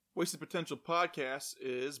Wasted Potential Podcast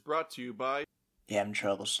is brought to you by... You having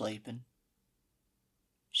trouble sleeping?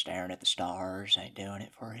 Staring at the stars ain't doing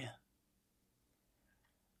it for you?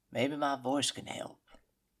 Maybe my voice can help.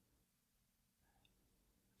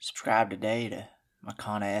 Subscribe today to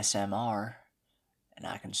Makana SMR, and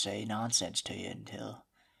I can say nonsense to you until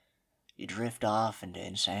you drift off into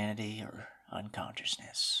insanity or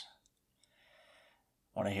unconsciousness.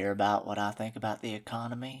 Want to hear about what I think about the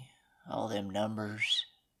economy? All them numbers,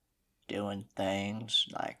 doing things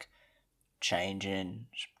like changing,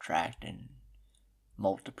 subtracting,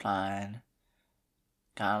 multiplying,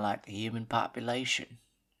 kind of like the human population.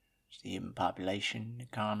 Is the human population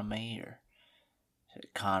economy, or is it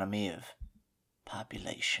economy of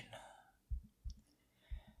population?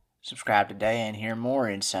 Subscribe today and hear more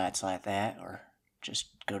insights like that, or just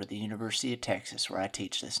go to the University of Texas where I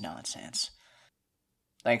teach this nonsense.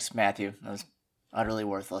 Thanks, Matthew. That was utterly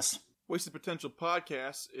worthless. Wasted Potential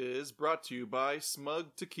Podcast is brought to you by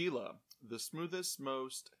Smug Tequila, the smoothest,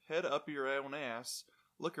 most head-up-your-own-ass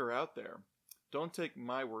liquor out there. Don't take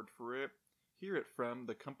my word for it. Hear it from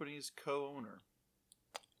the company's co-owner.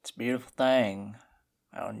 It's a beautiful thing,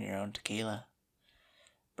 owning your own tequila.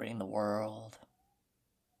 Bring the world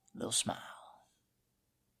a little smile.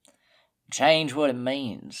 Change what it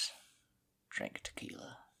means. Drink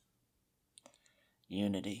tequila.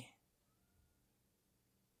 Unity.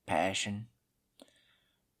 Passion.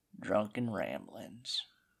 Drunken ramblings.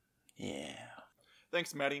 Yeah.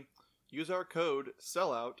 Thanks, Maddie. Use our code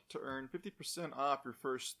SELLOUT to earn 50% off your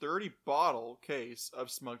first 30-bottle case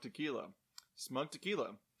of Smug Tequila. Smug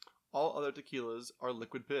Tequila. All other tequilas are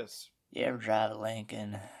liquid piss. You ever drive a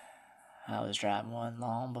Lincoln? I was driving one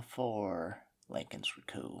long before Lincolns were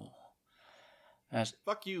cool.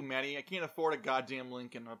 Fuck you, Maddie. I can't afford a goddamn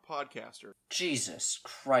Lincoln. I'm a podcaster. Jesus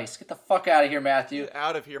Christ. Get the fuck out of here, Matthew. Get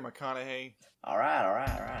out of here, McConaughey. All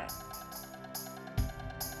right.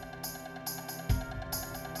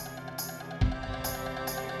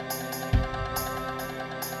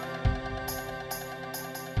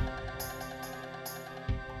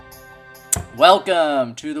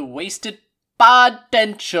 Welcome to the Wasted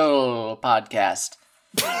Potential Podcast.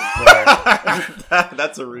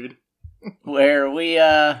 That's a read. Where we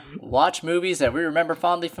watch movies that we remember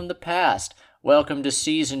fondly from the past. Welcome to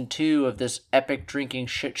Season 2 of this epic drinking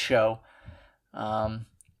shit show. Gonna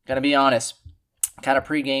be honest, kind of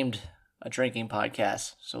pre-gamed a drinking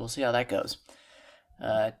podcast, so we'll see how that goes.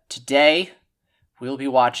 Today, we'll be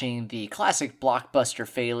watching the classic blockbuster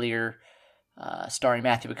failure starring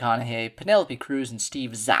Matthew McConaughey, Penelope Cruz, and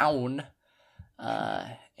Steve Zahn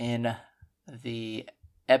in the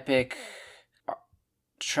epic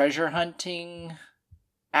treasure hunting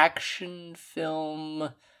action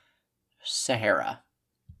film Sahara.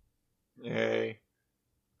 Yay.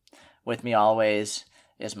 With me always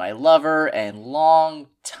is my lover and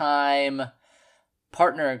long-time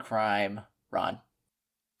partner in crime, Ron.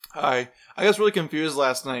 Hi. I was really confused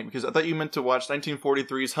last night because I thought you meant to watch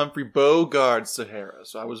 1943's Humphrey Bogart's Sahara,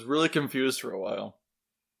 so I was really confused for a while.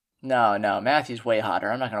 No, Matthew's way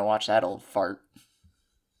hotter. I'm not going to watch that old fart.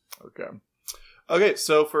 Okay,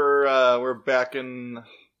 so we're back in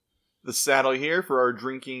the saddle here for our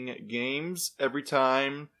drinking games. Every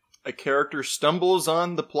time a character stumbles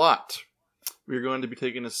on the plot, we're going to be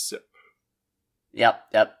taking a sip. Yep.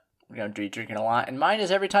 We're going to be drinking a lot. And mine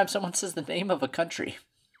is every time someone says the name of a country.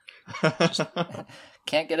 Just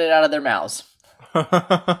can't get it out of their mouths.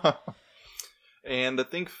 And I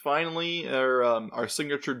think finally our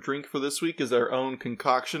signature drink for this week is our own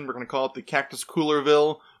concoction. We're going to call it the Cactus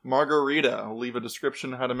Coolerville Margarita. I'll leave a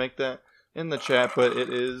description how to make that in the chat, but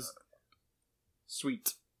it is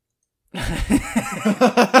sweet.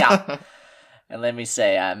 Yeah. And let me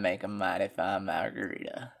say, I make a mighty fine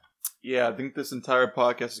margarita. Yeah, I think this entire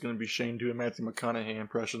podcast is going to be Shane doing Matthew McConaughey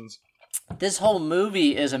impressions. This whole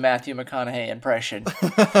movie is a Matthew McConaughey impression.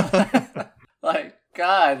 Like,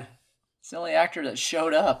 God, it's the only actor that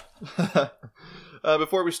showed up.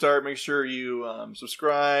 Before we start, make sure you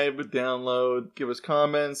subscribe, download, give us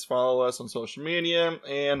comments, follow us on social media,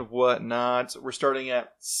 and whatnot. We're starting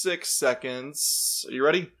at 6 seconds. Are you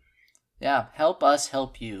ready? Yeah, help us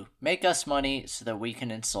help you. Make us money so that we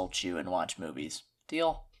can insult you and watch movies.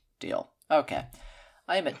 Deal? Deal. Okay.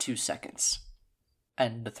 I am at 2 seconds.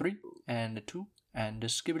 And a 3, and a 2, and a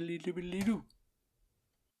skibbly-dibbly-doo.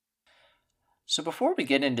 So before we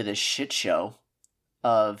get into this shit show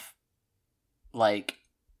of, like,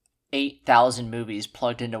 8,000 movies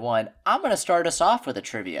plugged into one, I'm going to start us off with a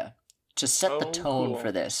trivia to set the tone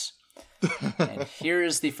for this. And here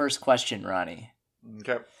is the first question, Ronnie.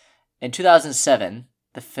 Okay. In 2007,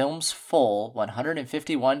 The film's full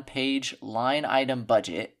 151-page line item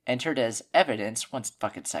budget entered as evidence. One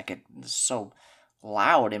fucking second. This is so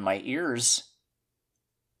loud in my ears.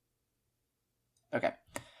 Okay.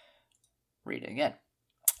 Read it again.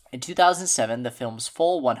 In 2007, the film's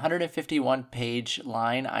full 151-page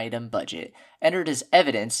line item budget, entered as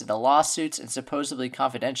evidence in the lawsuits and supposedly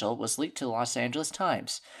confidential, was leaked to the Los Angeles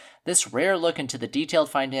Times. This rare look into the detailed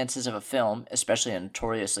finances of a film, especially a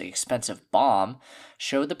notoriously expensive bomb,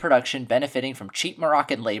 showed the production benefiting from cheap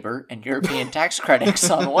Moroccan labor and European tax credits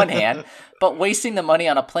on one hand, but wasting the money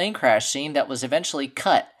on a plane crash scene that was eventually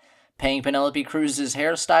cut, paying Penelope Cruz's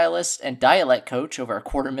hairstylist and dialect coach over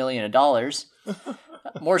 $250,000.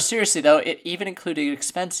 More seriously, though, it even included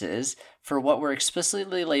expenses for what were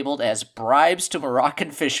explicitly labeled as bribes to Moroccan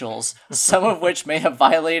officials, some of which may have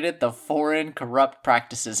violated the Foreign Corrupt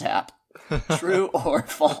Practices Act. True or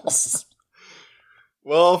false?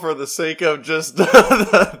 Well, for the sake of just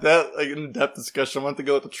that in-depth discussion, I want to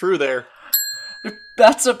go with the true there.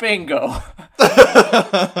 That's a bingo.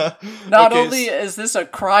 Not only is this a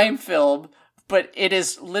crime film, but it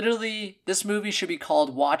is literally, this movie should be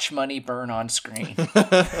called Watch Money Burn on Screen.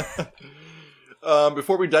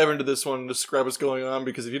 Before we dive into this one, describe what's going on,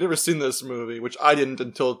 because if you've never seen this movie, which I didn't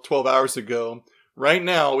until 12 hours ago, right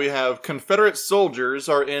now we have Confederate soldiers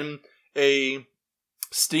are in a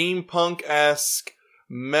steampunk-esque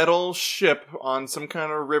metal ship on some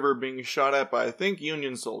kind of river being shot at by, I think,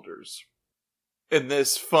 Union soldiers. In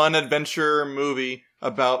this fun adventure movie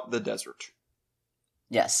about the desert.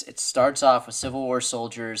 Yes, it starts off with Civil War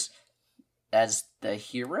soldiers as the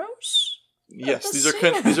heroes? Yes, these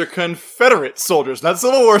are Confederate soldiers, not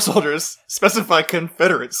Civil War soldiers. Specify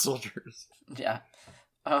Confederate soldiers. Yeah.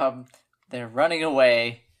 They're running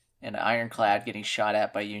away in an ironclad getting shot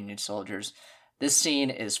at by Union soldiers. This scene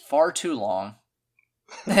is far too long.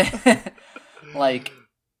 Like,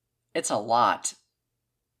 it's a lot.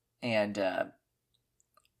 And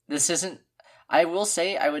this isn't... I would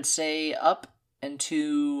say up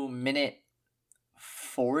into minute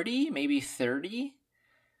 40, maybe 30.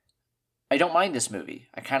 I don't mind this movie.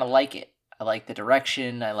 I kind of like it. I like the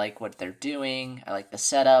direction. I like what they're doing. I like the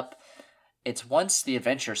setup. It's once the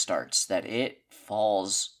adventure starts that it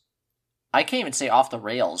falls. I can't even say off the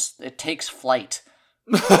rails. It takes flight.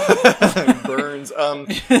 Burns.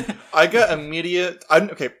 I got immediate. I've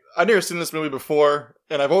never seen this movie before,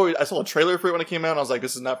 and I saw a trailer for it when it came out. And I was like,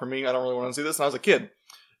 this is not for me. I don't really want to see this. And I was a kid.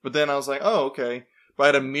 But then I was like, oh, okay. But I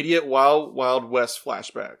had immediate Wild Wild West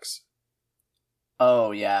flashbacks.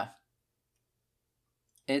 Oh, yeah.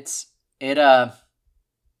 It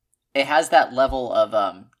has that level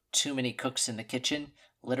of too many cooks in the kitchen.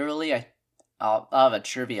 Literally, I'll have a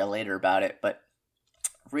trivia later about it, but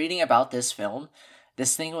reading about this film,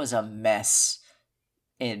 this thing was a mess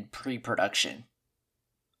in pre-production.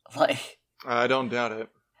 Like, I don't doubt it.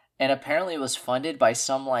 And apparently it was funded by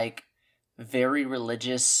some, like, very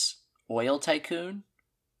religious oil tycoon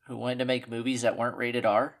who wanted to make movies that weren't rated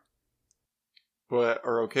R. But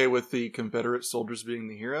are okay with the Confederate soldiers being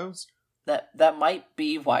the heroes? That might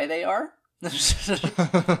be why they are.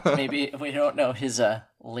 Maybe we don't know his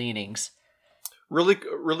leanings.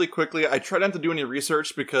 Really quickly, I tried not to do any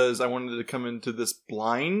research because I wanted to come into this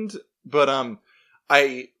blind. But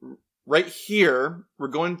right here, we're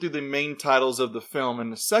going through the main titles of the film.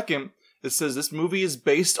 In a second, it says this movie is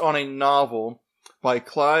based on a novel by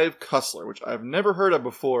Clive Cussler, which I've never heard of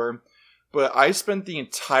before. But I spent the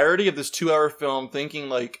entirety of this 2-hour film thinking,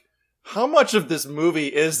 like, how much of this movie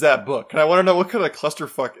is that book? And I want to know what kind of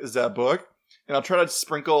clusterfuck is that book. And I'll try to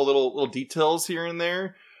sprinkle little details here and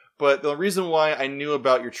there. But the reason why I knew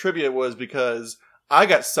about your trivia was because I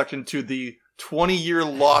got sucked into the 20-year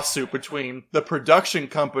lawsuit between the production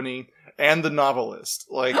company and the novelist.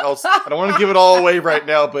 Like, I don't want to give it all away right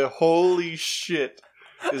now, but holy shit,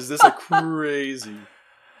 is this a crazy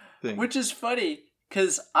thing? Which is funny,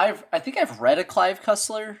 because I think I've read a Clive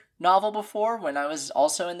Cussler novel before when I was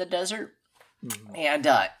also in the desert, and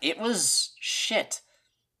it was shit.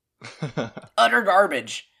 Utter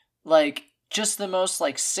garbage. Like, just the most,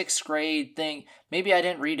 like, 6th grade thing. Maybe I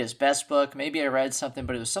didn't read his best book, maybe I read something,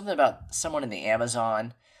 but it was something about someone in the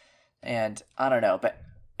Amazon, and I don't know, but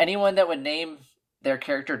anyone that would name their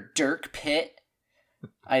character Dirk Pitt,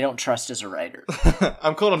 I don't trust as a writer.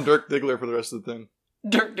 I'm calling him Dirk Diggler for the rest of the thing.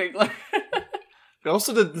 Dirk Diggler.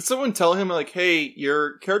 Also, did someone tell him, like, hey,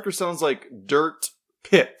 your character sounds like Dirt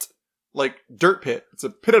Pit? Like, Dirt Pit. It's a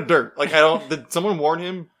pit of dirt. Like, did someone warn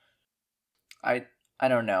him? I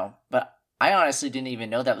don't know, but I honestly didn't even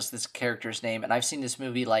know that was this character's name, and I've seen this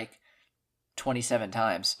movie, like, 27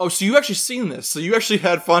 times. Oh, so you actually seen this? So you actually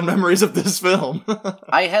had fond memories of this film?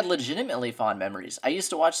 I had legitimately fond memories. I used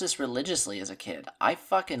to watch this religiously as a kid. I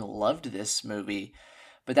fucking loved this movie,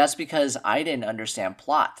 but that's because I didn't understand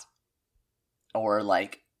plot or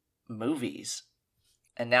like movies.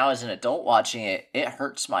 And now as an adult watching it, it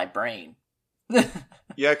hurts my brain.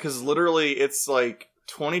 Yeah, because literally it's like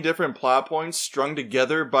 20 different plot points strung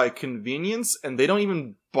together by convenience, and they don't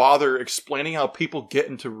even bother explaining how people get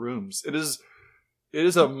into rooms. It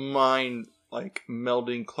is a mind like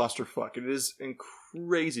melding clusterfuck. It is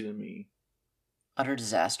crazy to me. Utter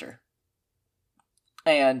disaster.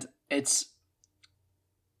 And it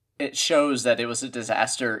shows that it was a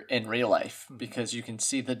disaster in real life because you can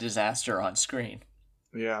see the disaster on screen.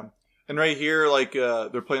 Yeah. And right here, like,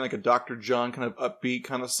 they're playing like a Dr. John kind of upbeat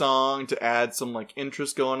kind of song to add some like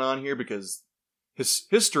interest going on here because his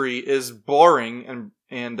history is boring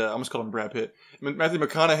and I almost called him Brad Pitt. Matthew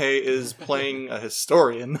McConaughey is playing a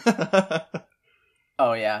historian.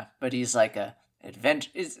 Oh yeah, but he's like a adventure.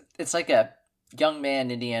 It's like a young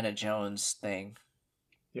man Indiana Jones thing.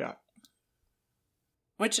 Yeah.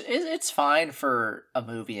 Which it's fine for a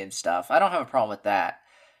movie and stuff. I don't have a problem with that.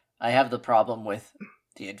 I have the problem with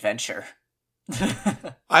the adventure.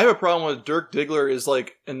 I have a problem with Dirk Diggler is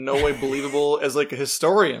like in no way believable as like a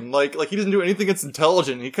historian. Like he doesn't do anything that's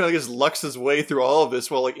intelligent. He kind of just lucks his way through all of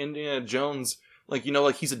this while like Indiana Jones, like, you know,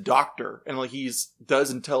 like he's a doctor and like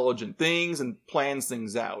does intelligent things and plans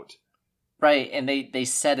things out. Right, and they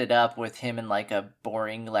set it up with him in like a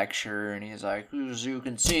boring lecture, and he's like, as you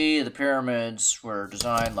can see, the pyramids were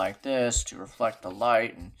designed like this to reflect the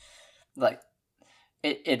light, and like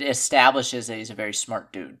it establishes that he's a very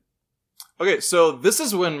smart dude. Okay, so this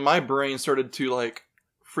is when my brain started to like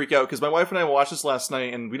freak out because my wife and I watched this last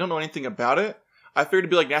night and we don't know anything about it. I figured it'd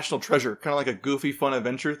be like National Treasure, kind of like a goofy, fun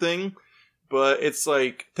adventure thing, but it's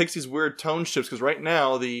like takes these weird tone shifts because right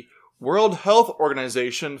now the World Health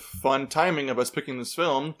Organization, fun timing of us picking this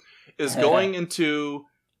film, is going into,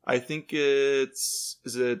 I think is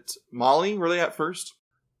it Mali? Where are they at first?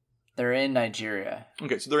 They're in Nigeria.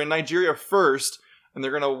 Okay, so they're in Nigeria first, and they're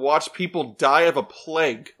going to watch people die of a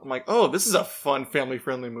plague. I'm like, oh, this is a fun,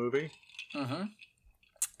 family-friendly movie. Mm-hmm.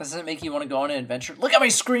 Doesn't it make you want to go on an adventure? Look how many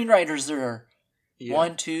screenwriters there are. Yeah.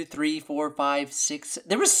 1, 2, 3, 4, 5, 6.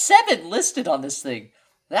 There were 7 listed on this thing.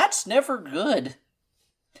 That's never good.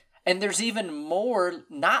 And there's even more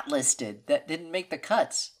not listed that didn't make the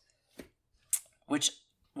cuts, which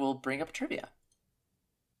will bring up trivia.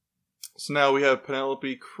 So now we have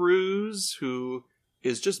Penelope Cruz, who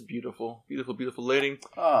is just beautiful. Beautiful, beautiful lady.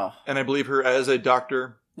 Oh. And I believe her as a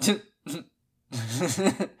doctor. Yeah,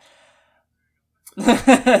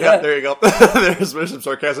 there you go. There's some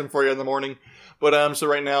sarcasm for you in the morning. But so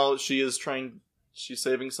right now she's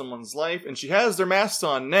saving someone's life, and she has their masks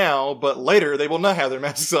on now, but later they will not have their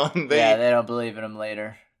masks on. Yeah, they don't believe in them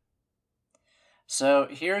later. So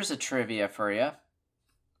here's a trivia for you.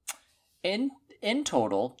 In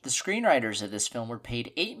total, the screenwriters of this film were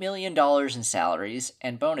paid $8 million in salaries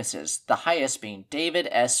and bonuses, the highest being David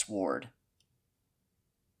S. Ward.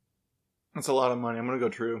 That's a lot of money. I'm going to go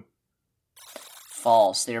true.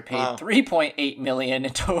 False. They were paid $3.8 million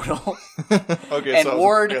in total. Okay, and so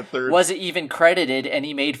Ward wasn't even credited, and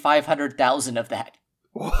he made $500,000 of that.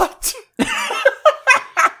 What?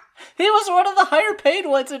 He was one of the higher paid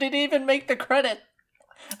ones and didn't even make the credit.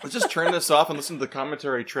 Let's just turn this off and listen to the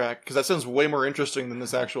commentary track, because that sounds way more interesting than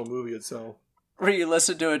this actual movie itself. Where you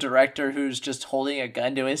listen to a director who's just holding a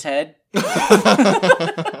gun to his head.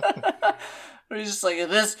 Where he's just like, in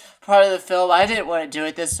this part of the film, I didn't want to do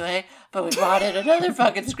it this way, but we brought in another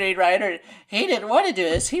fucking screenwriter. He didn't want to do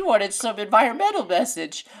this. He wanted some environmental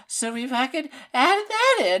message, so we fucking added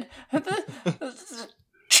that in.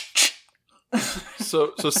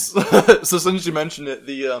 So since you mentioned it,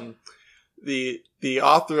 the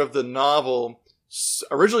author of the novel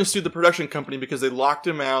originally sued the production company because they locked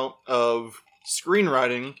him out of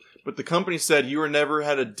screenwriting, but the company said you were never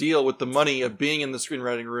had a deal with the money of being in the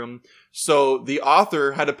screenwriting room. So the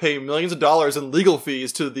author had to pay millions of dollars in legal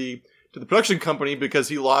fees to the production company because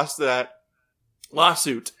he lost that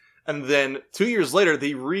lawsuit. And then 2 years later,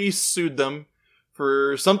 they re-sued them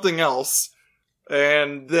for something else.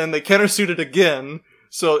 And then they countersued it again.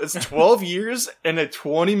 So it's 12 years and a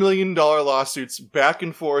 $20 million lawsuits back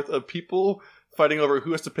and forth of people fighting over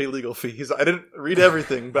who has to pay legal fees. I didn't read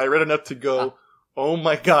everything, but I read enough to go, oh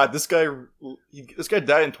my god, this guy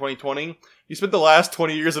died in 2020. He spent the last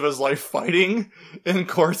 20 years of his life fighting in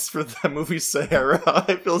courts for that movie Sahara.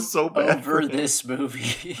 I feel so bad over this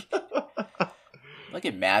movie. Look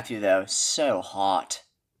at Matthew, though. So hot.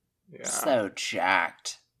 Yeah. So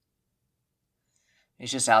jacked.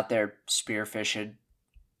 He's just out there spearfishing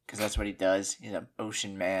because that's what he does. He's an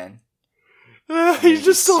ocean man. He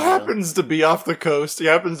just so happens to be off the coast. He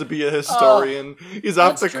happens to be a historian. He's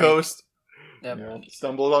off the coast. Yep. Yeah,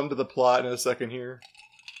 stumbled onto the plot in a second here.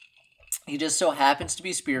 He just so happens to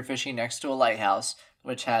be spearfishing next to a lighthouse,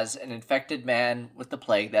 which has an infected man with the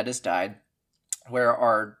plague that has died, where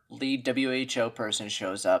our lead WHO person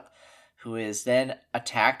shows up, who is then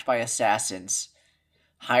attacked by assassins,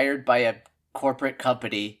 hired by a corporate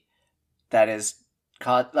company that is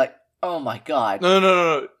caught, like, oh my god.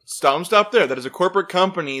 No. Stop there. That is a corporate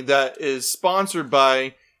company that is sponsored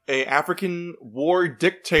by a African war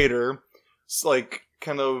dictator. It's like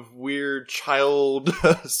kind of weird child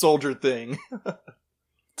soldier thing.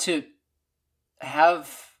 To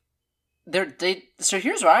have so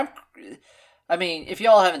here's what I mean, if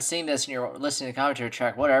y'all haven't seen this and you're listening to the commentary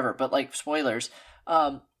track, whatever, but like spoilers,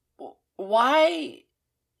 why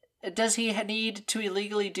does he need to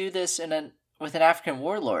illegally do this with an African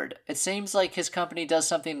warlord? It seems like his company does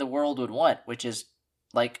something the world would want, which is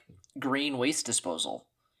like green waste disposal.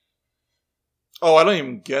 Oh, I don't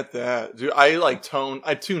even get that. Dude, I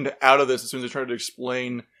tuned out of this as soon as I tried to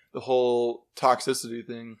explain the whole toxicity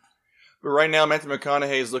thing. But right now, Matthew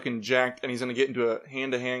McConaughey is looking jacked, and he's going to get into a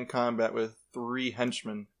hand-to-hand combat with 3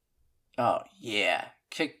 henchmen. Oh, yeah.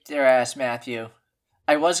 Kick their ass, Matthew.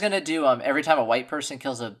 I was going to do every time a white person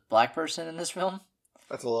kills a black person in this film.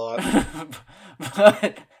 That's a lot.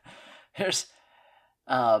 But there's...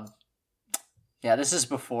 yeah, this is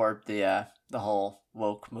before the whole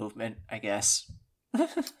woke movement, I guess.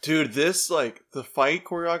 Dude, this, like, the fight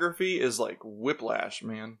choreography is, like, whiplash,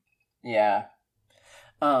 man. Yeah.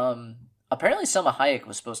 Apparently Selma Hayek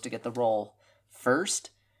was supposed to get the role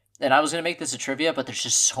first, and I was going to make this a trivia, but there's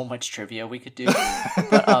just so much trivia we could do.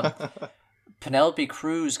 But Penelope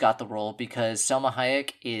Cruz got the role because Selma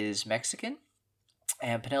Hayek is Mexican,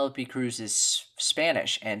 and Penelope Cruz is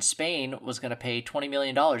Spanish, and Spain was going to pay $20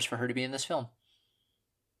 million for her to be in this film.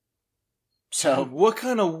 So what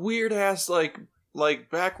kind of weird ass like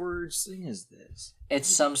backwards thing is this? It's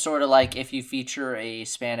some sort of like if you feature a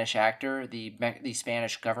Spanish actor, the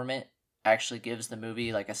Spanish government actually gives the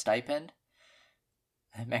movie like a stipend.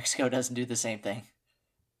 And Mexico doesn't do the same thing.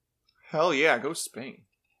 Hell yeah, go Spain.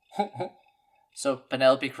 So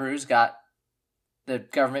Penelope Cruz got the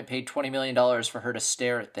government paid $20 million for her to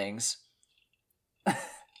stare at things.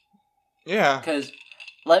 Yeah. Because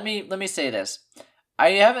let me say this.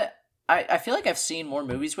 I feel like I've seen more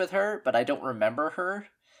movies with her, but I don't remember her.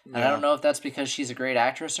 And I don't know if that's because she's a great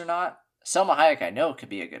actress or not. Selma Hayek, I know, could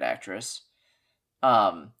be a good actress.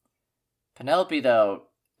 Penelope, though,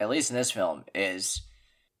 at least in this film, is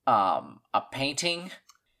a painting.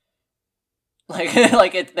 They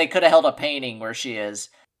could have held a painting where she is.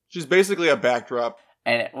 She's basically a backdrop.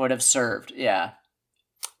 And it would have served, yeah.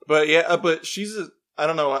 But she's I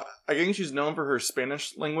don't know. I think she's known for her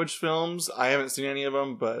Spanish language films. I haven't seen any of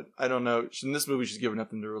them, but I don't know. In this movie, she's given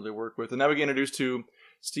nothing to really work with. And now we get introduced to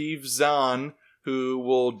Steve Zahn, who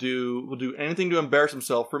will do anything to embarrass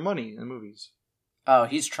himself for money in movies. Oh,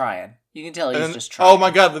 he's trying. You can tell he's just trying. Oh my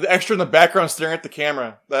god, the extra in the background staring at the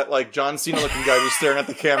camera. That like John Cena looking guy who's staring at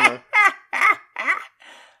the camera.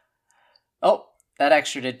 Oh, that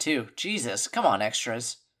extra did too. Jesus, come on,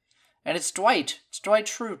 extras. And it's Dwight. It's Dwight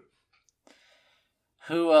Schrute.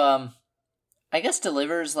 Who, I guess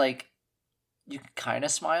delivers, like, you can kind of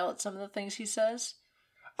smile at some of the things he says.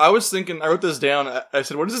 I was thinking, I wrote this down, I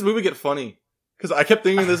said, when does this movie get funny? Because I kept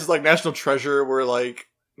thinking this is like National Treasure, where, like,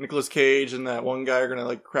 Nicolas Cage and that one guy are gonna,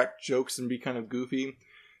 like, crack jokes and be kind of goofy.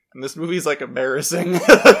 And this movie's, like, embarrassing.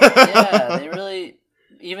 Yeah, they really,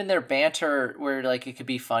 even their banter, where, like, it could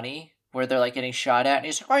be funny, where they're, like, getting shot at, and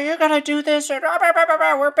he's like, oh, you're gonna do this, and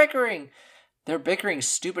we're bickering. They're bickering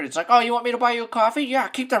stupid. It's like, oh, you want me to buy you a coffee? Yeah,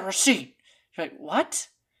 keep the receipt. You're like, what?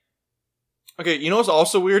 Okay, you know what's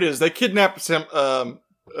also weird is they kidnapped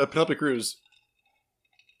Penelope Cruz.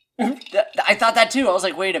 I thought that too. I was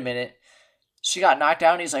like, wait a minute. She got knocked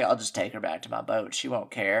down. He's like, I'll just take her back to my boat. She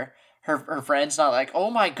won't care. Her friend's not like,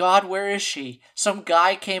 oh my god, where is she? Some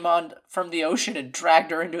guy came on from the ocean and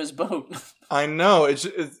dragged her into his boat. I know.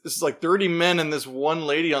 It's like 30 men and this one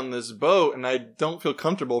lady on this boat, and I don't feel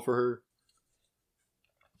comfortable for her.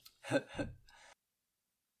 But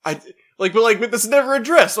this is never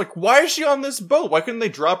addressed. Like, why is she on this boat? Why couldn't they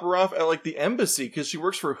drop her off at, like, the embassy? Because she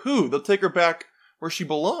works for who? They'll take her back where she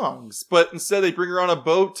belongs. But instead they bring her on a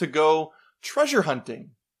boat to go treasure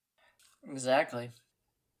hunting. Exactly.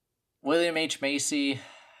 William H. Macy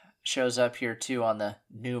shows up here, too, on the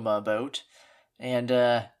Numa boat. And,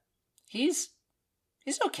 he's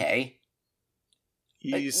okay.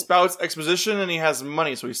 He spouts exposition and he has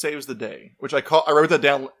money, so he saves the day. Which I wrote that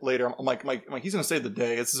down later. I'm like, he's gonna save the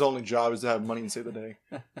day. It's his only job is to have money and save the day.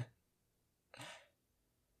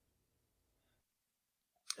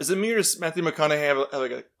 Is it me or does Matthew McConaughey have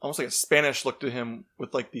like almost like a Spanish look to him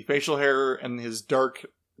with like the facial hair and his dark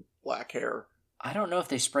black hair? I don't know if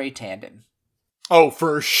they spray tanned him. Oh,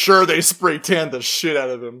 for sure they spray tanned the shit out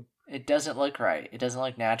of him. It doesn't look right. It doesn't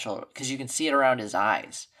look natural because you can see it around his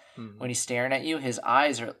eyes. When he's staring at you, his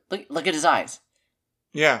eyes are look at his eyes.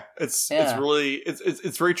 Yeah, it's really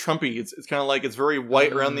it's very Trumpy. It's kind of like it's very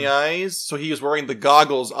white around the eyes. So he was wearing the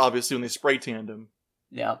goggles obviously when they spray tanned him.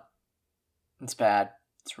 Yep, it's bad.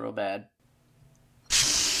 It's real bad.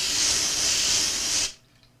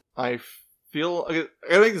 I gotta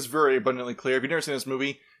make this very abundantly clear. If you've never seen this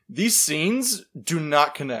movie, these scenes do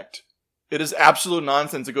not connect. It is absolute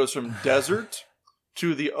nonsense. It goes from desert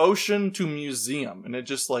to the ocean to museum, and it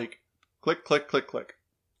just like click, click, click, click.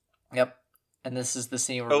 Yep. And this is the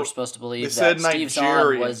scene where we're supposed to believe that Steve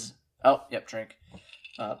Zahn was. Oh, yep, drink.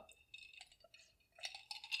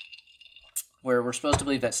 Where we're supposed to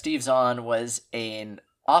believe that Steve Zahn was an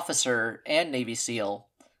officer and Navy SEAL,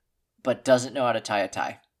 but doesn't know how to tie a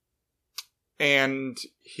tie. And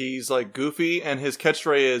he's like goofy, and his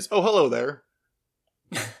catchphrase is, "Oh, hello there."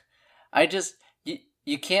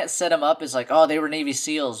 You can't set him up as like, oh, they were Navy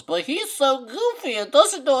SEALs, but he's so goofy and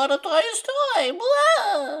doesn't know how to tie his tie.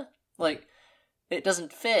 Blah. Like, it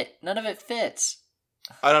doesn't fit. None of it fits.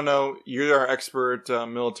 I don't know. You're our expert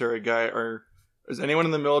military guy. Is anyone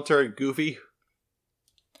in the military goofy?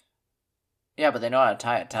 Yeah, but they know how to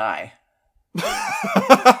tie a tie.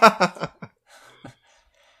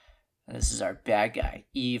 This is our bad guy,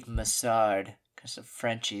 Yves Massard, because of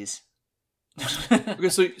Frenchies. Okay,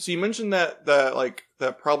 so you mentioned that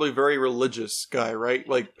probably very religious guy, right?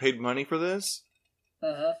 Like paid money for this.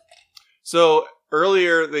 So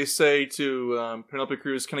earlier they say to Penelope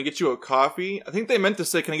Cruz, "Can I get you a coffee?" I think they meant to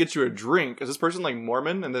say, "Can I get you a drink?" Is this person like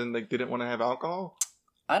Mormon, and then they didn't want to have alcohol?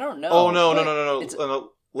 I don't know. Oh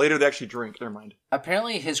no! Later they actually drink. Never mind.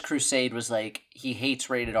 Apparently his crusade was like he hates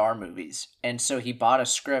rated R movies, and so he bought a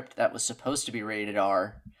script that was supposed to be rated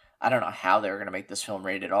R. I don't know how they were going to make this film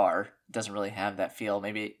rated R. It doesn't really have that feel.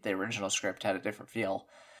 Maybe the original script had a different feel.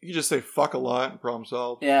 You just say fuck a lot and problem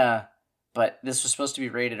solved. Yeah, but this was supposed to be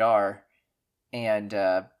rated R, and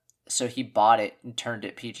so he bought it and turned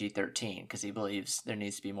it PG-13 because he believes there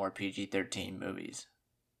needs to be more PG-13 movies.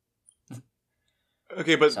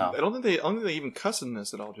 Okay, but I don't think they even cuss in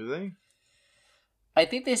this at all, do they? I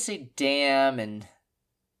think they say damn and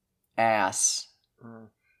ass.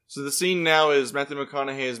 So the scene now is Matthew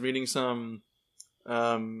McConaughey is meeting some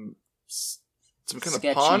kind sketchy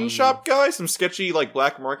of pawn shop guy, some sketchy like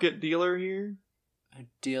black market dealer here. Who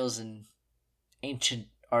deals in ancient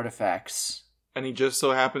artifacts. And he just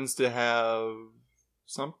so happens to have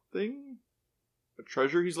something? A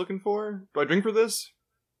treasure he's looking for? Do I drink for this?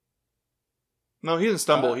 No, he didn't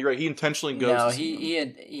stumble. He intentionally goes. No,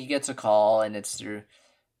 he gets a call, and it's through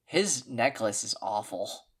his necklace is awful.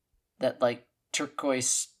 That like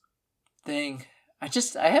turquoise thing.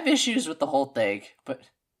 I have issues with the whole thing, but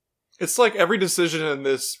it's like every decision in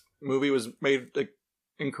this movie was made like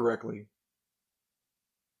incorrectly.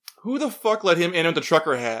 Who the fuck let him in with the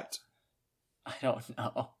trucker hat? I don't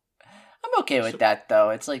know. I'm okay with that though.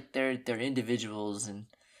 It's like they're individuals and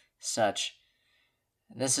such.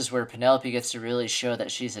 And this is where Penelope gets to really show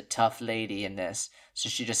that she's a tough lady in this. So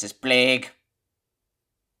she just says, "Plague.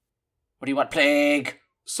 What do you want, Plague?"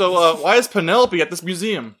 So why is Penelope at this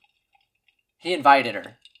museum? He invited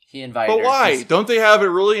her. But why? Don't they have a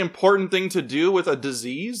really important thing to do with a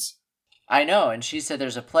disease? I know, and she said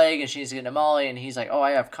there's a plague and she's getting a Molly, and he's like, "Oh,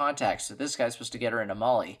 I have contacts, so this guy's supposed to get her into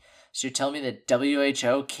Molly." So you're telling me that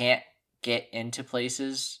WHO can't get into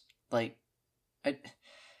places? Like,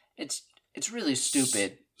 it's really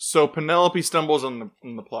stupid. So Penelope stumbles on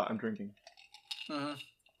the plot. I'm drinking. Mm-hmm.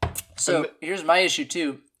 So here's my issue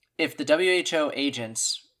too. If the WHO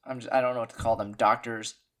agents, I don't know what to call them,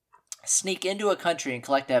 doctors, sneak into a country and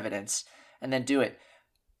collect evidence and then do it,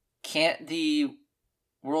 can't the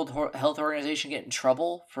World Health Organization get in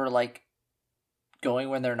trouble for like going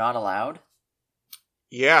when they're not allowed?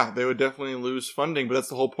 Yeah, they would definitely lose funding, but that's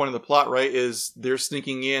the whole point of the plot, right? Is they're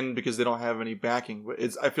sneaking in because they don't have any backing.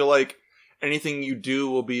 I feel like anything you do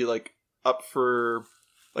will be like up for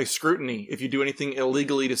like scrutiny if you do anything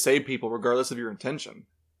illegally to save people, regardless of your intention.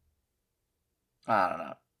 I don't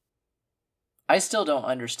know. I still don't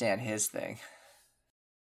understand his thing.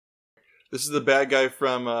 This is the bad guy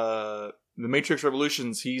from the Matrix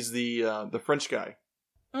Revolutions. He's the French guy.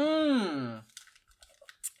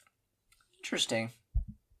 Interesting.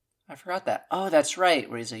 I forgot that. Oh, that's right.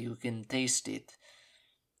 Where he's like, you can taste it.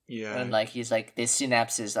 Yeah. And like he's like, the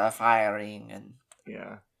synapses are firing, and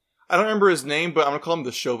Yeah. I don't remember his name, but I'm gonna call him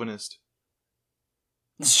the chauvinist.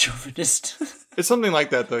 the chauvinist. It's something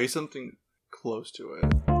like that, though. He's something close to it.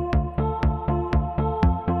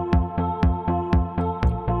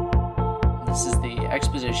 This is the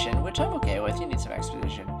exposition, which I'm okay with. You need some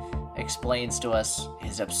exposition. Explains to us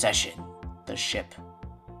his obsession, the ship.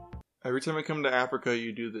 Every time I come to Africa,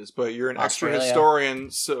 you do this, but you're an extra Australia.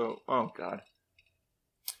 historian, so... Oh, God.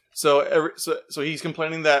 So he's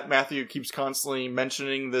complaining that Matthew keeps constantly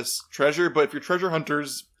mentioning this treasure, but if you're treasure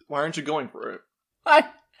hunters, why aren't you going for it?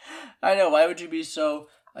 I know. Why would you be so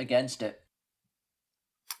against it?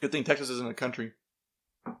 Good thing Texas isn't a country.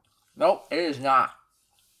 Nope, it is not.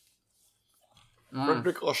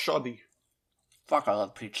 Frederick Oshadi. Fuck, I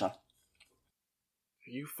love pizza. Are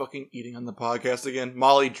you fucking eating on the podcast again?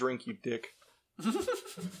 Molly, drink, you dick.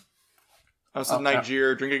 That's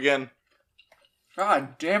Nigeria. Drink again.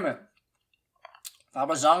 God damn it.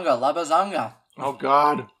 Labazanga. Oh,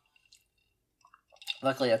 God.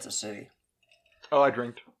 Luckily, that's a city. Oh, I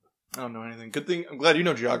drank. I don't know anything. Good thing. I'm glad you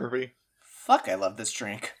know geography. Fuck, I love this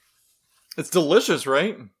drink. It's delicious,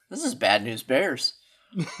 right? This is Bad News Bears.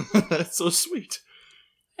 It's so sweet.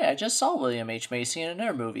 Yeah, I just saw William H. Macy in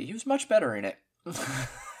another movie. He was much better in it.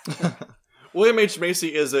 William H.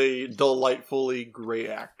 Macy is a delightfully great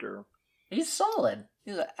actor. He's solid.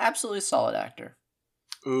 He's an absolutely solid actor.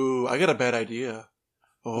 Ooh, I got a bad idea.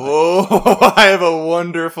 Oh, I have a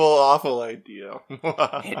wonderful, awful idea.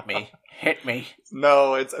 Hit me. Hit me.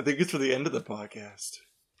 No, I think it's for the end of the podcast.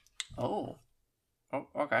 Oh,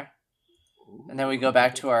 okay. And then we go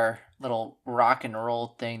back to our little rock and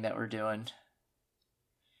roll thing that we're doing.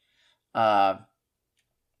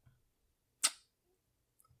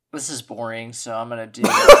 This is boring, so I'm gonna do.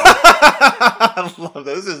 I love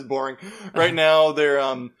this. This is boring. Right now,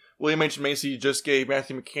 William H. Macy just gave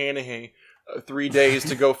Matthew McConaughey 3 days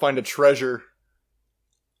to go find a treasure.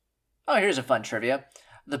 Oh, here's a fun trivia.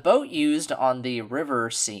 The boat used on the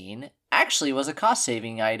river scene actually was a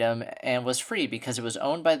cost-saving item and was free because it was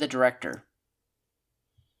owned by the director.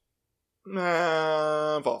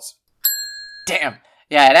 False. Damn.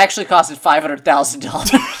 Yeah, it actually costed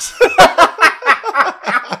 $500,000.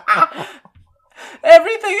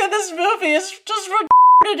 Everything in this movie is just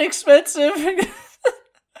retarded expensive.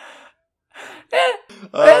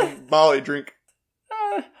 Molly, drink.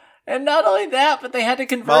 And not only that, but they had to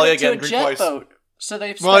convert Molly it again, to a drink jet twice. boat. So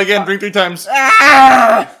they Molly again, drink 3 times.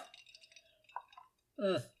 Not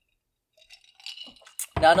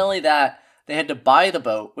only that, they had to buy the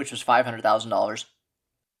boat, which was $500,000.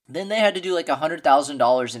 Then they had to do like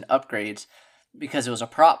 $100,000 in upgrades because it was a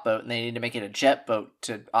prop boat and they needed to make it a jet boat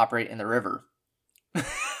to operate in the river.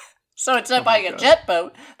 So instead of buying a jet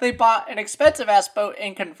boat, they bought an expensive ass boat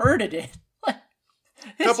and converted it.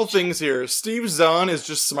 Couple things here. Steve Zahn is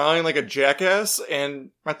just smiling like a jackass, and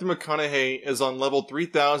Matthew McConaughey is on level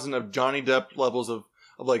 3000 of Johnny Depp levels of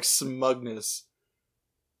like smugness.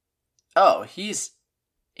 Oh, he's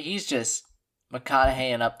just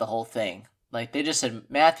McConaugheying up the whole thing. Like, they just said,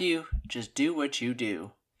 Matthew, just do what you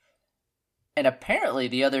do. And apparently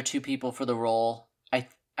the other 2 people for the role, I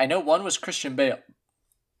know one was Christian Bale.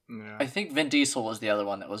 Yeah. I think Vin Diesel was the other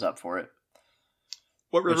one that was up for it.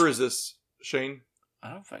 What river is this, Shane? I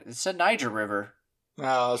don't know. It's a Niger River. Oh,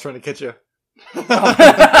 I was trying to catch you.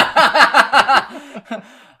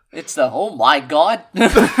 It's the, oh my god.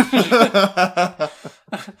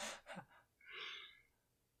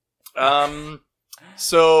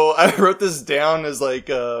 So I wrote this down as like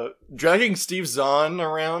dragging Steve Zahn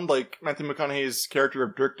around, like Matthew McConaughey's character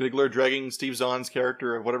of Dirk Diggler dragging Steve Zahn's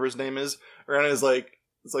character of whatever his name is around is like,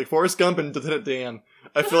 it's like Forrest Gump and Lieutenant Dan.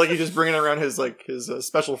 I feel like he's just bringing around his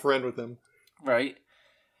special friend with him. Right.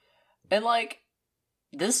 And like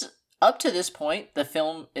this, up to this point, the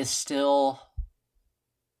film is still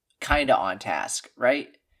kind of on task, right?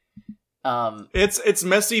 It's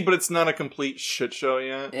messy, but it's not a complete shit show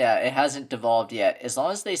yet. Yeah, it hasn't devolved yet. As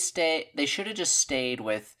long as they should have just stayed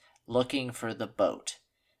with looking for the boat,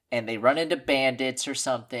 and they run into bandits or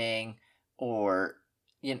something, or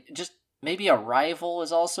just maybe a rival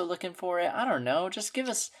is also looking for it. I don't know. Just give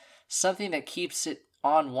us something that keeps it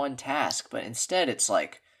on one task. But instead, it's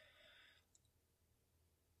like,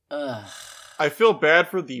 ugh. I feel bad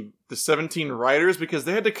for the 17 writers because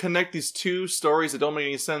they had to connect these 2 stories that don't make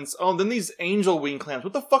any sense. Oh, then these angel wing clams.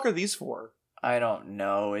 What the fuck are these for? I don't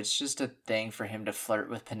know. It's just a thing for him to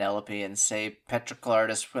flirt with Penelope and say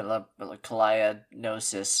Petroclardus Kalaya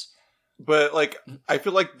Gnosis. But, like, I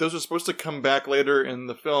feel like those are supposed to come back later in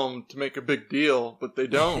the film to make a big deal, but they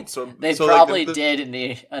don't. So They so, probably like, did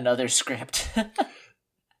in another script.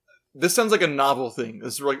 this sounds like a novel thing.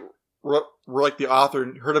 This is like we're like the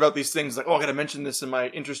author heard about these things, like, oh, I gotta mention this in my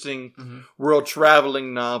interesting world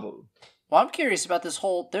traveling novel. Well, I'm curious about this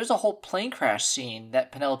there's a whole plane crash scene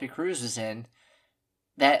that Penelope Cruz was in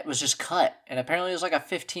that was just cut. And apparently it was like a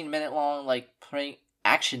 15-minute long, like,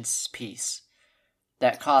 action piece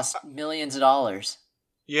that cost millions of dollars.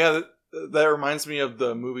 Yeah, that reminds me of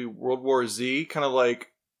the movie World War Z, kind of like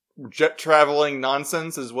jet traveling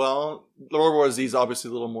nonsense as well. World War Z is obviously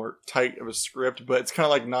a little more tight of a script, but it's kind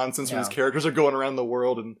of like nonsense when these characters are going around the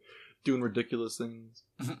world and doing ridiculous things.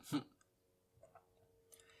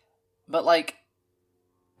 But, like,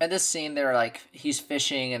 in this scene, they're like, he's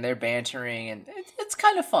fishing and they're bantering, and it's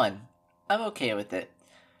kind of fun. I'm okay with it.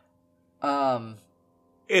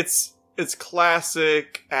 It's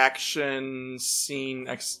classic action scene,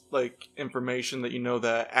 like information that you know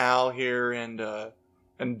that Al here and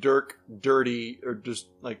Dirk Dirty are just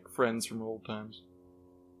like friends from old times.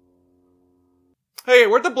 Hey,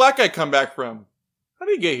 where'd the black guy come back from? How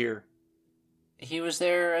did he get here? He was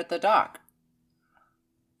there at the dock.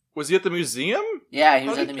 Was he at the museum? Yeah, he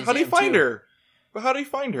was at the museum. How did he find her? But how did he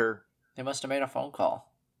find her? They must have made a phone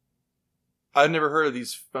call. I've never heard of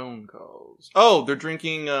these phone calls. Oh, they're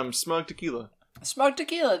drinking smug tequila. Smug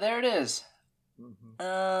tequila, there it is.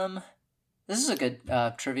 Mm-hmm. This is a good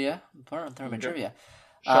trivia. Throw in trivia.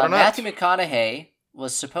 Shut Matthew McConaughey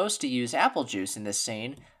was supposed to use apple juice in this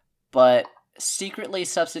scene, but secretly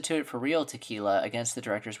substituted for real tequila against the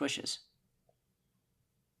director's wishes.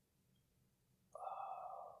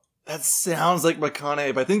 That sounds like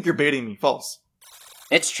McConaughey, but I think you're baiting me. False.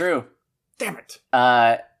 It's true. Damn it.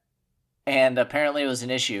 And apparently it was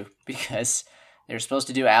an issue because they were supposed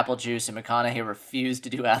to do apple juice and McConaughey refused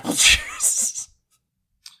to do apple juice.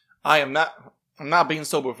 I'm not being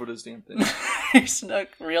sober for this damn thing. He snuck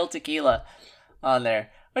real tequila on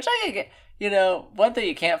there. Which I can get, one thing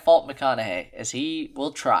you can't fault McConaughey is he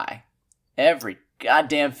will try. Every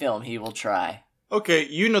goddamn film he will try. Okay,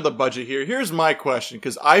 you know the budget here. Here's my question,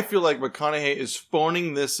 because I feel like McConaughey is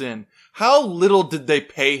phoning this in. How little did they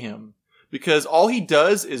pay him? Because all he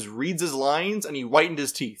does is reads his lines and he whitened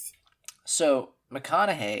his teeth. So,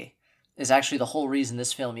 McConaughey is actually the whole reason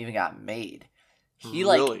this film even got made. He,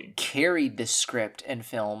 really? Carried this script and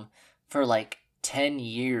film for, 10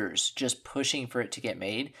 years, just pushing for it to get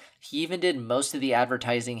made. He even did most of the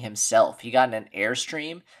advertising himself. He got in an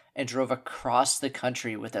Airstream and drove across the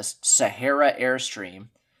country with a Sahara Airstream.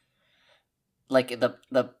 The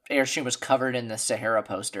Airstream was covered in the Sahara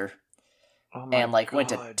poster. Oh my and God. Went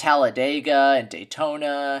to Talladega and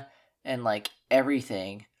Daytona and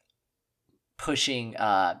everything, pushing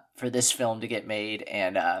for this film to get made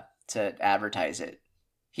and to advertise it.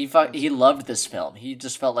 He loved this film. He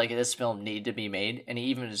just felt like this film needed to be made, and he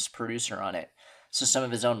even was a producer on it. So some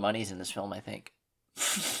of his own money's in this film, I think.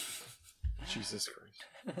 Jesus Christ.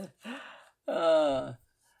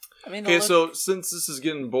 Okay, so since this is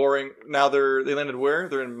getting boring, now they landed where?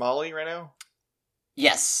 They're in Mali right now?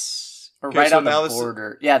 Yes. Or right on the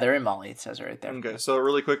border. Yeah, they're in Mali, it says it right there. Okay, so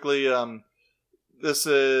really quickly, this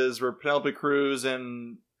is where Penelope Cruz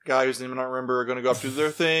and guy whose name I don't remember are going to go up to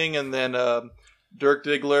their thing, and then Dirk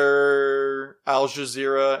Diggler, Al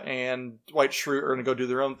Jazeera, and Dwight Schrute are going to go do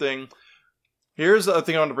their own thing. Here's the other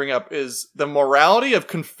thing I want to bring up is the morality of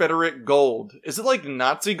Confederate gold. Is it like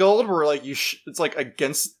Nazi gold where it's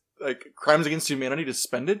against crimes against humanity to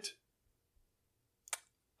spend it?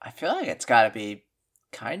 I feel like it's got to be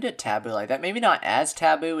kind of taboo like that. Maybe not as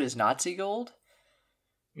taboo as Nazi gold.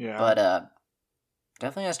 Yeah. But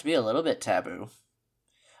definitely has to be a little bit taboo.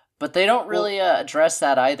 But they don't really address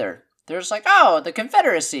that either. They're just like, oh, the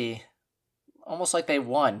Confederacy. Almost like they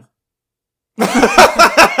won.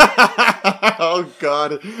 Oh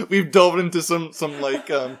God, we've delved into some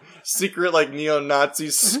secret neo-Nazi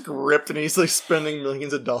script, and he's spending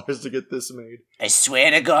millions of dollars to get this made. I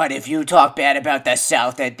swear to God, if you talk bad about the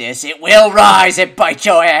South at this, it will rise and bite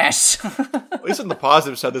your ass. At least on the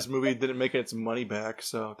positive side, this movie didn't make its money back,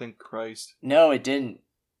 so thank Christ. No, it didn't.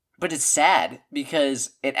 But it's sad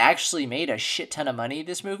because it actually made a shit ton of money.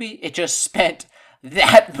 This movie, it just spent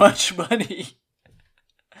that much money.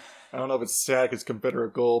 I don't know if it's sad because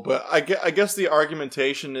Confederate gold, but I guess the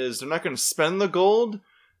argumentation is they're not going to spend the gold.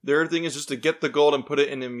 Their thing is just to get the gold and put it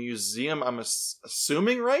in a museum, I'm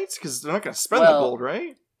assuming, right? Because they're not going to spend the gold,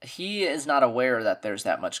 right? He is not aware that there's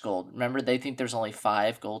that much gold. Remember, they think there's only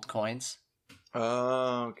 5 gold coins.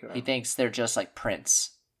 Oh, okay. He thinks they're just like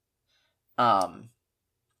prints.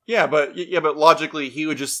 Yeah, but logically, he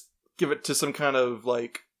would just give it to some kind of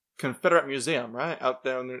Confederate Museum, right? Out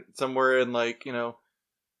there somewhere in, like, you know,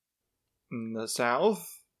 in the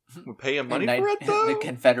South. We're paying money for it, though? The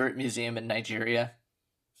Confederate Museum in Nigeria.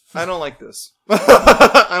 I don't like this.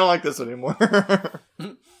 I don't like this anymore.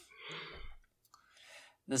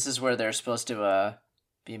 This is where they're supposed to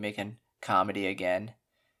be making comedy again.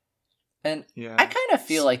 And yeah. I kind of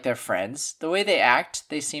feel like they're friends. The way they act,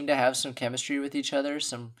 they seem to have some chemistry with each other.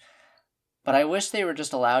 But I wish they were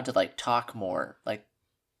just allowed to, like, talk more. Like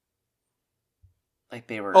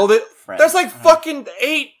they were friends. That's like fucking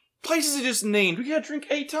 8 places you just named. We gotta drink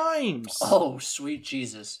 8 times. Oh, sweet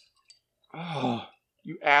Jesus. Oh,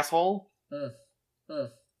 you asshole.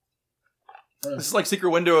 This is like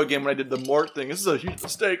Secret Window again when I did the Mort thing. This is a huge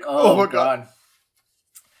mistake. Oh my God.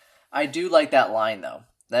 I do like that line, though.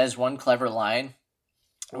 That is one clever line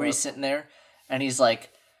where he's sitting there and he's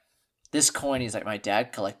like, this coin, he's like, my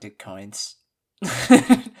dad collected coins.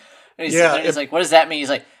 And he's like, what does that mean? He's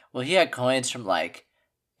like, well, he had coins from, like,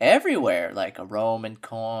 everywhere, like a Roman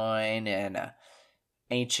coin and a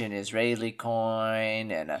ancient Israeli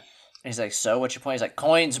coin. And he's like, so what's your point? He's like,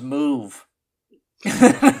 coins move.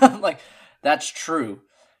 I'm like, that's true.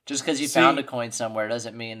 Just because you found a coin somewhere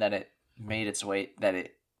doesn't mean that it made its way, that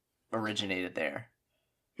it originated there.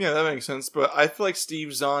 Yeah, that makes sense. But I feel like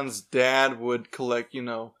Steve Zahn's dad would collect, you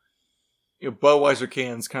know, Budweiser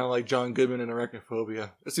cans, kind of like John Goodman in Arachnophobia.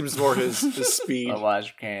 It seems more his speed.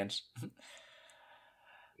 Budweiser cans.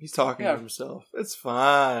 He's talking to himself. It's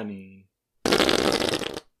funny.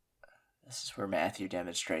 This is where Matthew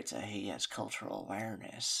demonstrates that he has cultural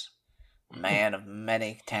awareness. A man of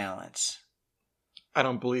many talents. I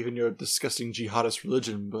don't believe in your disgusting jihadist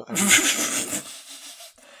religion, but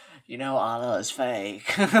you know, Allah is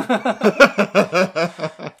fake.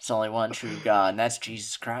 It's only one true God, and that's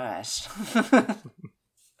Jesus Christ.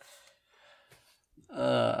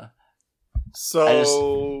 So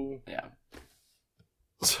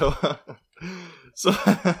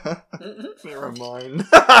never mind.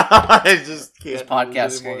 I just can't. This podcast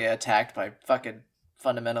is gonna get attacked by fucking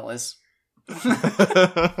fundamentalists.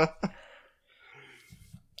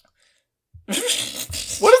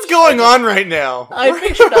 What is going on right now? I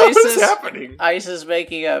pictured ISIS. What is happening? ISIS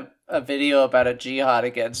making a video about a jihad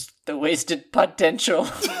against the wasted potential.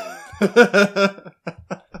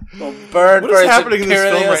 Will burn what for is its happening in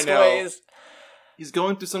this film right ways. now? He's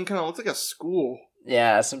going through some kind of, looks like a school.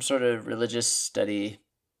 Yeah, some sort of religious study.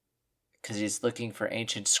 Because he's looking for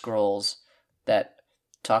ancient scrolls that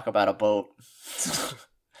talk about a boat.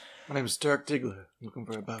 My name is Dirk Diggler. I'm looking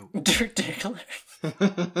for a boat. Dirk Diggler.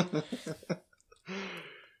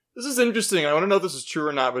 This is interesting. I want to know if this is true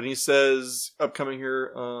or not, but he says, upcoming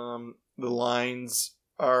here, the lines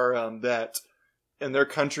are that in their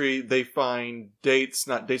country they find dates,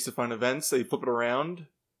 not dates to find events. They flip it around.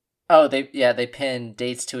 Oh, they pin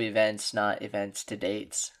dates to events, not events to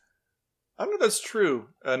dates. I don't know if that's true.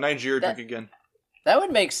 Nigeria drink again. That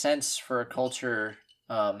would make sense for a culture.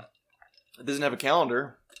 It doesn't have a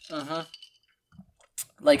calendar. Uh-huh.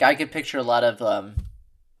 Like, I could picture a lot of,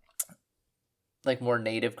 like, more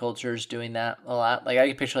native cultures doing that a lot. Like, I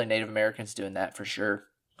could picture, like, Native Americans doing that for sure.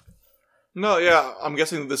 No, yeah, I'm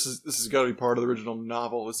guessing this is got to be part of the original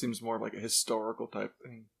novel. It seems more like a historical type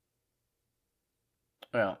thing.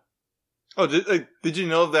 Yeah. Oh, did you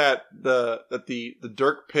know that the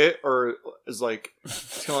Dirk Pitt is like,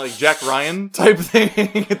 it's kind of like Jack Ryan type thing?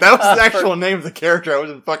 That was the actual name of the character. I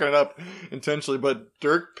wasn't fucking it up intentionally, but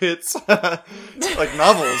Dirk Pitt's like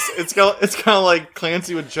novels. It's kind of like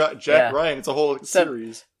Clancy with Jack Ryan. It's a whole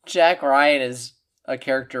series. Jack Ryan is a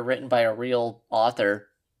character written by a real author.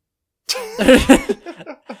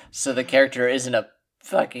 So the character isn't a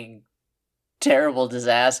fucking terrible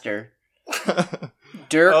disaster.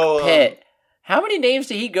 Dirk Pitt. How many names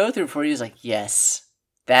did he go through before he was like, yes,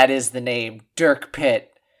 that is the name, Dirk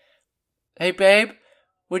Pitt. Hey, babe,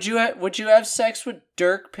 would you have sex with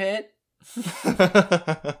Dirk Pitt?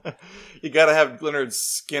 You gotta have Leonard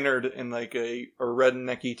Skinner in like a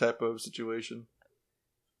rednecky type of situation.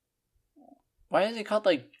 Why is he called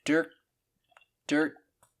like Dirk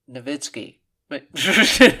Nowitzki? But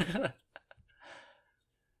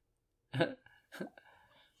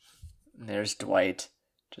there's Dwight,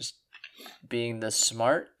 just being the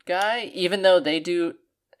smart guy, even though they do.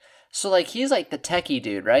 So, like, he's like the techie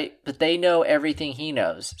dude, right? But they know everything he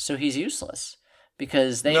knows, so he's useless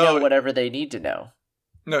because they know whatever they need to know.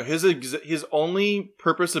 No, his only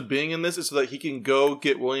purpose of being in this is so that he can go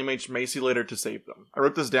get William H. Macy later to save them. I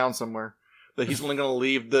wrote this down somewhere. That he's only going to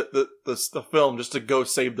leave the film just to go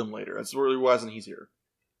save them later. That's really why he's here.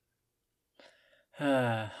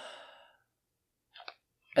 And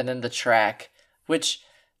then the track, which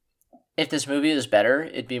if this movie was better,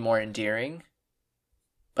 it'd be more endearing.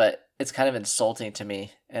 But it's kind of insulting to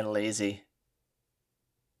me and lazy.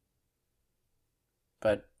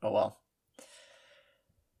 But, oh well.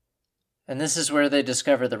 And this is where they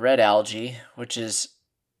discover the red algae, which is...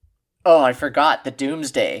 Oh, I forgot the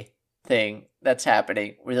doomsday thing that's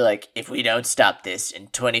happening. Where they're like, if we don't stop this in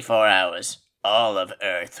 24 hours, all of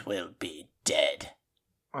Earth will be dead.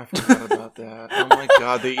 I forgot about that. Oh my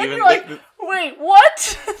god, they even... Like, wait,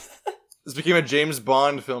 what? This became a James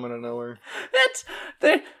Bond film out of nowhere.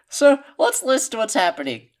 So, let's list what's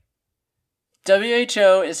happening.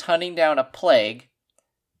 WHO is hunting down a plague.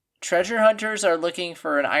 Treasure hunters are looking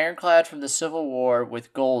for an ironclad from the Civil War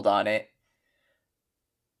with gold on it.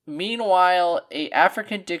 Meanwhile, a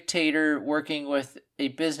African dictator working with a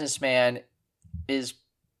businessman is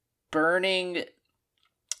burning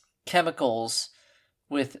chemicals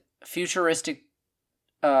with futuristic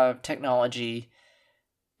technology,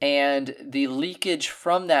 and the leakage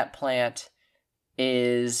from that plant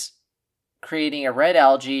is creating a red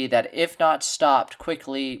algae that, if not stopped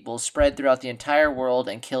quickly, will spread throughout the entire world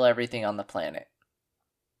and kill everything on the planet.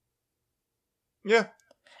 Yeah.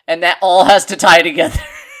 And that all has to tie together.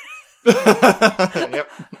 Yep.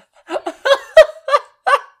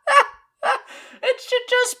 It should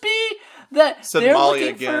just be that Said they're Molly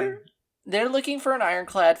looking again. they're looking for an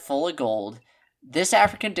ironclad full of gold. This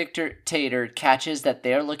African dictator catches that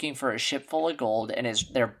they're looking for a ship full of gold, and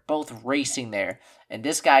they're both racing there. And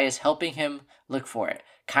this guy is helping him look for it.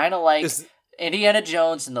 Kind of like Indiana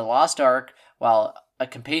Jones in The Lost Ark, while a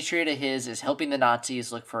compatriot of his is helping the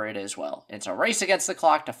Nazis look for it as well. It's a race against the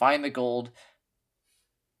clock to find the gold.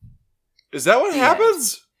 Is that what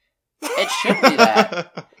happens? It should be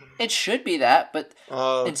that. It should be that, but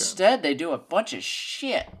Okay. instead they do a bunch of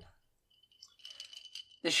shit.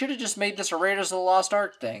 They should have just made this a Raiders of the Lost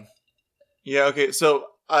Ark thing. Yeah, okay, so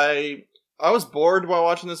I was bored while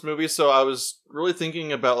watching this movie, so I was really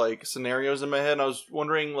thinking about, like, scenarios in my head, and I was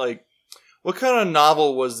wondering, like, what kind of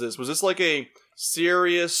novel was this? Was this, like, a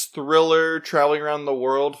serious thriller traveling around the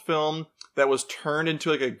world film that was turned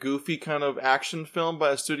into, like, a goofy kind of action film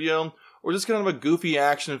by a studio? Or just kind of a goofy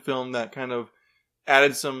action film that kind of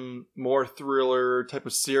added some more thriller type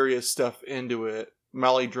of serious stuff into it?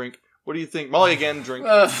 Molly, drink. What do you think? Molly, again, drink.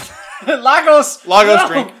 Lagos! Lagos,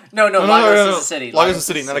 drink. No, Lagos is a city. Lagos is a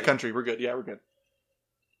city, not a country. We're good. Yeah, we're good.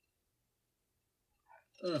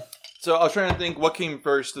 So I was trying to think, what came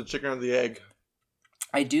first, the chicken or the egg?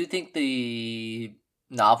 I do think the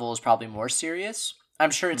novel is probably more serious.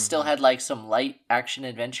 I'm sure it still had like some light action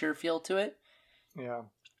adventure feel to it. Yeah.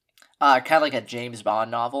 Kind of like a James Bond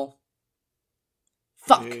novel.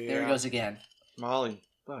 Fuck! Yeah. There it goes again. Molly,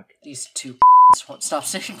 fuck. These two won't stop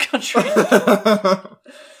saying country.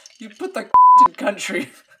 You put the in country.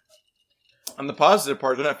 On the positive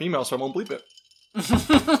part, they're not female, so I won't bleep it.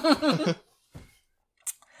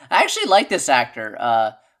 I actually like this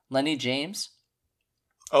actor, Lenny James.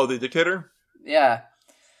 Oh, the dictator? Yeah.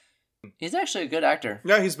 He's actually a good actor.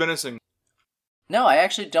 Yeah, he's menacing. No, I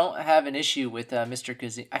actually don't have an issue with Mr.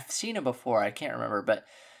 Kazim. I've seen him before, I can't remember, but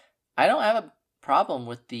I don't have a problem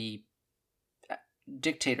with the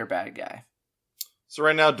dictator bad guy. So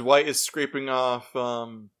right now, Dwight is scraping off,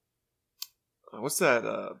 what's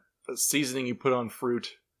that, seasoning you put on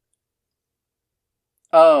fruit?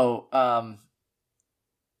 Oh,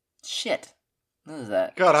 shit. What is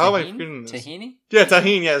that? God, how am I Tahini? forgetting this? Tahini? Yeah,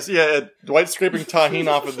 tahini, yes. Yeah, Dwight's scraping tahini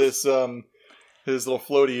off of this, his little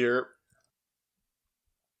floaty here.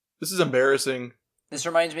 This is embarrassing. This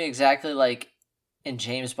reminds me exactly like in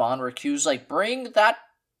James Bond, where Q's like,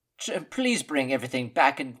 please bring everything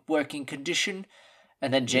back in working condition.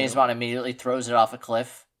 And then James Bond immediately throws it off a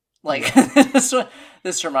cliff. Like,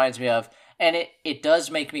 this reminds me of. And it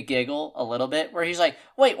does make me giggle a little bit, where he's like,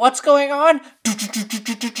 wait, what's going on?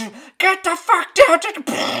 Get the fuck down!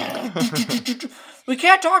 We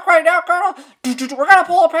can't talk right now, Colonel! We're gonna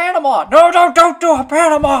pull a Panama! No, don't do a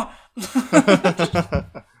Panama!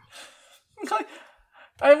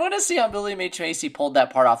 I want to see how Billy May Tracy pulled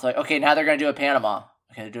that part off. Like, okay, now they're gonna do a Panama.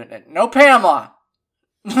 Okay, do it. No Panama!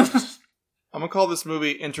 I'm gonna call this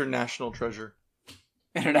movie International Treasure.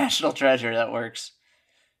 International Treasure, that works.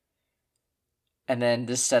 And then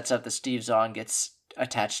this sets up the Steve Zahn gets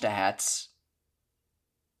attached to hats.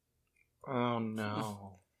 Oh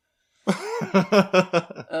no.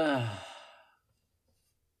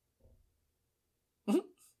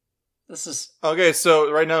 This is... Okay,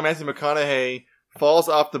 so right now Matthew McConaughey falls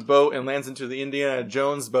off the boat and lands into the Indiana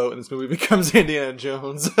Jones boat, and this movie becomes Indiana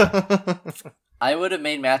Jones. I would have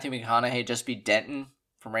made Matthew McConaughey just be Denton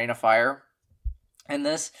from Reign of Fire in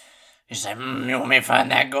this. He's like, you want me to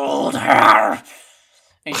find that gold?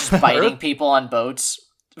 And he's just biting people on boats.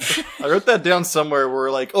 I wrote that down somewhere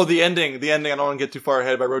where like, oh, the ending, I don't want to get too far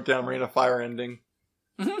ahead, but I wrote down Reign of Fire ending.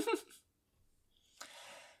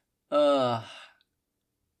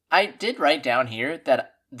 I did write down here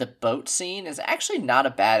that the boat scene is actually not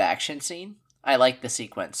a bad action scene. I like the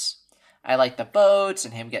sequence. I like the boats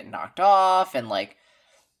and him getting knocked off and like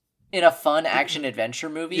in a fun action adventure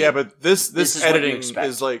movie. Yeah, but this editing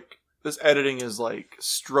is like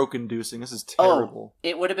stroke inducing. This is terrible. Oh,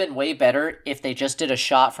 it would have been way better if they just did a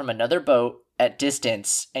shot from another boat at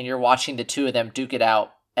distance and you're watching the two of them duke it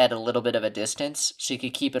out at a little bit of a distance so you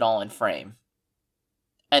could keep it all in frame.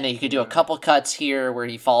 And then you could do a couple cuts here where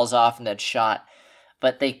he falls off and that shot.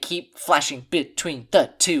 But they keep flashing between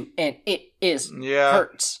the two, and it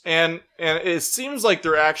hurts. And it seems like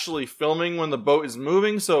they're actually filming when the boat is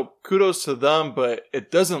moving, so kudos to them, but it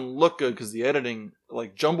doesn't look good because the editing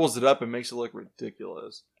like jumbles it up and makes it look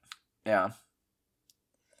ridiculous. Yeah.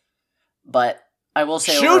 But I will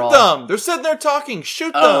say shoot them! They're sitting there talking.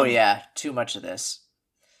 Shoot them! Oh, yeah. Too much of this.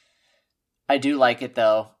 I do like it,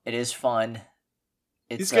 though. It is fun.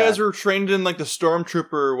 These guys were trained in like the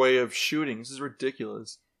stormtrooper way of shooting. This is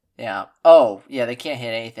ridiculous. Yeah. Oh, yeah, they can't hit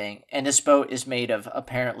anything. And this boat is made of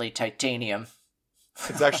apparently titanium.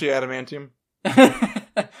 It's actually adamantium.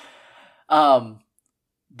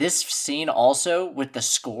 This scene also with the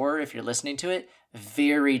score, if you're listening to it,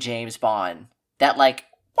 very James Bond. That like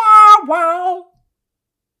wow wow.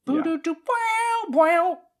 Boo-doo-doo, wow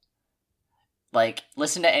wow. Like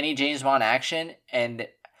listen to any James Bond action and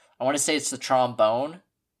I want to say it's the trombone,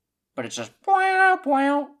 but it's just wow,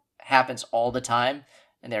 wow, happens all the time,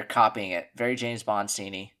 and they're copying it. Very James Bond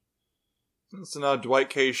scene-y. So now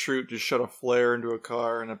Dwight K. Schrute just shot a flare into a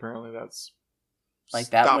car, and apparently that's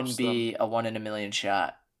like that wouldn't be a 1 in a million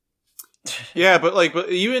shot. Yeah,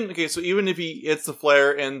 but even if he hits the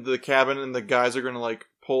flare in the cabin and the guys are gonna like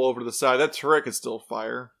pull over to the side, that turret could still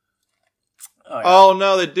fire. Oh, yeah. Oh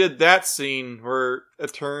no, they did that scene where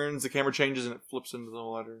it turns, the camera changes, and it flips into the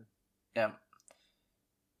water. Yeah.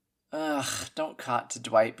 Ugh, don't cut to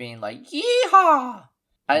Dwight being like, yeehaw!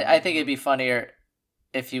 I think it'd be funnier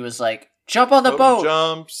if he was like, jump on the boat!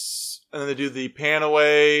 Jumps, and then they do the pan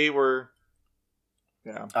away where...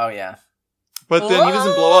 Yeah. Oh, yeah. But then he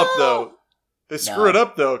doesn't blow up, though. They screw it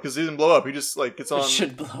up, though, because he doesn't blow up. He just, like, gets on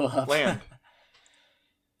land.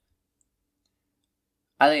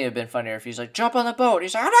 I think it'd been funnier if he's like, jump on the boat.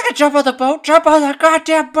 He's like, I'm not gonna jump on the boat. Jump on the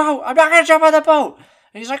goddamn boat. I'm not gonna jump on the boat.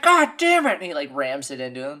 And he's like, God damn it. And he like rams it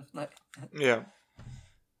into him. Like, yeah.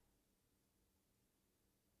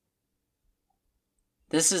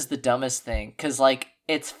 This is the dumbest thing. Because like,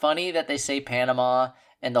 it's funny that they say Panama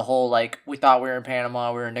and the whole like, we thought we were in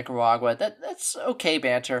Panama, we were in Nicaragua. That's okay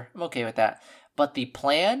banter. I'm okay with that. But the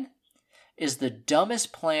plan is the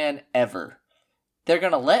dumbest plan ever. They're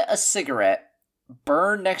gonna let a cigarette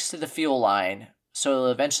burn next to the fuel line so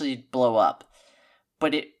it'll eventually blow up,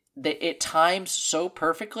 but it times so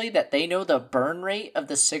perfectly that they know the burn rate of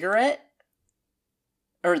the cigarette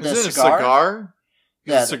or the cigar.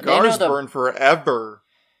 Yeah, cigars burn forever.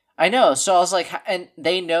 I know, so I was like, and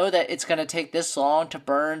they know that it's going to take this long to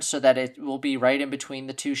burn so that it will be right in between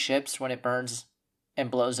the two ships when it burns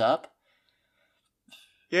and blows up.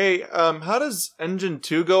 Yay, how does engine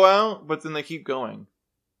 2 go out but then they keep going?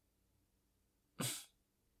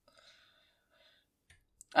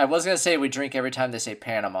 I was going to say we drink every time they say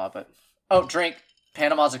Panama, but... Oh, drink.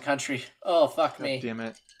 Panama's a country. Oh, fuck God me. Damn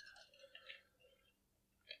it.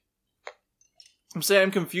 I'm saying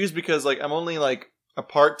I'm confused because, like, I'm only, like, a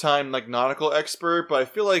part-time, like, nautical expert, but I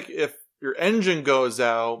feel like if your engine goes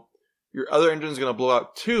out, your other engine's going to blow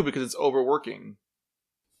out too because it's overworking.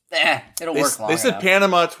 It'll work long They said enough.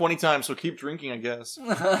 Panama 20 times, so keep drinking, I guess.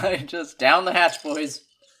 Just down the hatch, boys.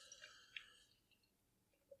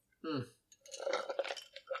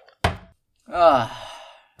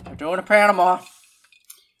 We're doing a Panama.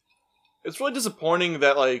 It's really disappointing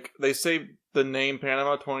that, like, they say the name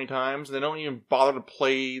Panama 20 times and they don't even bother to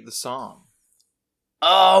play the song.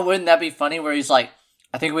 Oh, wouldn't that be funny where he's like,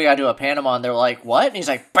 I think we gotta do a Panama, and they're like, what? And he's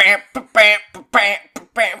like, bam, bam, bam, bam,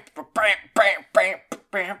 bam, bam, bam, bam,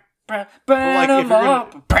 bam. But, like,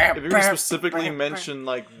 if you're gonna specifically mention,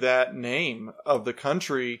 like, that name of the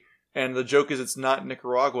country, and the joke is it's not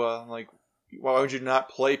Nicaragua, like, why would you not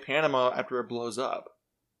play Panama after it blows up?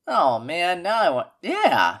 Oh, man, now I want...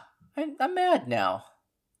 Yeah, I'm mad now.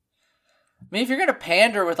 I mean, if you're gonna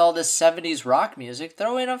pander with all this 70s rock music,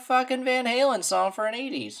 throw in a fucking Van Halen song for an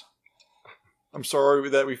 80s. I'm sorry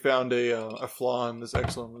that we found a flaw in this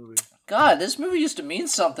excellent movie. God, this movie used to mean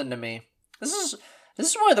something to me. This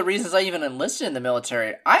is one of the reasons I even enlisted in the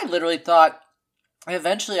military. I literally thought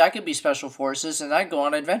Eventually, I could be special forces, and I'd go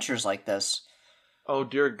on adventures like this. Oh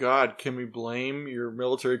dear God, can we blame your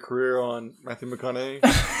military career on Matthew McConaughey?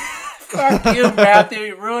 Fuck you, Matthew.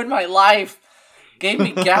 You ruined my life. Gave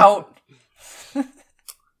me gout.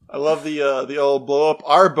 I love the old blow up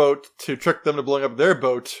our boat to trick them to blowing up their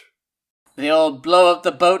boat. The old blow up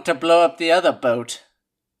the boat to blow up the other boat.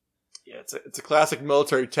 Yeah, it's a classic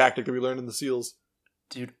military tactic that we learned in the SEALs.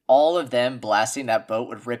 Dude, all of them blasting that boat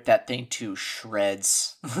would rip that thing to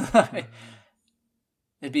shreds.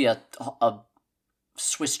 It'd be a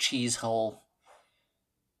Swiss cheese hole.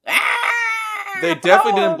 They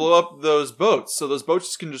definitely didn't blow up those boats, so those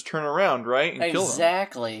boats can just turn around, right? And kill them.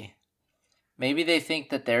 Exactly. Maybe they think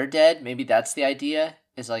that they're dead. Maybe that's the idea.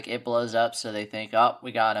 Is like it blows up, so they think, oh,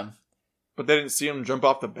 we got him. But they didn't see him jump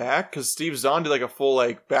off the back? Because Steve Zahn did like a full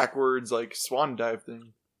like backwards like swan dive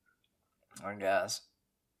thing. I guess.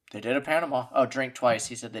 They did a Panama. Oh, drink twice.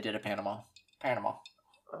 He said they did a Panama. Panama.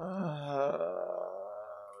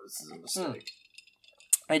 This is a mistake.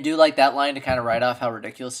 I do like that line to kind of write off how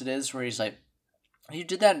ridiculous it is, where he's like, you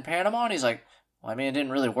did that in Panama? And he's like, well, I mean, it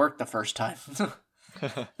didn't really work the first time.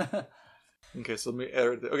 Okay, so let me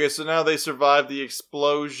edit it. Okay, so now they survived the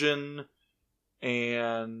explosion,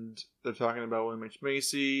 and they're talking about William H.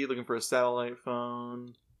 Macy, looking for a satellite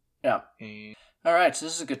phone. Yeah. And... Alright, so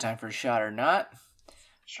this is a good time for a shot or not.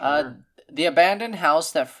 Sure. The abandoned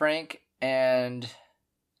house that Frank and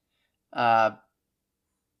Eva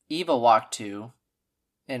walked to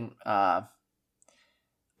in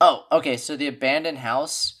okay, so the abandoned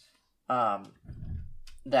house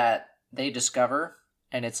that they discover,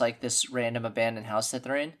 and it's like this random abandoned house that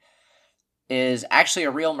they're in, is actually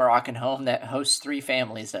a real Moroccan home that hosts 3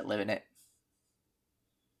 families that live in it.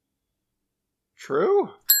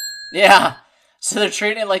 True? Yeah. So they're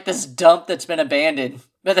treating it like this dump that's been abandoned,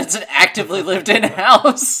 but it's an actively lived in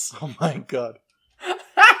house. Oh my God.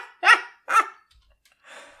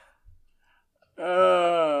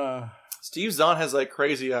 Steve Zahn has like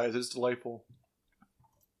crazy eyes. It's delightful.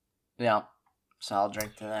 Yeah. So I'll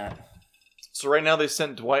drink to that. So right now they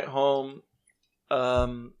sent Dwight home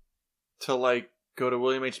to like go to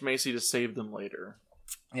William H. Macy to save them later.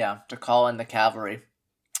 Yeah, to call in the cavalry.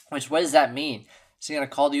 Which, what does that mean? Is he going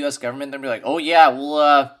to call the U.S. government and be like, oh yeah,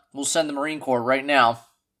 we'll send the Marine Corps right now?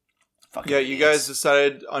 Fucking you guys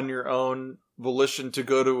decided on your own volition to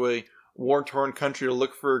go to a war-torn country to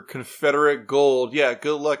look for Confederate gold. Yeah,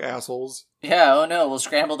 good luck, assholes. Yeah, oh no, we'll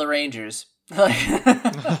scramble the Rangers.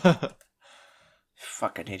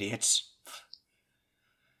 Fucking idiots.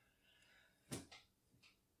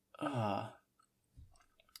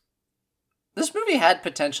 This movie had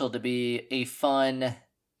potential to be a fun...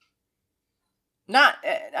 I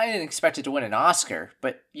didn't expect it to win an Oscar,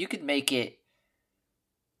 but you could make it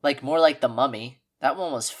like more like The Mummy. That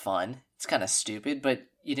one was fun. It's kind of stupid, but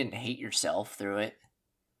you didn't hate yourself through it.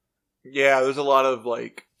 Yeah, there's a lot of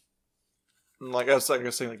like I was saying,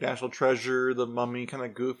 like National Treasure, The Mummy, kind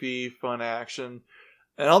of goofy, fun action.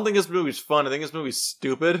 And I don't think this movie's fun. I think this movie's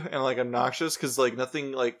stupid and like obnoxious because like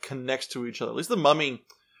nothing like connects to each other. At least The Mummy,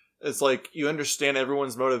 it's like you understand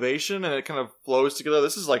everyone's motivation and it kind of flows together.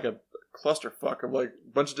 This is like a clusterfuck of like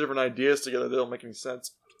a bunch of different ideas together that don't make any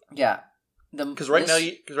sense. Yeah, because right now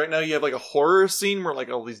you have like a horror scene where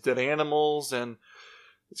like all these dead animals and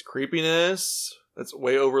it's creepiness that's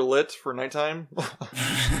way overlit for nighttime.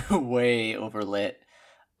 Way overlit.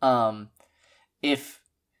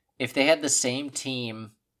 If they had the same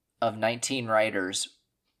team of 19 writers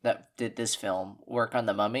that did this film work on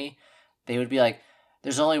The Mummy, they would be like,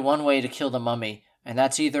 there's only one way to kill the mummy, and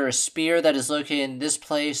that's either a spear that is located in this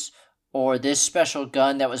place, or this special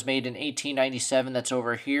gun that was made in 1897 that's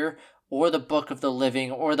over here, or the Book of the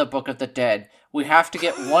Living, or the Book of the Dead. We have to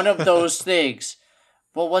get one of those things.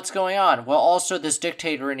 Well, what's going on? Well, also this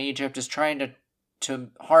dictator in Egypt is trying to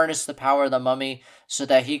harness the power of the mummy so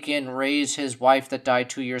that he can raise his wife that died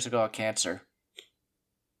 2 years ago of cancer.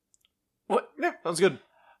 What? Yeah, sounds good.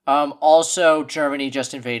 Also, Germany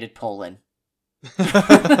just invaded Poland.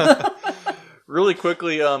 Really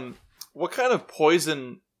quickly, what kind of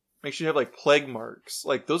poison makes you have like plague marks?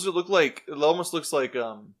 Like those look like it almost looks like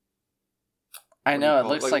I know it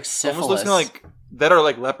looks like syphilis. Almost looks kind of like that are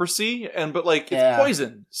like leprosy, but like it's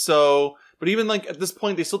poison. So, but even like at this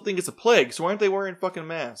point, they still think it's a plague. So why aren't they wearing fucking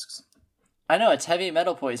masks? I know it's heavy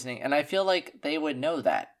metal poisoning, and I feel like they would know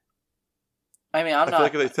that. I mean,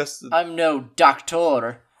 I'm no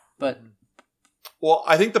doctor, but. Well,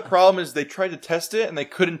 I think the problem is they tried to test it and they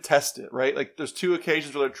couldn't test it, right? Like, there's 2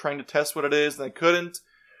 occasions where they're trying to test what it is and they couldn't,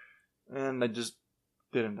 and they just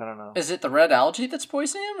didn't. I don't know. Is it the red algae that's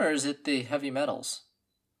poisoning him, or is it the heavy metals?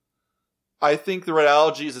 I think the red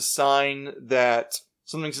algae is a sign that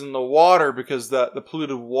something's in the water because the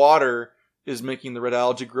polluted water is making the red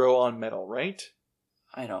algae grow on metal, right?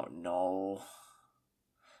 I don't know.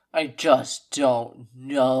 I just don't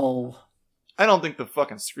know. I don't think the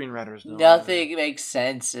fucking screenwriters know. Nothing makes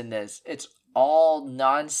sense in this. It's all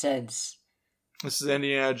nonsense. This is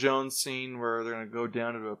Indiana Jones scene where they're gonna go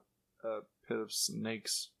down to a pit of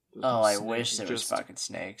snakes. I wish there was fucking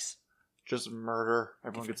snakes. Just murder.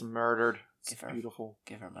 Everyone gets murdered. It's beautiful.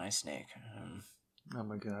 Give her my snake. Oh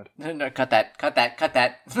my god. No, cut that.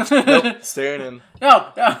 Nope, staying in.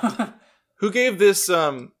 No. Who gave this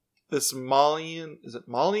this Malian? Is it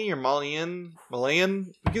Mali or Malian?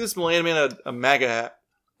 Malayan? Who gave this Malayan man a MAGA hat?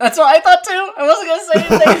 That's what I thought too. I wasn't gonna say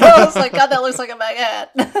anything. I was like, God, that looks like a MAGA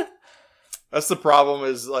hat. That's the problem.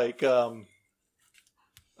 Is like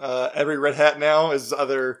every red hat now is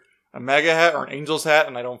either a MAGA hat or an Angels hat,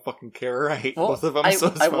 and I don't fucking care. I hate both of them.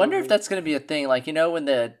 I wonder if that's gonna be a thing. Like, you know, when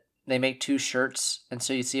they make two shirts, and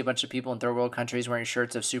so you see a bunch of people in third world countries wearing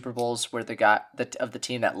shirts of Super Bowls where of the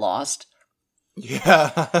team that lost.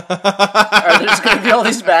 Yeah. Are there just going to be all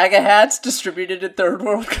these MAGA hats distributed in third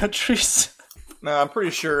world countries? No, I'm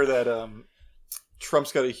pretty sure that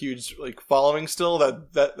Trump's got a huge following still.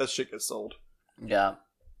 That shit gets sold. Yeah.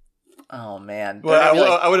 Oh man. But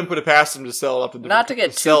I wouldn't put it past him to sell it up to. Not to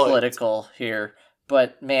get too political here,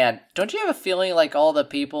 but man, don't you have a feeling like all the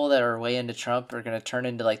people that are way into Trump are going to turn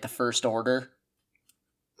into like the First Order?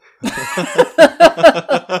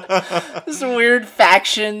 These weird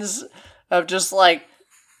factions of just like,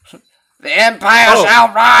 the Empire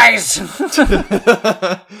shall rise!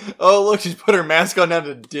 Oh, look, she's put her mask on now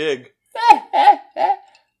to dig.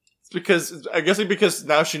 It's because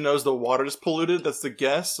now she knows the water's polluted, that's the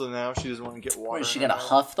guess, so now she doesn't want to get water. Is she gonna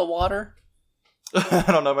huff the water? I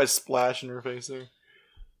don't know, I might splash in her face there.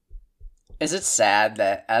 Is it sad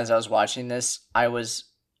that as I was watching this, I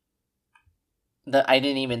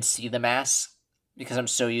didn't even see the mask? Because I'm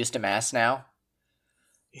so used to masks now.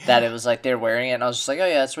 Yeah. That it was like they're wearing it, and I was just like, oh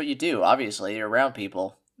yeah, that's what you do, obviously. You're around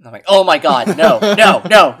people. And I'm like, oh my god,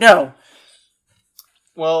 no.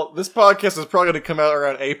 Well, this podcast is probably going to come out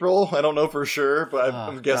around April. I don't know for sure, but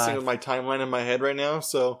I'm guessing with my timeline in my head right now.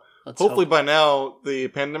 So hopefully by now, the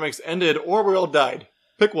pandemic's ended, or we all died.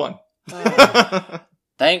 Pick one.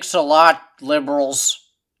 Thanks a lot, liberals.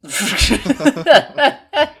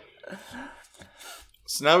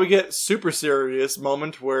 So now we get super serious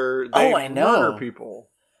moment where they murder people.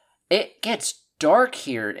 It gets dark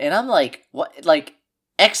here, and I'm like, what? Like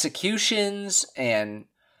executions and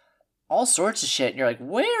all sorts of shit. And you're like,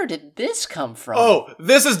 where did this come from? Oh,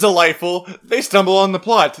 this is delightful. They stumble on the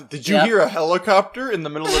plot. Did you hear a helicopter in the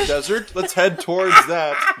middle of the desert? Let's head towards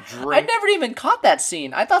that. I never even caught that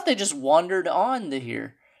scene. I thought they just wandered on to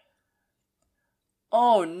here.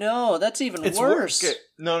 Oh no, that's even worse. Okay.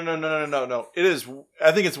 No. It is.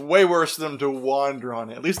 I think it's way worse for them to wander on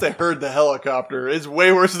it. At least they heard the helicopter. It's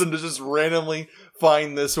way worse for them to just randomly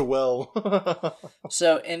find this well.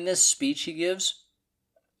 So in this speech he gives,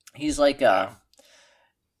 he's like,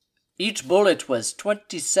 each bullet was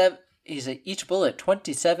 27. He's like, each bullet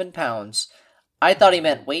 27 pounds. I thought he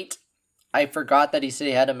meant weight. I forgot that he said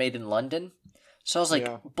he had it made in London. So I was like,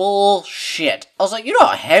 bullshit. I was like, you know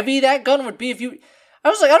how heavy that gun would be if you. I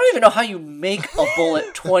was like, I don't even know how you make a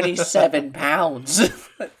bullet 27 pounds.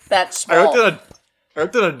 That small. I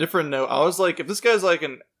wrote on a different note. I was like, if this guy's like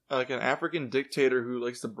an African dictator who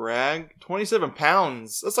likes to brag, 27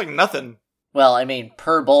 pounds, that's like nothing. Well, I mean,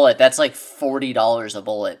 per bullet, that's like $40 a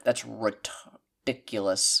bullet. That's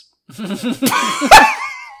ridiculous.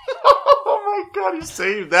 Oh my god, you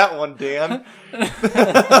saved that one, Dan.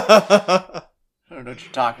 I don't know what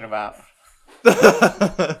you're talking about.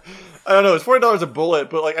 I don't know, it's $40 a bullet,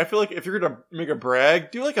 but like I feel like if you're gonna make a brag,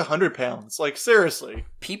 do like 100 pounds. Like seriously.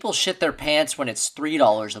 People shit their pants when it's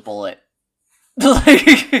 $3 a bullet.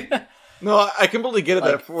 No, I completely get it.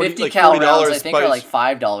 Like that 50 cal rounds, I think, are like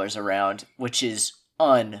 $5 a round, which is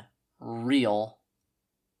unreal.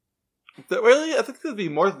 Really, I think that'd be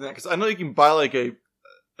more than that because I know you can buy like a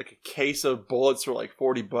case of bullets for like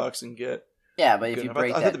 $40 and get. Yeah, but if you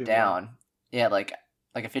break that down, yeah, like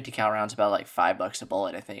a 50 cal round's about like $5 a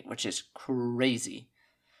bullet, I think, which is crazy.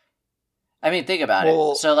 I mean, think about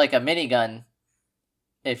it. So like a minigun,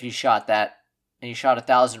 if you shot that and you shot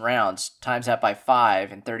 1,000 rounds, times that by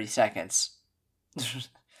 5 in 30 seconds.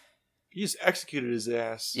 He just executed his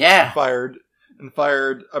ass. Yeah. And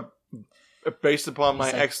fired based upon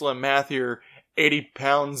my excellent math here, 80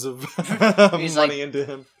 pounds of money into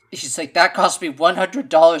him. He's like, that cost me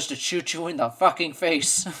 $100 to shoot you in the fucking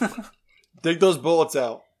face. Dig those bullets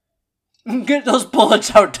out. Get those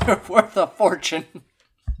bullets out. They're worth a fortune.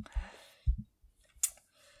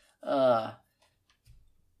 And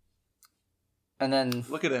then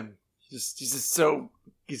look at him. He's just so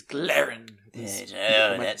he's glaring. That's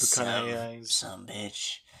some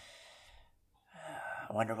bitch.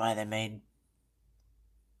 I wonder why they made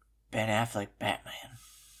Ben Affleck Batman.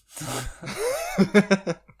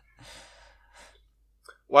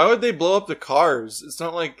 Why would they blow up the cars? It's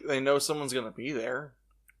not like they know someone's gonna be there.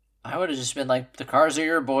 I would have just been like, the cars are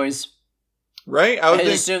your boys. Right? I would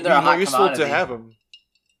think assume they're a hot useful commodity. to have them.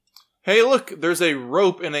 Hey, look, there's a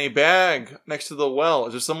rope in a bag next to the well.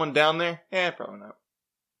 Is there someone down there? Probably not.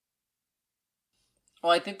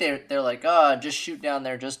 Well, I think they're like, just shoot down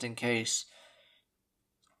there just in case.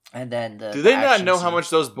 And then do they not know how much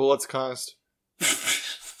those bullets cost?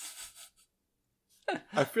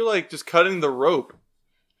 I feel like just cutting the rope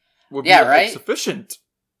would be right? sufficient.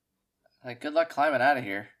 Like, good luck climbing out of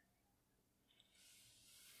here.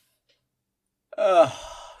 Ugh,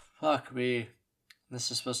 fuck me. This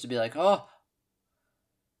is supposed to be like, the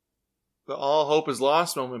all hope is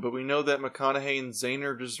lost moment, but we know that McConaughey and Zane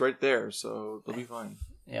are just right there, so they'll be fine.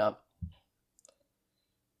 Yep.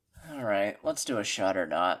 Alright, let's do a shot or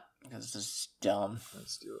not, because this is dumb.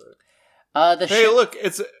 Let's do it. Look,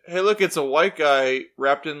 it's a white guy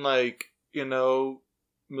wrapped in, like, Middle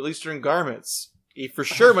Eastern garments. He for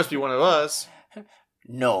sure must be one of us.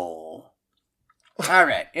 No.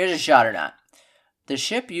 Alright, here's a shot or not. The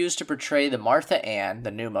ship used to portray the Martha Ann,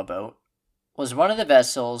 the Numa boat, was one of the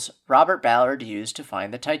vessels Robert Ballard used to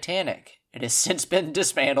find the Titanic. It has since been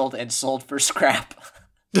dismantled and sold for scrap.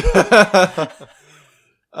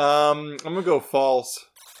 I'm gonna go false.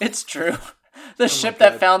 It's true. The ship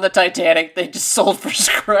that found the Titanic, they just sold for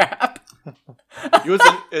scrap.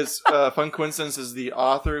 Fun coincidence is the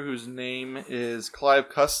author whose name is Clive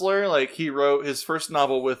Cussler. Like, he wrote his first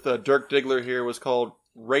novel with Dirk Diggler here was called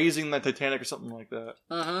Raising the Titanic or something like that.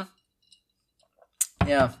 Mm-hmm.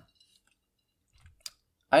 Yeah.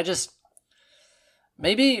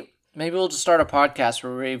 Maybe we'll just start a podcast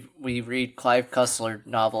where we read Clive Cussler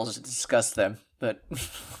novels and discuss them, but...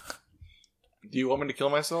 Do you want me to kill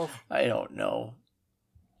myself? I don't know.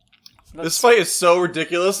 This fight is so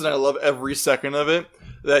ridiculous, and I love every second of it,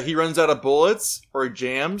 that he runs out of bullets, or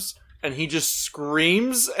jams, and he just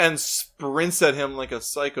screams and sprints at him like a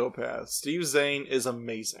psychopath. Steve Zahn is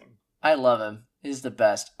amazing. I love him. He's the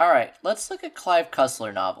best. Alright, let's look at Clive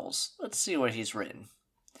Cussler novels. Let's see what he's written.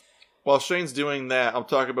 While Shane's doing that, I'll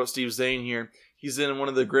talk about Steve Zahn here. He's in one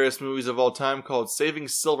of the greatest movies of all time called Saving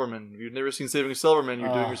Silverman. If you've never seen Saving Silverman,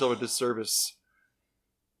 you're doing yourself a disservice.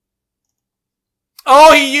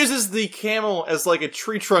 Oh, he uses the camel as like a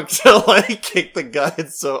tree trunk to like kick the guy.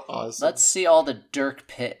 It's so awesome. Let's see all the Dirk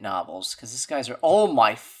Pitt novels, because this guy's... Oh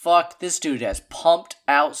my fuck, this dude has pumped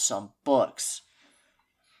out some books.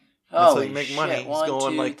 That's how you make money. He's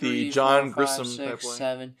going like the John Grissom type way.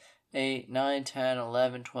 7, 8, 9, 10,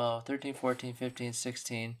 11, 12, 13, 14, 15,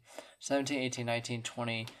 16, 17, 18, 19,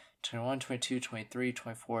 20, 21, 22, 23,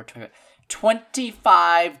 24, 25.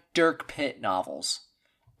 25 Dirk Pitt novels.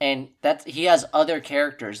 And he has other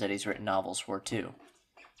characters that he's written novels for too.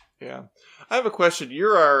 Yeah, I have a question.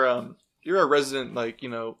 You're our resident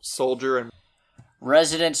soldier and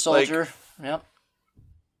resident soldier. Yep.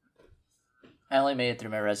 I only made it through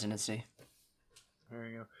my residency. There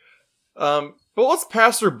you go. Bullets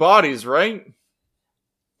pass through bodies, right?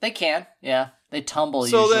 They can. Yeah, they tumble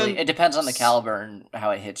usually. It depends on the caliber and how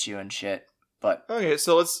it hits you and shit. But okay,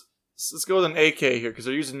 so let's go with an AK here, because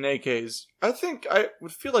they're using AKs. I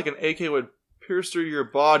would feel like an AK would pierce through your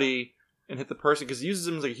body and hit the person, because he uses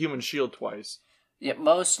them as like a human shield twice. Yeah,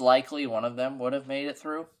 most likely one of them would have made it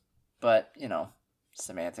through, but,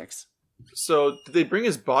 semantics. So, did they bring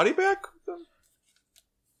his body back with them?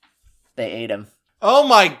 They ate him. Oh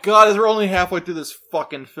my god, we're only halfway through this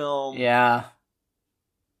fucking film. Yeah.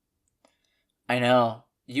 I know.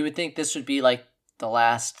 You would think this would be like the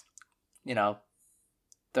last,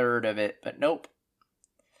 third of it, but nope.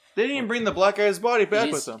 They didn't even bring the black guy's body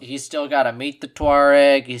back with them. He's still got to meet the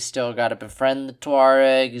Tuareg. He's still got to befriend the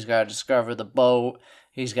Tuareg. He's got to discover the boat.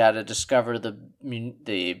 He's got to discover the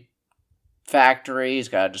factory. He's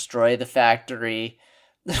got to destroy the factory.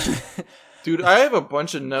 Dude, I have a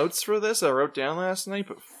bunch of notes for this I wrote down last night,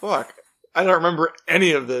 but fuck, I don't remember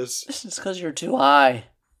any of this. It's because you're too high.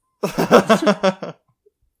 Do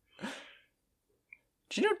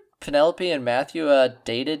you know Penelope and Matthew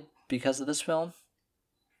dated because of this film?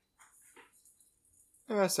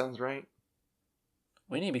 Yeah, that sounds right.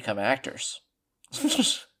 We need to become actors.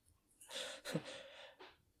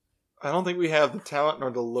 I don't think we have the talent nor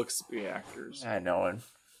the looks to be actors. I know, and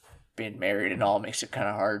being married and all makes it kind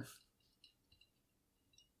of hard.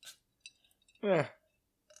 Yeah.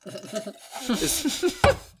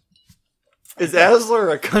 Is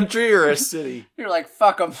Asler a country or a city? You're like,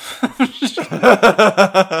 fuck them.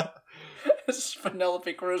 This is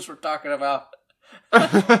Penelope Cruz we're talking about.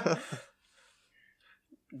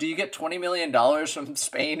 Do you get $20 million from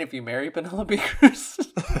Spain if you marry Penelope Cruz?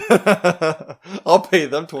 I'll pay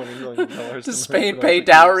them $20 million. Does Spain pay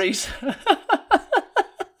dowries?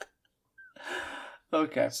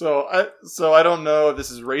 Okay. So I don't know if this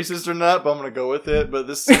is racist or not, but I'm gonna go with it. But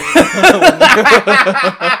this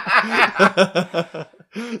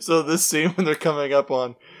so this scene when they're coming up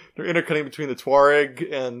on, they're intercutting between the Tuareg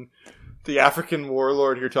and the African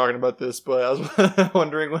warlord. You're talking about this, but I was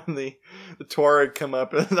wondering when the Tuareg come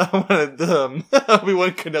up, and I wanted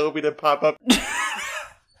Obi-Wan Kenobi to pop up. I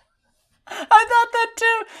thought that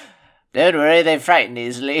too. Don't worry, they frighten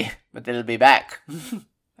easily, but they'll be back.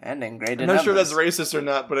 And in greater I'm not sure numbers. that's racist or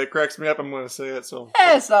not, but it cracks me up. I'm going to say it. So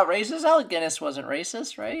it's not racist. Alec Guinness wasn't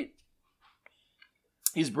racist, right?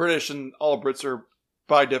 He's British, and all Brits are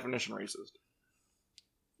by definition racist.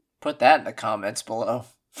 Put that in the comments below.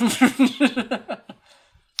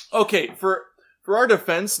 Okay, for our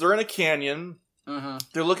defense, they're in a canyon. Mm-hmm.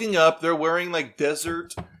 They're looking up. They're wearing like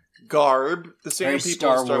desert garb. The same Very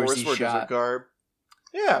people in Star Wars Wars-y wear shot. desert garb.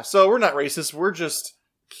 Yeah, so we're not racist. We're just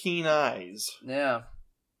keen eyes. Yeah,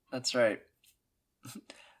 that's right.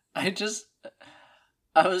 I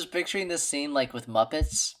was picturing this scene like with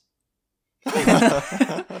Muppets.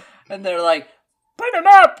 And they're like, bring him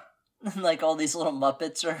up! And like all these little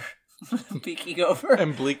Muppets are peeking over.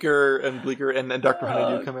 And Bleeker and Dr.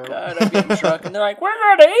 Honeydew come out. God, I'm getting drunk. And they're like, we're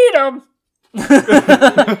gonna eat him!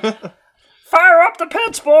 Fire up the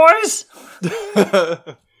pits, boys!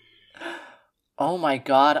 Oh my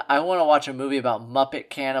god, I want to watch a movie about Muppet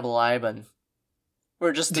Cannibal Island.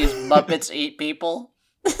 Where just these Muppets eat people.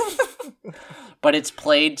 But it's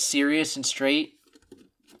played serious and straight.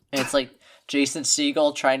 And it's like Jason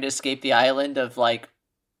Segel trying to escape the island of like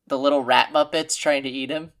the little rat Muppets trying to eat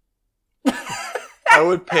him. I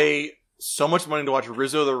would pay so much money to watch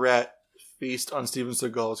Rizzo the Rat feast on Steven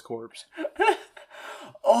Seagal's corpse.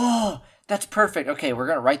 Oh, that's perfect. Okay, we're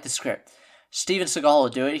going to write the script. Steven Seagal will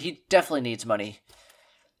do it. He definitely needs money.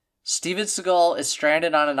 Steven Seagal is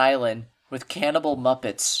stranded on an island with cannibal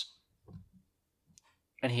Muppets.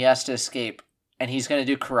 And he has to escape. And he's going to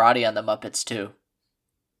do karate on the Muppets too.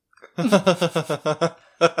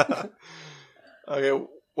 Okay,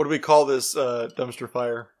 what do we call this dumpster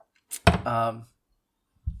fire?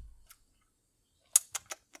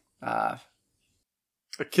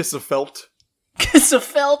 A kiss of felt. Kiss of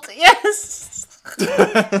felt, yes.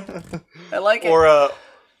 I like it.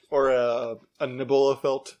 Or a nibble of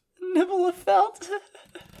felt. Nibble of felt.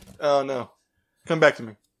 Oh no, come back to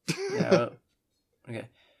me. Yeah. Okay.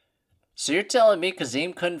 So you're telling me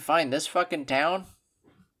Kazim couldn't find this fucking town?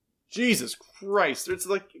 Jesus Christ! It's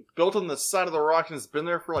like built on the side of the rock and it's been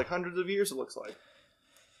there for like hundreds of years. It looks like.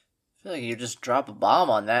 I feel like you just drop a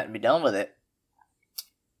bomb on that and be done with it.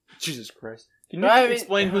 Jesus Christ! Can you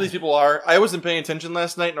explain who these people are? I wasn't paying attention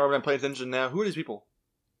last night, nor am I paying attention now. Who are these people?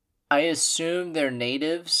 I assume they're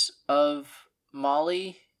natives of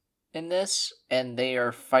Mali in this, and they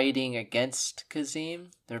are fighting against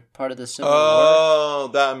Kazim. They're part of the Civil War. Oh,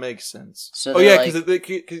 that makes sense. So yeah,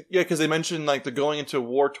 because they mentioned like they're going into a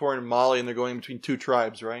war-torn Mali and they're going between two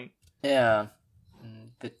tribes, right? Yeah.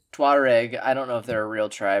 The Tuareg, I don't know if they're a real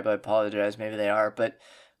tribe. I apologize. Maybe they are. But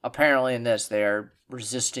apparently in this, they are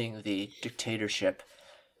resisting the dictatorship.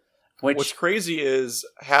 What's crazy is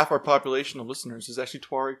half our population of listeners is actually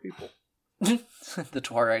Tuareg people. The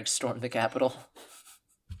Tuaregs stormed the capital.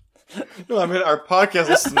 No, I mean our podcast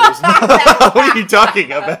listeners. What are you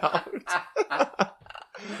talking about?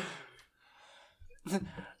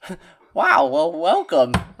 Wow, well,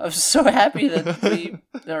 welcome. I'm so happy that we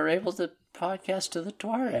are able to podcast to the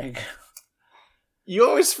Tuareg. You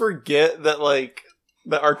always forget that,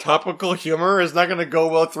 that our topical humor is not going to go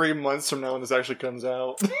well 3 months from now when this actually comes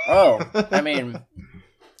out. Oh, I mean,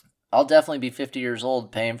 I'll definitely be 50 years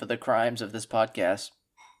old paying for the crimes of this podcast.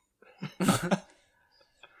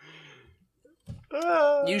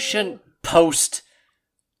 You shouldn't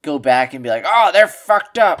go back and be like, oh, they're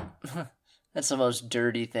fucked up. That's the most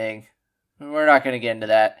dirty thing. We're not going to get into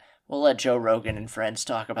that. We'll let Joe Rogan and friends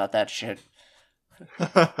talk about that shit.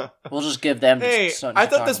 We'll just give them something I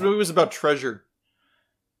to thought talk this about. movie was about treasure.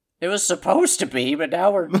 It was supposed to be, but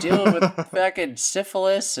now we're dealing with fucking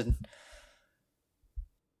syphilis and...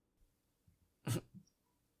 It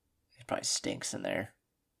probably stinks in there.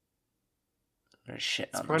 They're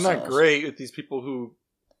shitting on Probably themselves. not great with these people who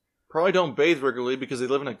probably don't bathe regularly because they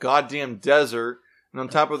live in a goddamn desert. And on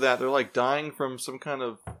top of that, they're dying from some kind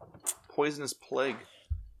of poisonous plague.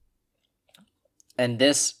 And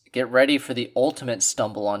this, get ready for the ultimate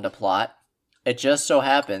stumble onto plot. It just so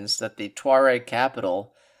happens that the Tuareg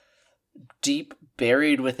capital, deep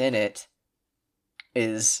buried within it,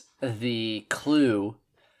 is the clue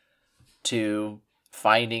to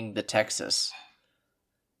finding the Texas.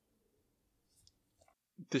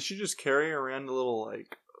 Did she just carry around a little,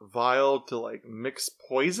 like, vial to, like, mix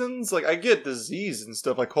poisons? Like, I get disease and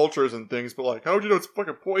stuff, like cultures and things, but, like, how would you know it's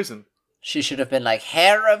fucking poison? She should have been like,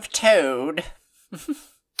 hair of toad.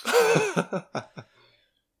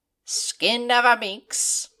 Skin of a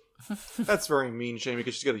minx. That's very mean, Shane,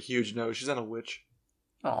 because she's got a huge nose. She's not a witch.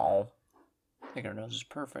 Oh, I think her nose is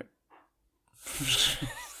perfect.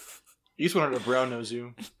 You just wanted to brown nose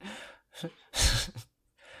you.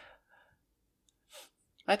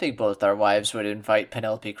 I think both our wives would invite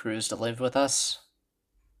Penelope Cruz to live with us.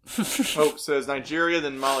 Hope says Nigeria,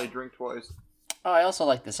 then Molly, drink twice. Oh, I also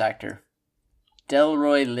like this actor.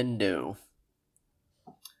 Delroy Lindo.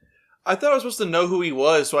 I thought I was supposed to know who he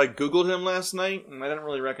was, so I googled him last night, and I didn't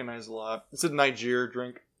really recognize a lot. It said Nigeria,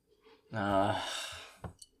 drink. And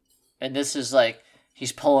this is like,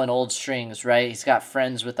 he's pulling old strings, right? He's got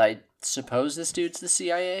friends with, I suppose this dude's the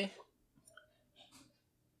CIA?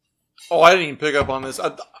 Oh, I didn't even pick up on this.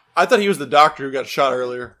 I thought he was the doctor who got shot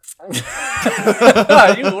earlier.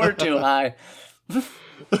 You were too high.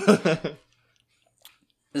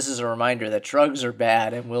 This is a reminder that drugs are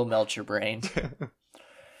bad and will melt your brain.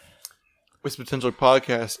 Waste Potential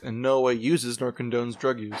podcast in no way uses nor condones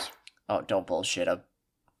drug use. Oh, don't bullshit.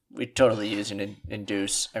 We totally use and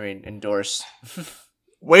endorse.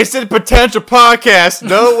 Wasted Potential podcast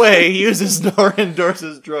no way uses nor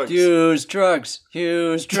endorses drugs. Use drugs.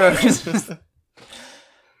 Use drugs.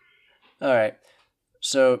 All right.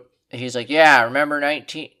 So he's like, yeah, remember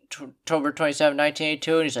October 27,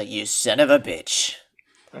 1982? And he's like, you son of a bitch.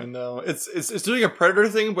 I know. It's doing a predator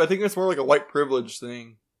thing, but I think it's more like a white privilege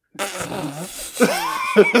thing. And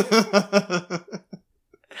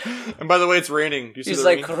by the way, it's raining. Do you see He's the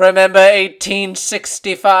like, rain? remember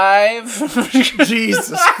 1865?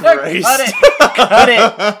 Jesus Christ. Cut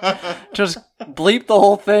it. Just bleep the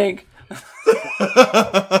whole thing.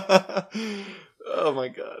 Oh my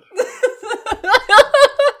god.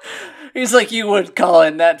 He's like, you would call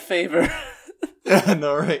in that favor. I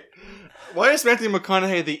know, right? Why is Matthew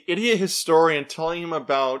McConaughey the idiot historian telling him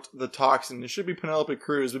about the toxin? It should be Penelope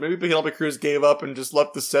Cruz, but maybe Penelope Cruz gave up and just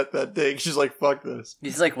left the set that day. She's like, fuck this.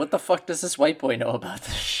 He's like, what the fuck does this white boy know about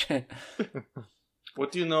this shit?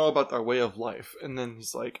 What do you know about our way of life? And then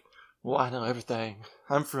he's like, well, I know everything.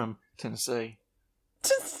 I'm from Tennessee.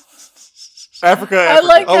 Africa.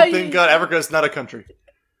 Thank God, Africa is not a country.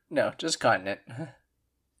 No, just continent.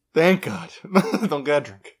 Thank God. Don't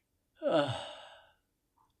gotta drink.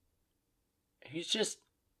 He's just...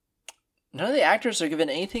 None of the actors are given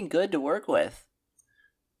anything good to work with.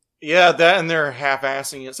 Yeah, that and they're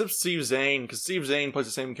half-assing it. Except Steve Zahn, because Steve Zahn plays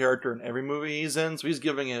the same character in every movie he's in, so he's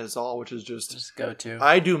giving it his all, which is just go to.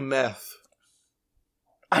 I do meth.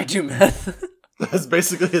 I do meth. That's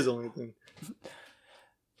basically his only thing.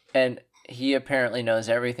 And he apparently knows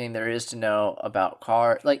everything there is to know about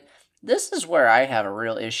cars. Like, this is where I have a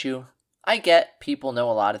real issue. I get people know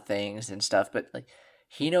a lot of things and stuff, but, like,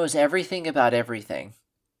 he knows everything about everything.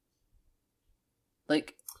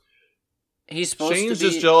 Like, he's supposed Shane's to be...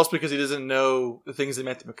 just jealous because he doesn't know the things that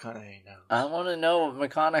Matthew McConaughey knows. I want to know what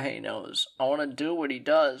McConaughey knows. I want to do what he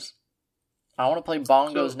does. I want to play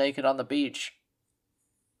bongos naked on the beach.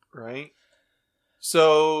 Right?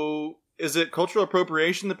 So, is it cultural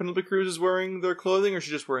appropriation that Penelope Cruz is wearing their clothing, or is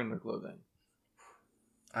she just wearing their clothing?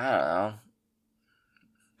 I don't know.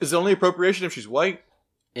 Is it only appropriation if she's white?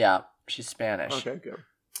 Yeah, she's Spanish. Okay, good.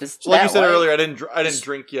 So like you said earlier, I didn't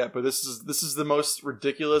drink yet, but this is the most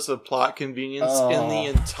ridiculous of plot convenience in the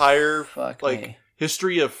entire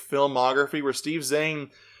history of filmography, where Steve Zahn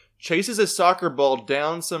chases a soccer ball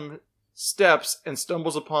down some steps and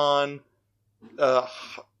stumbles upon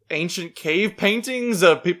ancient cave paintings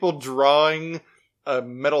of people drawing a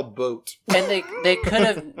metal boat. And they could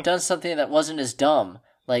have done something that wasn't as dumb,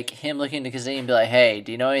 like him looking to Kazee and be like, "Hey,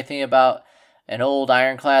 do you know anything about an old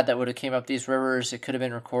ironclad that would have came up these rivers? It could have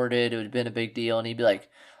been recorded. It would have been a big deal." And he'd be like,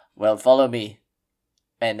 "Well, follow me."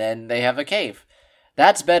 And then they have a cave.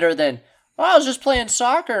 That's better than, "I was just playing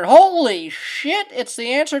soccer and holy shit, it's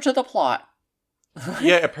the answer to the plot."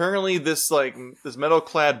 Yeah, apparently this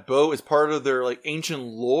metal-clad boat is part of their ancient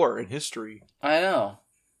lore and history. I know.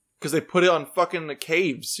 Because they put it on fucking the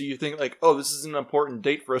caves, so you think oh, this is an important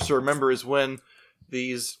date for us to remember, is when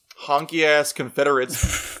these honky-ass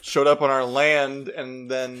Confederates showed up on our land, and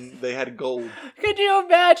then they had gold. Could you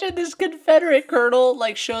imagine this Confederate colonel,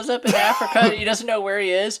 like, shows up in Africa and he doesn't know where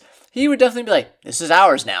he is? He would definitely be like, this is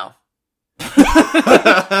ours now.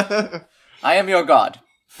 I am your god.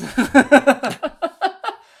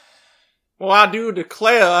 Well, I do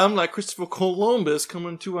declare I'm like Christopher Columbus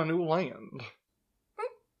coming to a new land.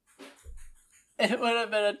 It would have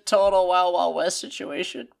been a total Wild Wild West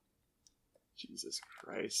situation. Jesus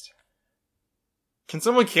Christ. Can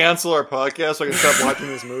someone cancel our podcast so I can stop watching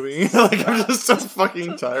this movie? Like, I'm just so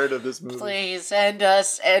fucking tired of this movie. Please end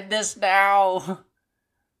this now.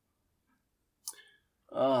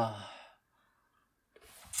 Oh.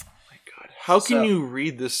 My God. How can you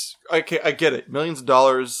read this? Okay, I get it. Millions of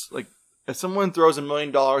dollars. Like, if someone throws $1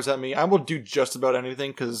 million at me, I will do just about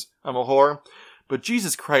anything because I'm a whore. But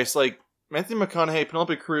Jesus Christ, like, Matthew McConaughey,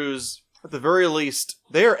 Penelope Cruz, at the very least,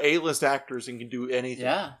 they are A-list actors and can do anything.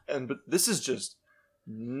 Yeah. But this is just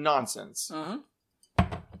nonsense. Mm-hmm.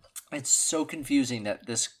 It's so confusing that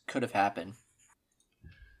this could have happened.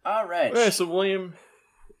 All right. Okay, so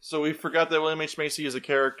we forgot that William H. Macy is a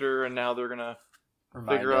character, and now they're gonna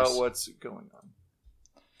figure out what's going on.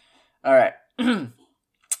 All right.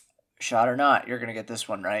 Shot or not, you're gonna get this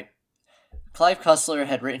one right. Clive Cussler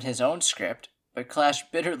had written his own script, but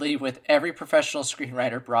clashed bitterly with every professional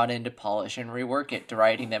screenwriter brought in to polish and rework it,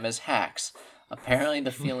 deriding them as hacks. Apparently the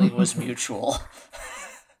feeling was mutual.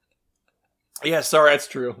 Yeah, sorry, that's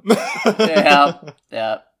true.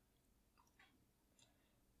 Yeah.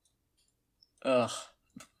 Ugh.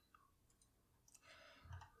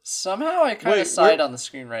 Somehow I kind of side on the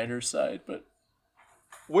screenwriter's side, but...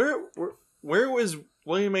 Where was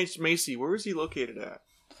William H. Macy? Where was he located at?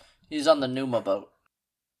 He's on the Numa boat.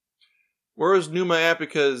 Where was Numa at?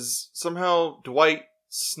 Because somehow Dwight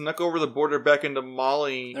snuck over the border back into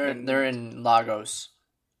Mali. They're in Lagos.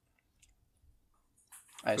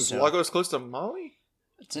 I assume. Is Lagos close to Mali?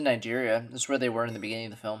 It's in Nigeria. That's where they were in the beginning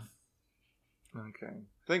of the film. Okay.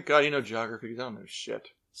 Thank God you know geography, because I don't know shit.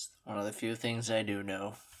 It's one of the few things I do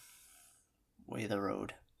know. Way the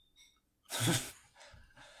road.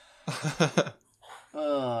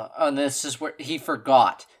 And this is where he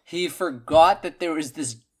forgot. He forgot that there was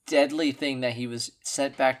this deadly thing that he was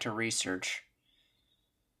sent back to research.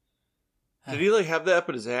 Did he like have that up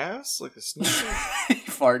at his ass? Like a sneak? He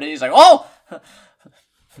farted. He's like, oh!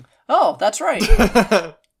 Oh, that's right.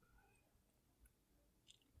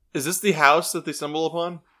 Is this the house that they stumble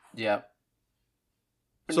upon? Yeah.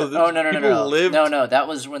 So no. Lived... No, that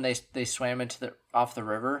was when they swam off the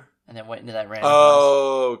river and then went into that random house.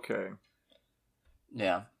 Oh, okay.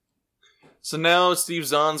 Yeah. So now Steve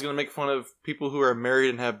Zahn's gonna make fun of people who are married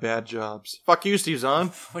and have bad jobs. Fuck you, Steve Zahn.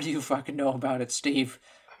 What do you fucking know about it, Steve?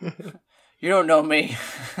 You don't know me.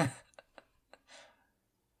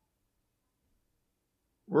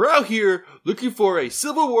 We're out here looking for a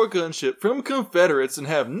Civil War gunship from Confederates and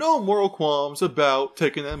have no moral qualms about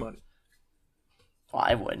taking that money. Well,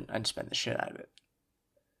 I wouldn't. I'd spend the shit out of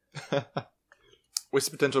it. Waste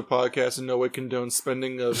Potential Podcast in no way condones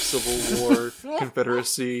spending of Civil War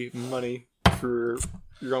Confederacy money for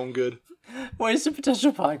your own good. Waste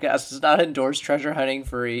Potential Podcast does not endorse treasure hunting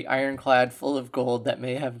for a ironclad full of gold that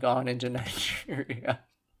may have gone into Nigeria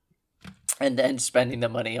and then spending the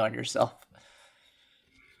money on yourself.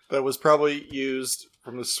 That was probably used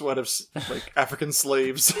from the sweat of like African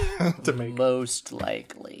slaves to make. Most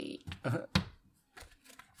likely.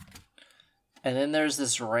 And then there's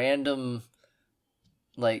this random,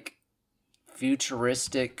 like,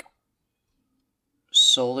 futuristic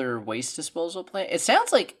solar waste disposal plant. It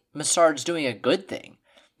sounds like Massard's doing a good thing.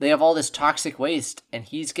 They have all this toxic waste, and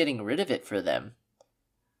he's getting rid of it for them.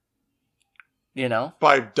 You know?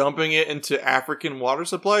 By dumping it into African water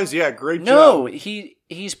supplies? Yeah, great job. No,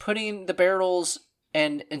 he's putting the barrels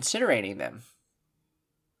and incinerating them.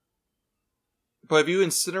 But if you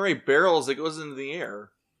incinerate barrels, it goes into the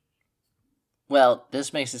air. Well,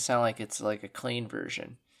 this makes it sound like it's like a clean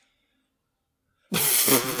version.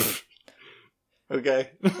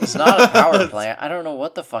 Okay. It's not a power plant. I don't know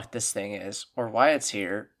what the fuck this thing is, or why it's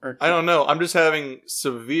here. I don't know. I'm just having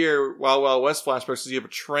severe Wild Wild West flashbacks. You have a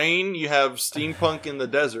train, you have steampunk in the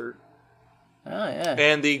desert. Oh, yeah.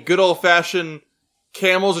 And the good old-fashioned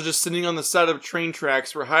camels are just sitting on the side of train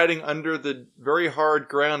tracks. We're hiding under the very hard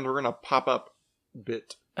ground. We're going to pop up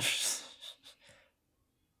bit.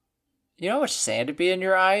 You know how much sand would be in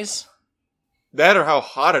your eyes? That or how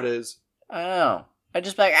hot it is. I don't know. I'd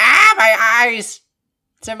just be like, my eyes!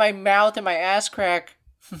 It's in my mouth and my ass crack.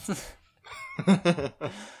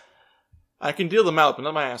 I can deal them out, but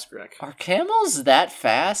not my ass crack. Are camels that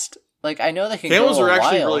fast? Like, I know they can Camels go are a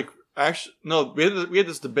actually while. really... Actually, no, we had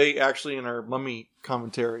this debate actually in our Mummy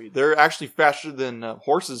commentary. They're actually faster than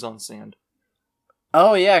horses on sand.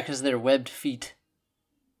 Oh, yeah, because they're webbed feet.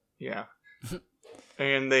 Yeah.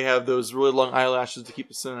 And they have those really long eyelashes to keep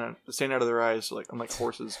the sand out of their eyes, so like unlike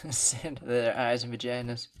horses. Sand out of their eyes and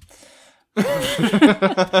vaginas.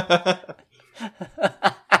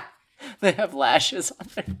 They have lashes on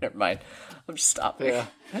there. Never mind. I'm stopping. Yeah.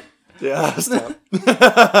 Yeah, stop.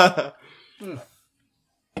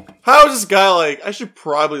 How is this guy like, I should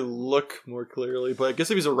probably look more clearly, but I guess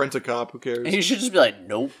if he's a rent-a-cop, who cares? He should just be like,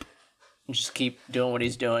 nope. And just keep doing what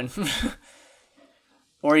he's doing.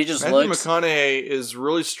 Or he just Matthew looks. McConaughey is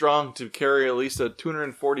really strong to carry at least a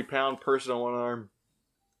 240-pound person on one arm.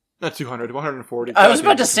 Not 200, 140. I was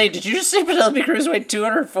about to say, did you just say Penelope Cruz weighed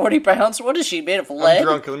 240 pounds? What is she, made of lead? I'm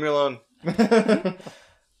drunk, leave me alone.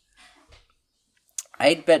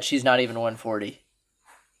 I'd bet she's not even 140.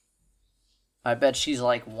 I bet she's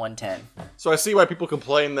like 110. So I see why people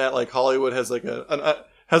complain that like Hollywood has like an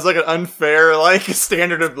unfair like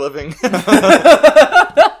standard of living.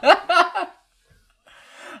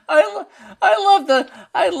 I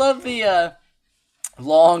love the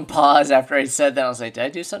long pause after I said that. I was like, did I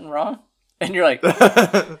do something wrong? And you're like,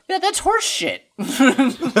 yeah, that's horse shit.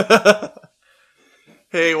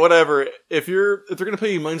 Hey, whatever. If they're gonna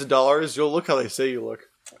pay you millions of dollars, you'll look how they say you look.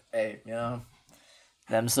 Hey, you know,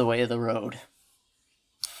 them's the way of the road.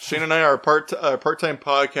 Shane and I are part-time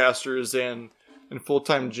podcasters and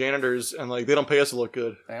full-time janitors, and like they don't pay us to look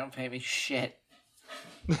good. They don't pay me shit.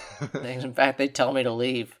 In fact, they tell me to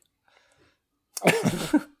leave.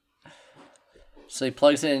 So he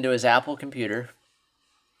plugs it into his Apple computer,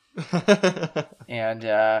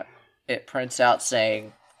 and it prints out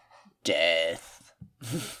saying, "Death."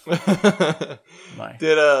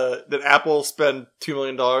 Did Apple spend $2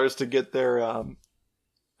 million to get their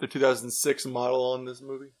 2006 model on this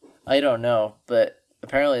movie? I don't know, but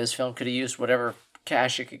apparently this film could have used whatever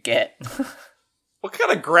cash it could get. What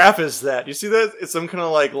kind of graph is that? You see that? It's some kind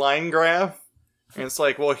of like line graph. And it's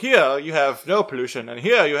like, well, here you have no pollution, and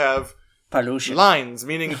here you have Pollution. lines,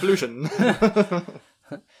 meaning pollution.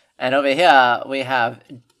 And over here we have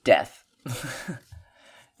death.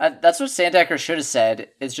 That's what Sandecker should have said.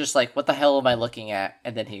 It's just like, what the hell am I looking at?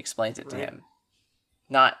 And then he explains it to him.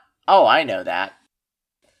 Not, oh, I know that.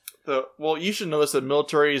 Well, you should know this, that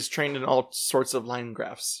military is trained in all sorts of line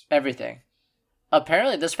graphs. Everything.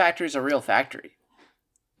 Apparently this factory is a real factory.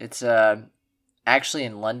 It's actually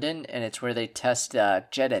in London, and it's where they test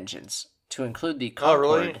jet engines, to include the Concorde.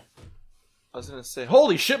 Oh, really? I was going to say,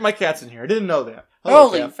 holy shit, my cat's in here. I didn't know that.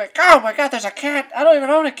 Holy fuck. Oh my god, there's a cat. I don't even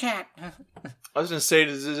own a cat. I was going to say,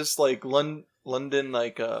 is it just like London,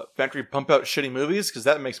 like factory pump out shitty movies? Because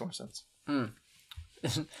that makes more sense. Oh,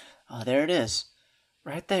 there it is.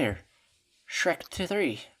 Right there. Shrek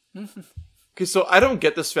 3. Okay, so I don't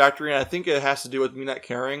get this factory, and I think it has to do with me not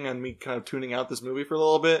caring and me kind of tuning out this movie for a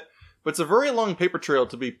little bit. But it's a very long paper trail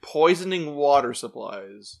to be poisoning water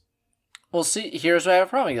supplies. Well, see, here's where I have a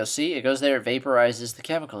problem. He goes, see, it goes there, it vaporizes the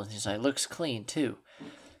chemicals. And he's like, looks clean, too.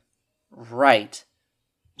 Right.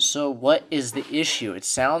 So what is the issue? It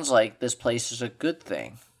sounds like this place is a good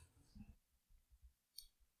thing.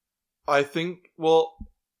 I think, well,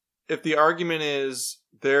 if the argument is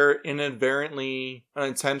they're inadvertently,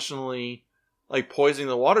 unintentionally, like poisoning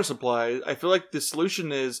the water supply, I feel like the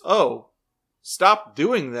solution is, stop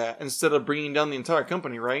doing that instead of bringing down the entire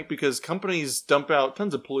company, right? Because companies dump out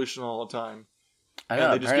tons of pollution all the time. I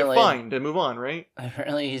know, and they just get fined and move on, right?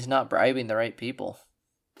 Apparently he's not bribing the right people.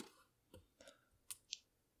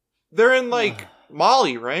 They're in, like,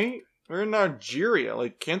 Mali, right? They're in Nigeria.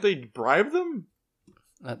 Like, can't they bribe them?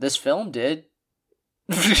 This film did.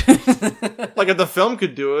 Like, if the film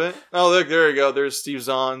could do it. Oh, look, there you go. There's Steve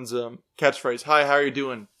Zahn's catchphrase. Hi, how are you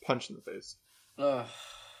doing? Punch in the face.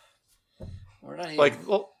 We're not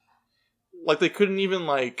even... Like they couldn't even,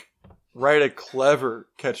 like, write a clever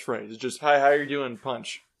catchphrase. It's just, hi, how are you doing?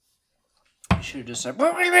 Punch. You should have just said,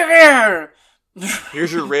 what we here?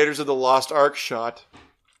 Here's your Raiders of the Lost Ark shot.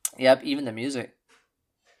 Yep, even the music.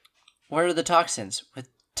 Where are the toxins? With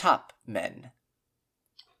top men.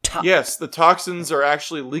 Yes, the toxins are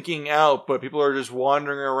actually leaking out, but people are just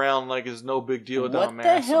wandering around like it's no big deal without a mask.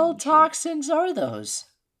 What the hell toxins are those?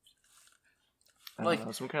 I don't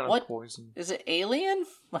know, some kind of poison. Is it alien?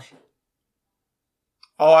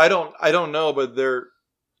 Oh, I don't know, but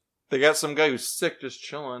they got some guy who's sick just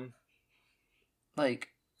chilling. Like,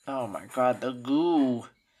 oh my god, the goo.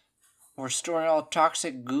 We're storing all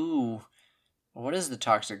toxic goo. What is the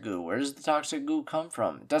toxic goo? Where does the toxic goo come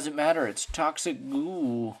from? It doesn't matter, it's toxic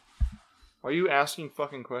goo. Why are you asking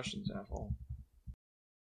fucking questions, asshole?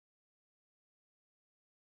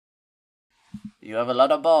 You have a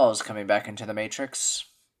lot of balls coming back into the Matrix.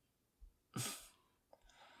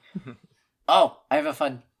 Oh, I have a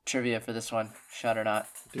fun trivia for this one. Shot or not.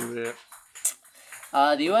 Do it.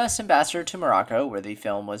 The U.S. ambassador to Morocco, where the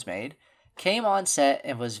film was made, came on set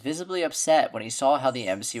and was visibly upset when he saw how the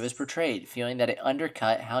embassy was portrayed, feeling that it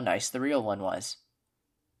undercut how nice the real one was.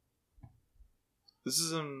 This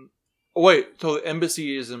is in... Oh, wait, so the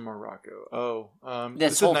embassy is in Morocco. Oh.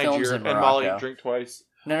 This whole film's in Morocco. And Molly, drink twice.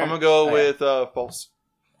 No, I'm going to go with false.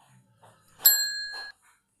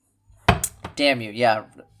 Damn you, yeah.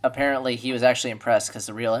 Apparently he was actually impressed because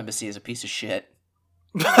the real embassy is a piece of shit.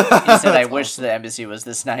 He said, I wish the embassy was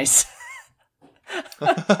this nice.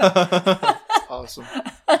 Awesome.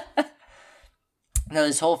 No,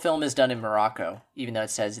 this whole film is done in Morocco, even though it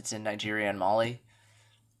says it's in Nigeria and Mali.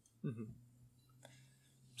 Mm-hmm.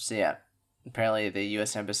 So yeah, apparently the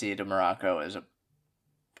U.S. Embassy to Morocco is a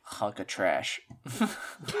hunk of trash.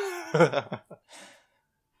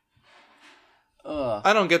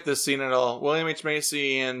 I don't get this scene at all. William H.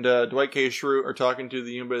 Macy and Dwight K. Schrute are talking to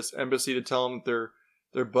the U.S. Embassy to tell them that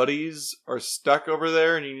their buddies are stuck over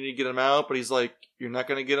there and you need to get them out. But he's like, you're not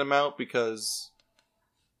going to get them out because...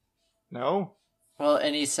 No? Well,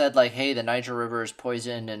 and he said, like, hey, the Niger River is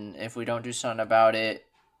poisoned, and if we don't do something about it,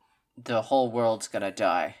 the whole world's going to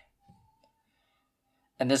die.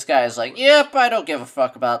 And this guy is like, yep, I don't give a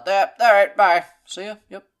fuck about that. All right, bye. See ya.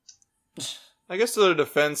 Yep. I guess to their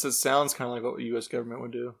defense, it sounds kind of like what the U.S. government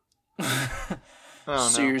would do.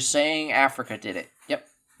 So you're saying Africa did it? Yep.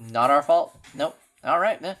 Not our fault? Nope. All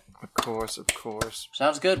right, man. Of course.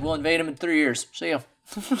 Sounds good. We'll invade them in 3 years. See ya.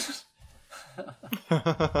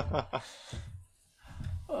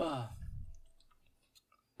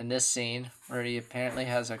 In this scene, where he apparently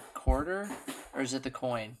has a quarter, or is it the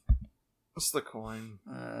coin? What's the coin?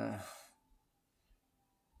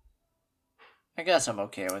 I guess I'm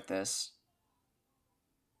okay with this.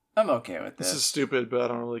 This is stupid, but I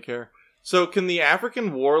don't really care. So, can the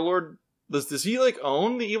African warlord... Does he, like,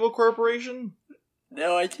 own the evil corporation?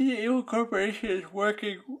 No, I think the evil corporation is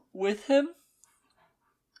working with him.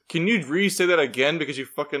 Can you re-say that again? Because you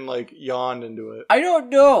fucking, like, yawned into it. I don't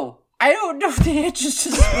know the answers to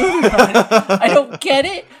this movie. I don't get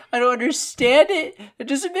it. I don't understand it. It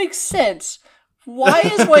doesn't make sense. Why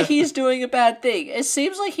is what he's doing a bad thing? It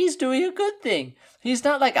seems like he's doing a good thing. He's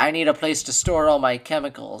not like, I need a place to store all my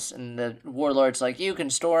chemicals. And the warlord's like, you can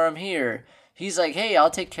store them here. He's like, hey,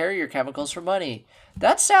 I'll take care of your chemicals for money.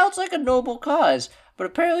 That sounds like a noble cause. But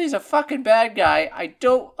apparently he's a fucking bad guy. I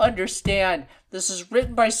don't understand. This is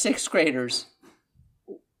written by 6th graders.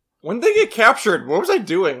 When did they get captured? What was I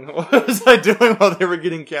doing? What was I doing while they were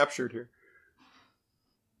getting captured here?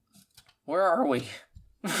 Where are we?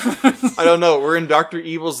 I don't know. We're in Dr.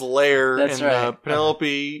 Evil's lair. That's and right.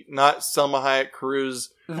 Penelope, not Selma Hayek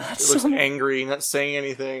Cruz, looks angry, not saying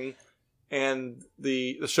anything. And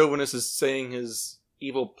the chauvinist is saying his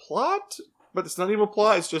evil plot, but it's not an evil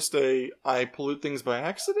plot. It's just I pollute things by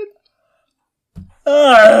accident.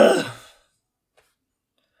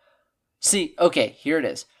 See, okay, here it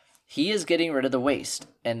is. He is getting rid of the waste,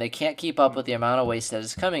 and they can't keep up with the amount of waste that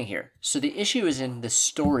is coming here. So the issue is in the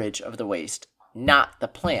storage of the waste, not the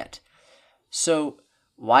plant. So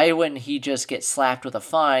why wouldn't he just get slapped with a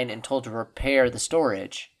fine and told to repair the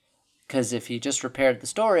storage? Because if he just repaired the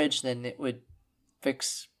storage, then it would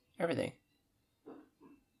fix everything.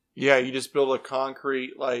 Yeah, you just build a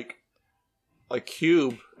concrete, like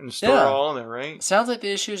cube and store it all in there, right? Sounds like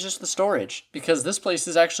the issue is just the storage, because this place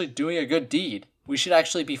is actually doing a good deed. We should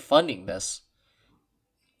actually be funding this.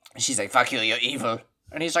 And she's like, fuck you, you're evil.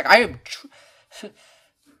 And he's like, I am...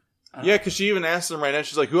 Yeah, because she even asked him right now,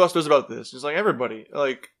 she's like, who else knows about this? She's like, everybody.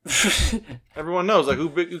 Like, everyone knows. Like,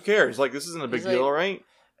 who cares? Like, this isn't a big deal, right?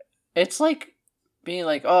 It's like being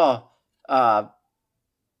like, oh,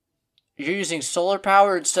 you're using solar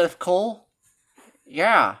power instead of coal?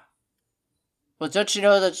 Yeah. Well, don't you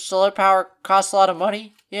know that solar power costs a lot of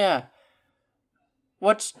money? Yeah.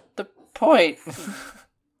 What's the point?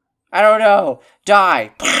 I don't know.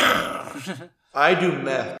 Die. I do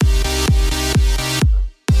meth.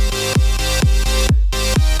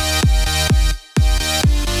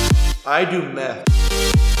 I do meth.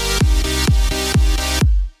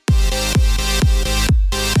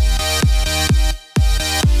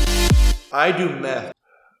 I do meth.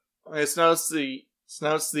 Okay, so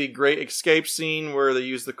now it's the great escape scene where they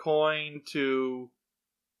use the coin to,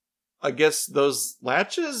 I guess, those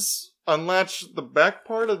latches unlatch the back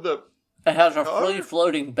part of the... It has a free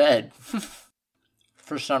floating bed.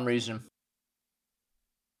 For some reason.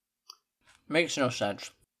 Makes no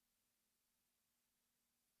sense.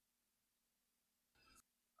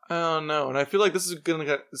 I don't know, and I feel like this is gonna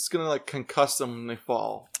like concuss them when they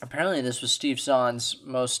fall. Apparently, this was Steve Zahn's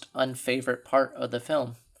most unfavorite part of the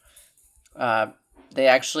film. They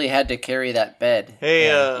actually had to carry that bed. Hey,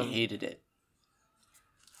 and he hated it.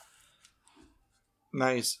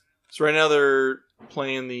 Nice. So right now they're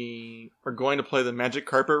going to play the Magic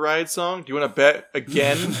Carpet Ride song. Do you want to bet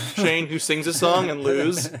again, Shane, who sings a song and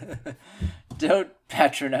lose? Don't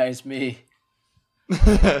patronize me.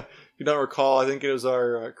 If you don't recall, I think it was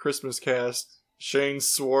our Christmas cast. Shane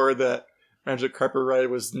swore that Magic Carpet Ride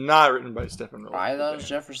was not written by Stephen Roll. I thought it was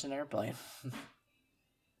Jefferson Airplane.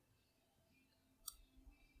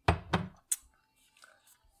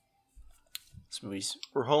 This movie's...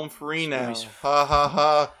 We're home free now. Ha ha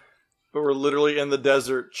ha. But we're literally in the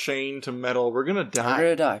desert, chained to metal. We're gonna die.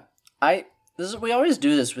 We're gonna die. We always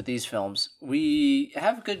do this with these films. We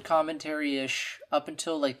have good commentary-ish up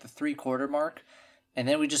until like the 3/4 mark, and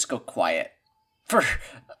then we just go quiet for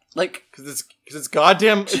like because it's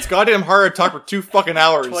goddamn hard to talk for 2 fucking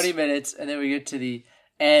hours. 20 minutes, and then we get to the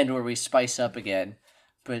end where we spice up again.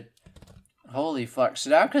 But holy fuck,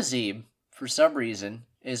 Saddam Kazim, for some reason,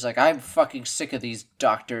 is like, I'm fucking sick of these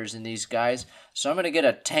doctors and these guys, so I'm gonna get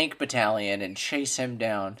a tank battalion and chase him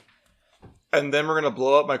down. And then we're gonna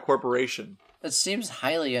blow up my corporation. That seems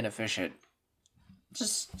highly inefficient.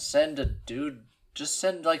 Just send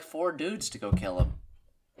like 4 dudes to go kill him.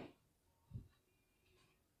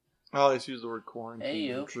 Oh, let's use the word quarantine. Hey,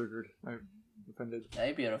 you. I'm triggered. I'm offended.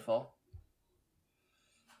 Hey, beautiful.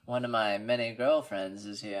 One of my many girlfriends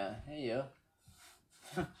is here. Hey, you.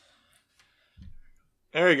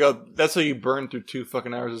 There you go. That's how you burn through 2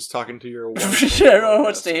 fucking hours, is talking to your wife. Everyone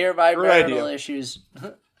wants to hear my Great marital idea. issues.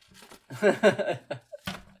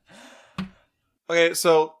 Okay,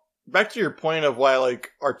 so back to your point of why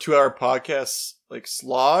like our 2-hour podcasts like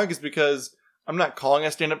slog is because I'm not calling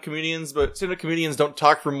us stand-up comedians, but stand-up comedians don't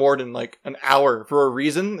talk for more than like an hour for a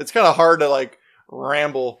reason. It's kind of hard to like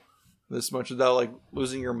ramble this much without like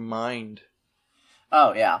losing your mind.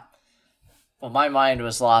 Oh, yeah. Well, my mind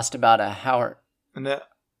was lost about an hour. And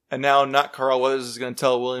now not Carl Weathers is going to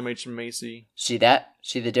tell William H. Macy. See that?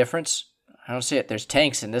 See the difference? I don't see it. There's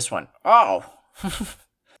tanks in this one. Oh!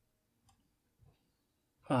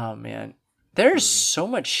 Oh, man. There's so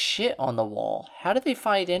much shit on the wall. How did they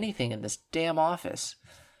find anything in this damn office?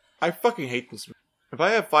 I fucking hate this. If I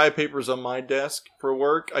have 5 papers on my desk for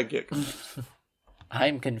work, I get confused.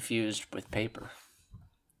 I'm confused with paper.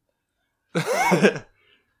 I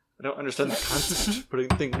don't understand the concept of putting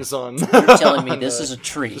things on. You're telling me this is a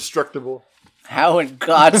tree. Destructible. How in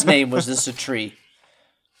God's name was this a tree?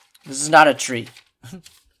 This is not a tree.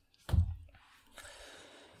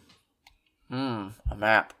 A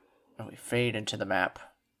map. And we fade into the map.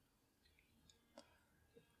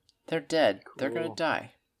 They're dead. Cool. They're gonna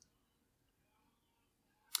die.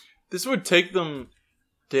 This would take them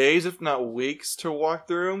days, if not weeks, to walk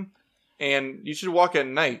through. And you should walk at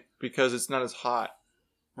night, because it's not as hot.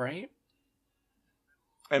 Right?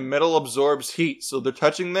 And metal absorbs heat, so they're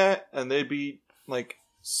touching that, and they'd be, like,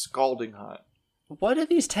 scalding hot. What are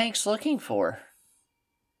these tanks looking for?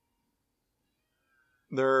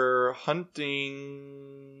 They're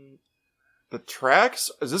hunting the tracks?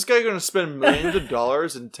 Is this guy going to spend millions of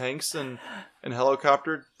dollars in tanks and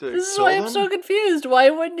helicopter to This is kill why them? I'm so confused. Why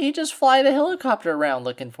wouldn't he just fly the helicopter around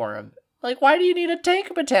looking for him? Like, why do you need a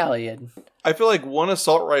tank battalion? I feel like one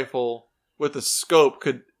assault rifle with a scope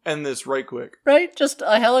could end this right quick. Right? Just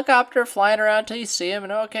a helicopter flying around till you see him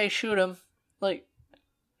and okay, shoot him. Like,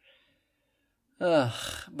 ugh.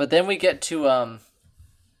 But then we get to,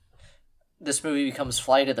 this movie becomes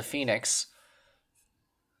Flight of the Phoenix.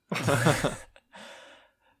 And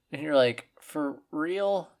you're like, for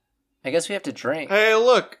real? I guess we have to drink. Hey,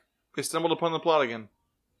 look! They stumbled upon the plot again.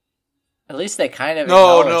 At least they kind of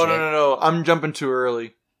No. acknowledge it. No. I'm jumping too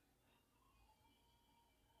early.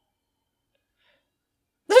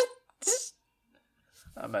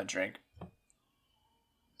 I'm gonna drink.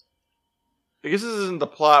 I guess this isn't the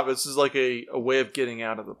plot, but this is like a way of getting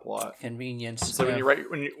out of the plot. Convenience. So yeah.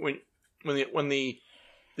 when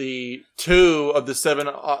the 2 of the 7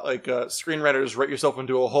 screenwriters write yourself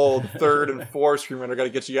into a hole, the 3rd and 4th screenwriter got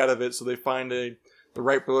to get you out of it, so they find the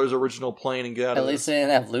Wright brothers' original plane and get out of it. At least they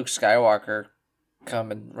didn't have Luke Skywalker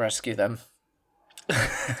come and rescue them.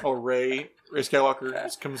 Oh, Ray Skywalker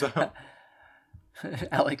just comes out.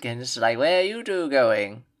 Alec Guinness is like, where are you two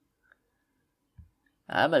going?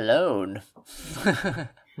 I'm alone.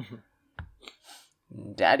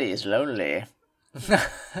 Daddy's lonely. I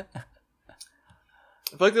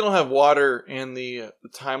feel like they don't have water, and the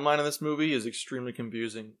timeline of this movie is extremely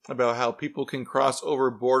confusing about how people can cross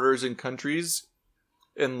over borders and countries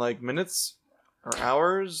in like minutes. Or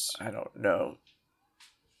hours? I don't know.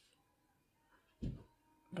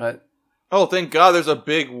 But Oh, thank God there's a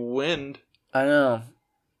big wind. I know.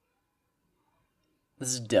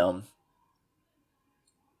 This is dumb.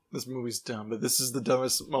 This movie's dumb, but this is the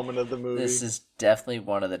dumbest moment of the movie. This is definitely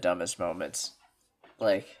one of the dumbest moments.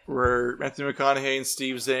 Like, where Matthew McConaughey and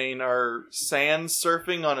Steve Zahn are sand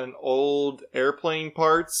surfing on an old airplane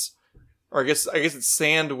parts. Or I guess it's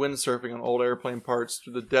sand windsurfing on old airplane parts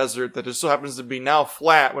through the desert that just so happens to be now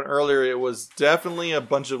flat when earlier it was definitely a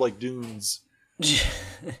bunch of like dunes.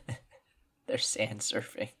 they're sand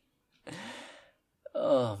surfing.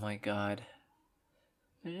 Oh my god.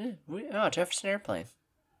 Jefferson Airplane.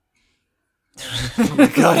 Oh my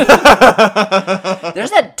God.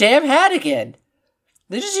 There's that damn hat again.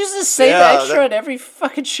 They just use the same extra in every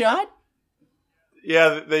fucking shot?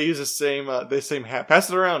 Yeah, they use the same hat. Pass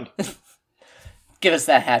it around. Give us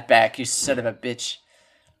that hat back, you son of a bitch.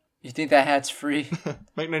 You think that hat's free?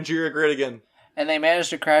 Make Nigeria great again. And they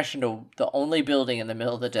managed to crash into the only building in the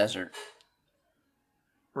middle of the desert.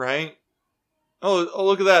 Right? Oh,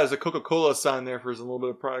 look at that. There's a Coca-Cola sign there for a little bit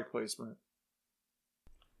of product placement.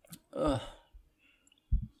 Ugh.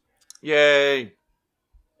 Yay.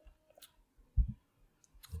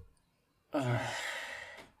 It's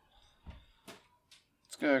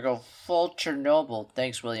gonna go full Chernobyl.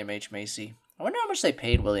 Thanks, William H. Macy. I wonder how much they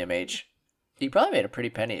paid William H. He probably made a pretty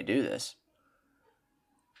penny to do this.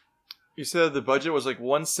 You said the budget was like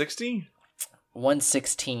 160?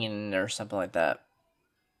 116 or something like that.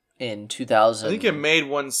 In 2000. I think it made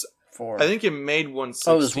one. I think it made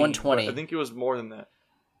 116. Oh, it was 120. I think it was more than that.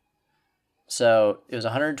 So it was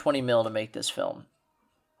 120 mil to make this film.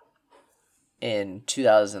 In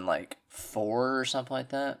 2004 or something like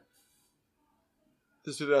that.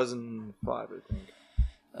 This is 2005, I think.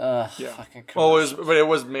 Yeah. Fucking oh, it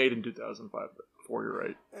was made in 2005. Before you're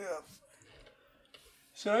right. Yeah.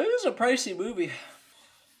 So it is a pricey movie.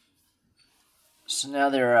 So now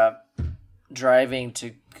they're driving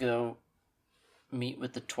to go meet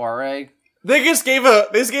with the Tuareg. They just gave a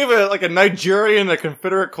like a Nigerian a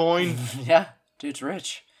Confederate coin. Yeah, dude's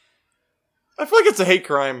rich. I feel like it's a hate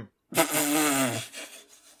crime.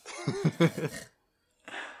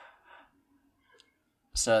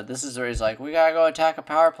 So this is where he's like, we gotta go attack a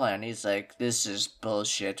power plant. He's like, this is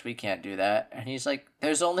bullshit. We can't do that. And he's like,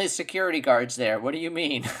 there's only security guards there. What do you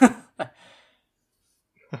mean?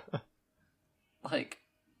 Like,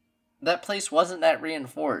 that place wasn't that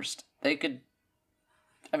reinforced. They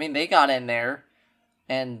got in there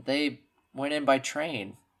and they went in by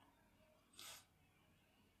train.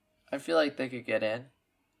 I feel like they could get in.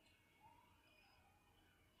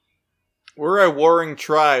 We're a warring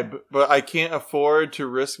tribe, but I can't afford to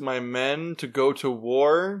risk my men to go to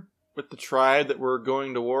war with the tribe that we're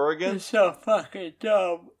going to war against. It's so fucking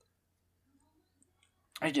dumb.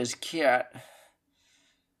 I just can't.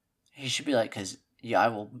 He should be like, I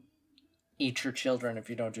will eat your children if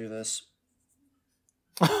you don't do this.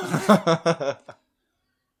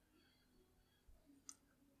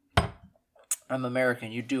 I'm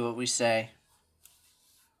American. You do what we say.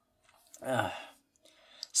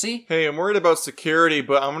 See? Hey, I'm worried about security,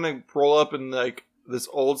 but I'm gonna roll up in like this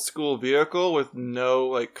old school vehicle with no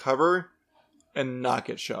like cover and not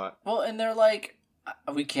get shot. Well, and they're like,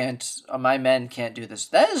 we can't. My men can't do this.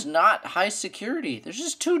 That is not high security. There's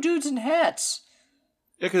just two dudes in hats.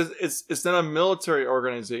 Yeah, because it's not a military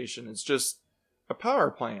organization. It's just a power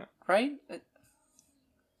plant, right?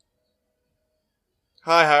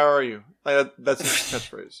 Hi, how are you? Like, that's his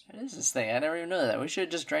catchphrase. What is this thing? I never even knew that. We should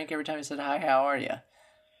have just drank every time he said, hi, how are you?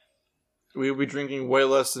 We'll be drinking way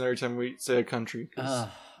less than every time we say a country.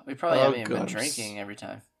 We probably haven't even been drinking every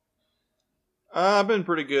time. I've been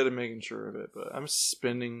pretty good at making sure of it, but I'm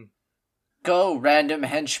spending. Go, random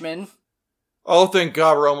henchman. Oh, thank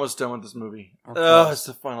God we're almost done with this movie. It's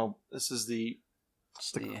the final. This is the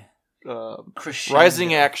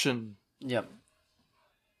rising action. Yep.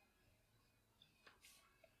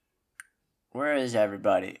 Where is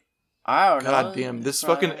everybody? I don't know. God damn, this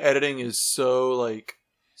fucking editing is so, like,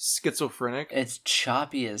 schizophrenic. It's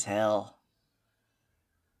choppy as hell.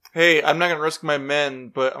 Hey, I'm not gonna risk my men,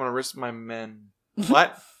 but I'm gonna risk my men.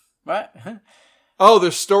 What? What? Oh,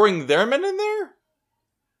 they're storing their men in there?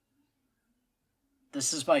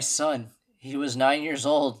 This is my son. He was 9 years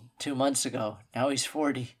old 2 months ago. Now he's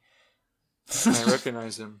 40. I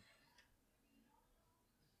recognize him.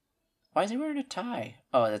 Why is he wearing a tie?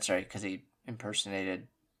 Oh, that's right, because he impersonated.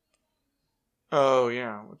 Oh,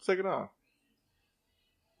 yeah. Let's take it off.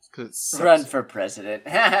 Run for president.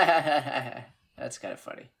 That's kind of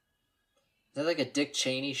funny. Is that like a Dick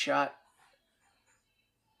Cheney shot?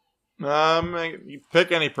 You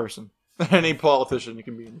pick any person. Any politician you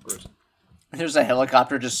can be in person. There's a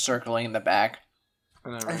helicopter just circling in the back. I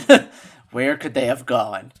know, right? Where could they have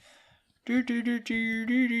gone? Yeah,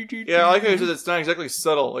 like I said, it's not exactly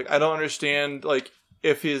subtle. Like, I don't understand, like,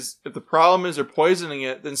 if the problem is they're poisoning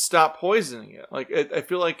it, then stop poisoning it. Like, I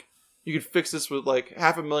feel like you could fix this with, like,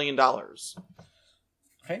 $500,000.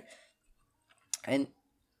 Okay. And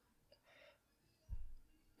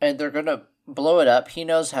they're gonna blow it up. He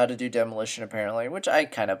knows how to do demolition, apparently, which I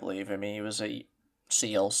kind of believe. I mean, he was a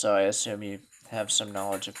SEAL, so I assume you have some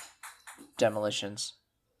knowledge of demolitions.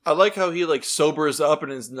 I like how he, like, sobers up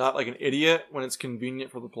and is not, like, an idiot when it's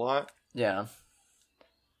convenient for the plot. Yeah.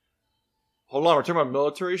 Hold on, we're talking about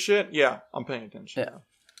military shit? Yeah, I'm paying attention. Yeah.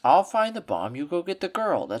 I'll find the bomb, you go get the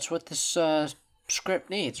girl. That's what this script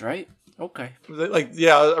needs, right? Okay. Like,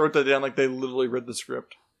 yeah, I wrote that down like they literally read the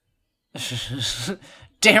script.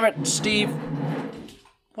 Damn it, Steve!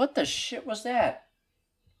 What the shit was that?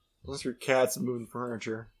 Unless your cat's moving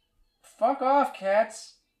furniture. Fuck off,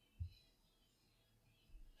 cats!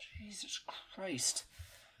 Jesus Christ.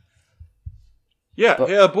 Yeah,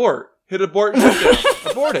 hey, abort. Hit abort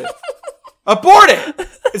shutdown. Abort it. Abort it!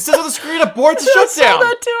 It says on the screen, abort the shutdown! I saw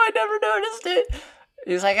that too, I never noticed it.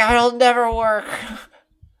 He's like, it'll never work.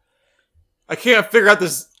 I can't figure out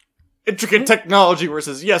this intricate technology where it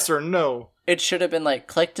says yes or no. It should have been like,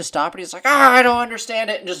 click to stop it. He's like, I don't understand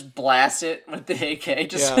it, and just blast it with the AK.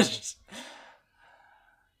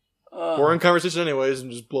 Boring conversation anyways,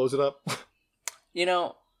 and just blows it up. You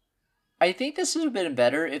know, I think this would have been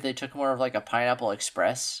better if they took more of like a Pineapple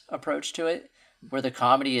Express approach to it, where the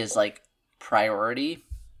comedy is like priority,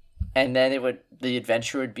 and then the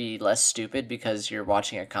adventure would be less stupid because you're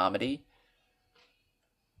watching a comedy.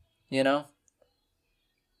 You know?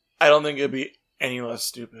 I don't think it'd be any less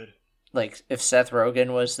stupid. Like, if Seth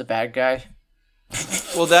Rogen was the bad guy?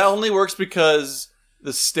 Well, that only works because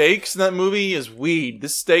the stakes in that movie is weed. The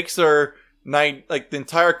stakes are like the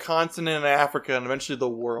entire continent of Africa and eventually the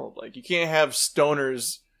world. Like, you can't have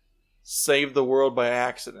stoners save the world by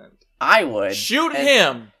accident. I would. Shoot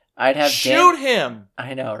him! I'd have Shoot him!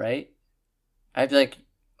 I know, right? I'd be like,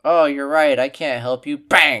 oh, you're right, I can't help you.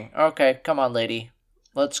 Bang! Okay, come on, lady.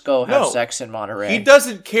 Let's go have sex in Monterey. He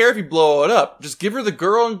doesn't care if you blow it up. Just give her the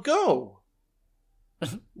girl and go.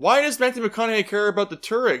 Why does Matthew McConaughey care about the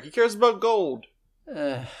turret? He cares about gold.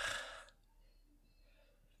 I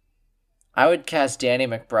would cast Danny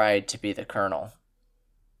McBride to be the colonel.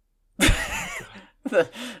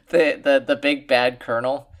 the big bad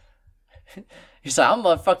colonel. He's like, I'm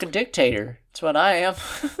a fucking dictator. That's what I am.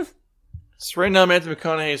 So right now, Matthew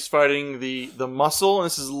McConaughey is fighting the muscle, and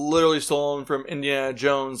this is literally stolen from Indiana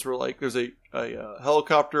Jones, where like there's a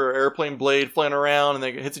helicopter or airplane blade flying around, and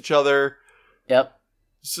they hits each other. Yep.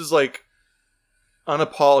 This is like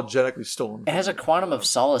unapologetically stolen. It has a Quantum of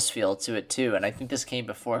Solace feel to it too, and I think this came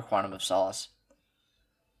before Quantum of Solace.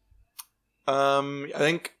 I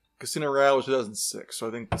think Casino Royale was 2006, so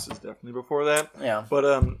I think this is definitely before that. Yeah. But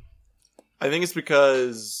I think it's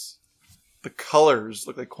because the colors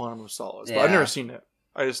look like Quantum of Solace. Yeah. But I've never seen it.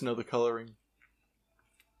 I just know the coloring.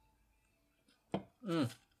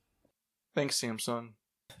 Thanks, Samsung.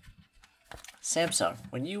 Samsung.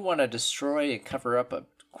 When you want to destroy and cover up a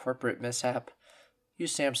corporate mishap,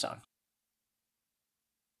 use Samsung.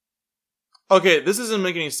 Okay, this doesn't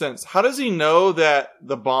make any sense. How does he know that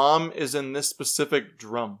the bomb is in this specific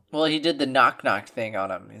drum? Well, he did the knock-knock thing on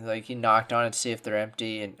them. Like, he knocked on it to see if they're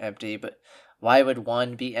empty, but why would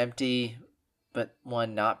one be empty but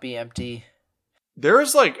one not be empty?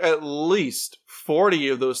 There's like at least 40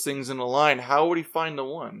 of those things in a line. How would he find the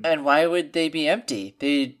one? And why would they be empty?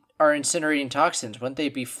 They are incinerating toxins. Wouldn't they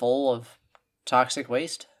be full of toxic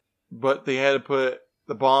waste? But they had to put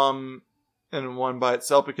the bomb in one by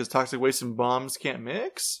itself because toxic waste and bombs can't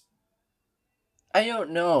mix? I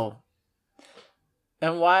don't know.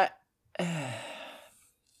 And why?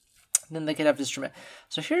 Then they could have this dramatic.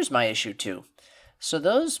 So here's my issue too. So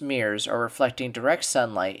those mirrors are reflecting direct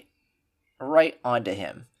sunlight right onto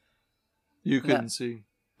him. You couldn't see.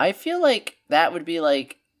 I feel like that would be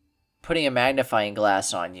like putting a magnifying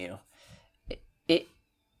glass on you.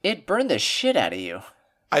 It burned the shit out of you.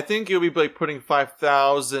 I think it would be like putting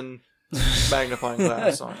 5,000 magnifying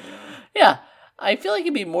glass on you. Yeah. I feel like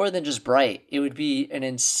it'd be more than just bright. It would be an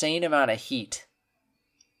insane amount of heat.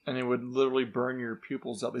 And it would literally burn your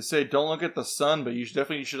pupils out. They say don't look at the sun, but you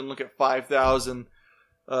definitely shouldn't look at 5,000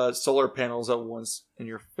 solar panels at once in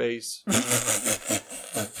your face.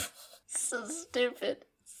 So stupid.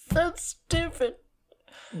 So stupid.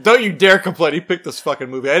 Don't you dare complain. He picked this fucking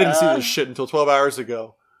movie. I didn't see this shit until 12 hours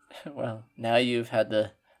ago. Well, now you've had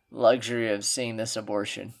the luxury of seeing this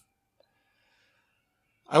abortion.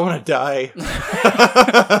 I want to die.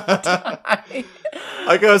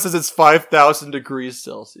 Like how it says it's 5,000 degrees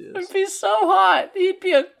Celsius. It'd be so hot. He'd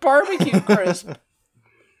be a barbecue crisp.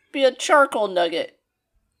 Be a charcoal nugget.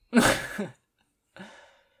 I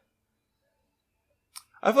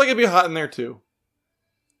feel like it'd be hot in there too.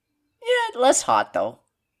 Yeah, less hot though.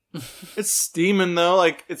 It's steaming though,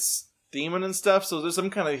 like it's steaming and stuff, so there's some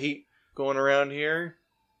kind of heat going around here.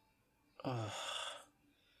 I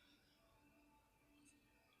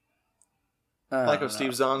like how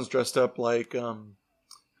Steve Zahn's dressed up like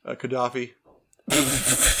Gaddafi.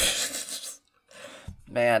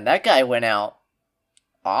 Man, that guy went out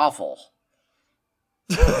awful.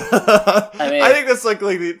 I think that's like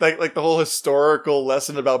the whole historical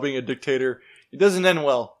lesson about being a dictator. It doesn't end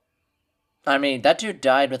well. I mean, that dude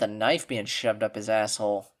died with a knife being shoved up his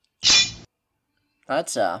asshole.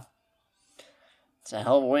 That's a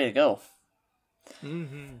hell of a way to go.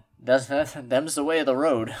 Mm-hmm. Them's the way of the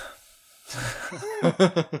road.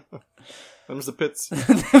 Them's the pits.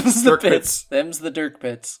 Them's the pits. Them's the dirt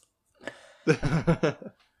pits.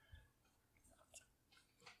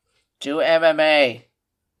 Do MMA.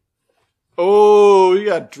 Oh, you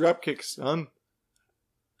got drop kicks, son.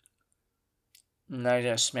 Now you're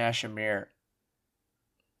gonna smash a mirror.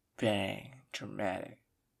 Bang. Dramatic.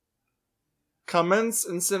 Commence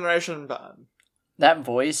incineration ban. That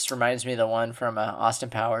voice reminds me of the one from Austin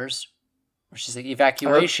Powers, where she's like,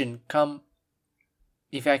 evacuation, come.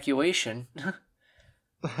 Evacuation.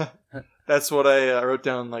 That's what I wrote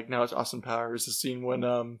down, like, now it's Austin Powers, the scene when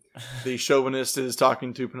the chauvinist is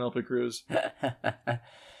talking to Penelope Cruz.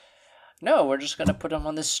 No, we're just gonna put him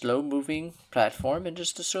on this slow-moving platform and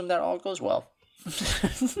just assume that all goes well.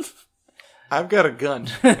 I've got a gun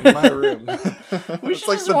in my room. We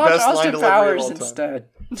should just watch Austin Powers instead.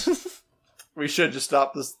 We should just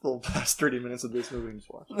stop the last 30 minutes of this movie and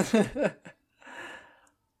just watch it.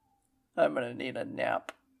 I'm gonna need a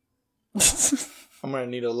nap. I'm gonna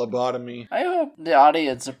need a lobotomy. I hope the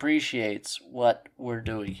audience appreciates what we're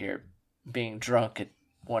doing here. Being drunk at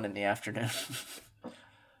 1 p.m.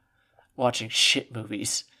 Watching shit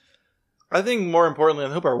movies. I think more importantly, I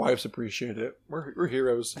hope our wives appreciate it. We're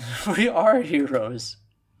heroes. We are heroes.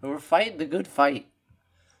 We're fighting the good fight.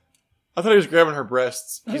 I thought he was grabbing her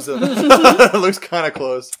breasts. He's looks kind of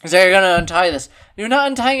close. He's like, you're gonna untie this. You're not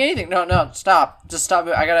untying anything. No, stop. Just stop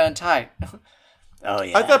it. I gotta untie. Oh,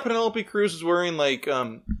 yeah. I thought Penelope Cruz was wearing, like,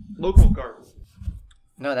 local garb.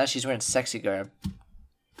 No, that she's wearing sexy garb.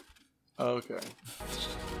 Okay.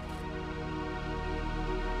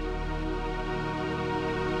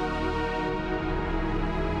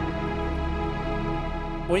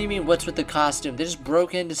 What do you mean, what's with the costume? They just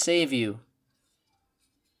broke in to save you.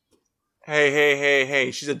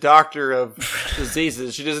 Hey. She's a doctor of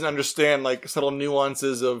diseases. She doesn't understand, like, subtle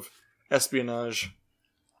nuances of espionage.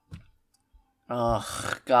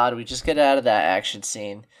 Oh, God, we just get out of that action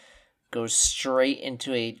scene. Goes straight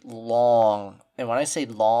into a long, and when I say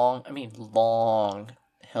long, I mean long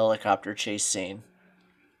helicopter chase scene.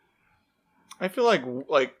 I feel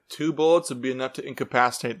like 2 bullets would be enough to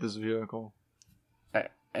incapacitate this vehicle.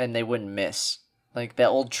 And they wouldn't miss. Like that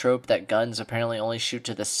old trope that guns apparently only shoot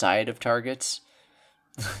to the side of targets.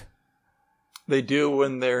 They do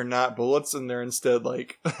when they're not bullets and they're instead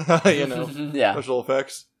like, yeah. special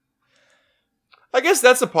effects. I guess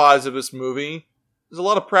that's a positive of this movie. There's a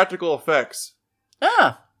lot of practical effects.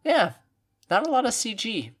 Ah, yeah. Not a lot of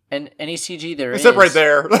CG. And any CG there Except right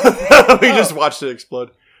there. We just watched it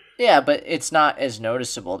explode. Yeah, but it's not as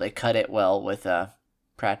noticeable. They cut it well with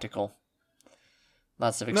practical.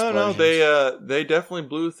 Lots of explosions. No, they definitely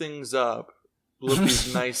blew things up. Blew up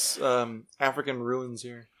these nice African ruins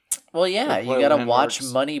here. Well, yeah, you gotta watch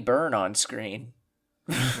money burn on screen.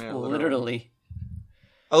 Yeah, literally.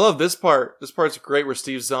 I love this part. This part's great where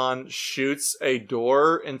Steve Zahn shoots a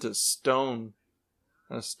door into stone.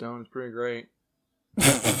 That stone is pretty great.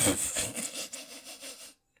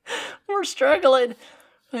 We're struggling.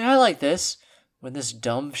 I like this. When this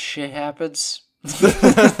dumb shit happens.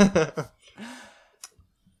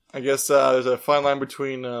 I guess there's a fine line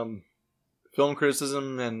between film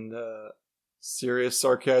criticism and serious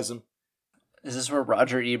sarcasm. Is this where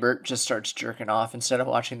Roger Ebert just starts jerking off instead of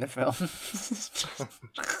watching the film?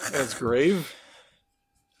 That's grave.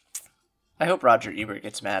 I hope Roger Ebert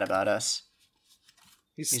gets mad about us.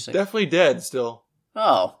 He's definitely dead still.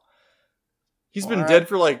 Oh. He's been dead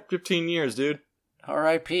for like 15 years, dude.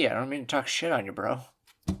 R.I.P. I don't mean to talk shit on you, bro.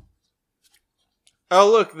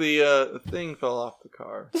 Oh, look, the thing fell off the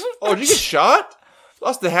car. Oh, did you get shot?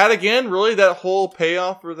 Lost the hat again? Really? That whole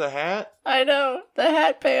payoff for the hat? I know. The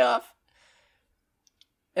hat payoff.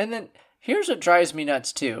 And then, here's what drives me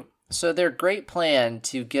nuts, too. So their great plan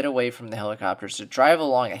to get away from the helicopters to drive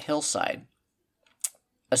along a hillside,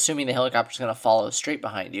 assuming the helicopter's going to follow straight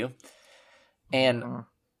behind you, and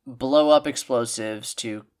blow up explosives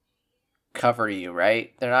to cover you,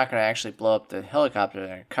 right? They're not going to actually blow up the helicopter, they're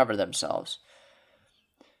going to cover themselves.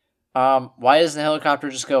 Why doesn't the helicopter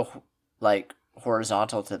just go, like,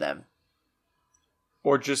 horizontal to them?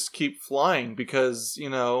 Or just keep flying because,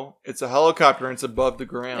 it's a helicopter and it's above the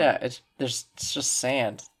ground. Yeah, it's just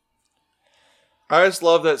sand. I just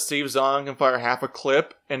love that Steve Zahn can fire half a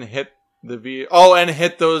clip and hit and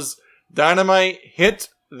hit those dynamite, hit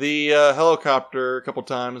the helicopter a couple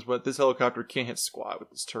times, but this helicopter can't hit squat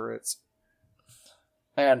with its turrets.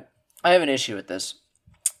 And I have an issue with this.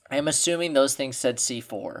 I'm assuming those things said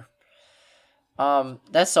C4.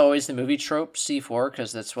 That's always the movie trope, C4,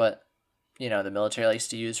 because that's what, the military likes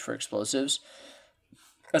to use for explosives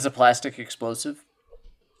as a plastic explosive.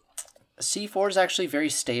 C4 is actually very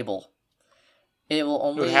stable. It will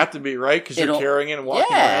only... It would have to be, right? Because you're carrying it and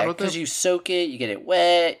walking around with it? because you soak it, you get it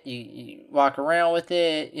wet, you walk around with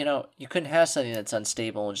it. You couldn't have something that's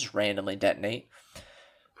unstable and just randomly detonate.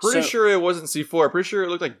 Pretty sure it wasn't C4. Pretty sure it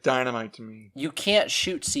looked like dynamite to me. You can't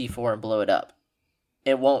shoot C4 and blow it up.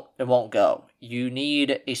 It won't go. You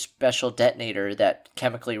need a special detonator that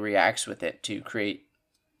chemically reacts with it to create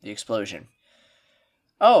the explosion.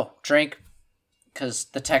 Oh, drink. Because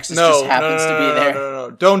the Texas just happens to be there.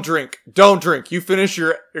 No. Don't drink. You finish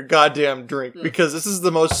your goddamn drink. Because this is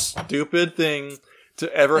the most stupid thing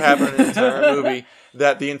to ever happen in the entire movie.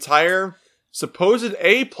 That the entire supposed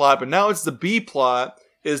A plot, but now it's the B plot,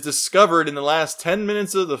 is discovered in the last 10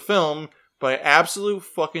 minutes of the film by absolute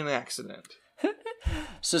fucking accident.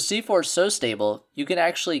 So C4 is so stable, you can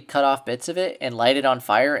actually cut off bits of it and light it on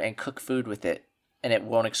fire and cook food with it. And it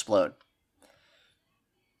won't explode.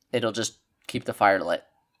 It'll just keep the fire lit.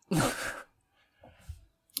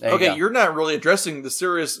 Okay, you're not really addressing the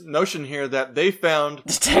serious notion here that they found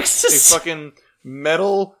Texas a fucking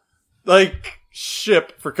metal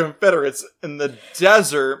ship for Confederates in the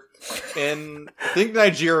desert in I think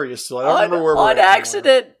Nigeria still. I don't remember where we're on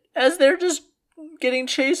accident as they're just getting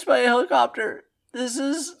chased by a helicopter. This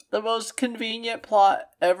is the most convenient plot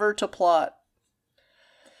ever to plot.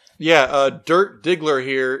 Yeah, Dirk Diggler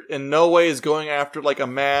here in no way is going after a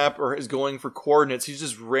map or is going for coordinates. He's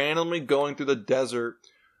just randomly going through the desert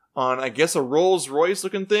on, I guess, a Rolls Royce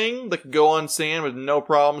looking thing that could go on sand with no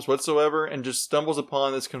problems whatsoever and just stumbles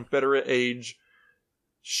upon this Confederate age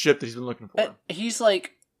ship that he's been looking for. And he's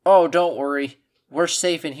like, oh, don't worry. We're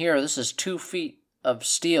safe in here. This is 2 feet of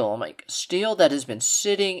steel. I'm like, steel that has been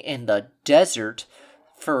sitting in the desert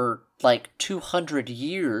for 200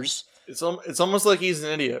 years. It's almost like he's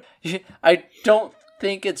an idiot. I don't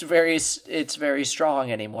think it's very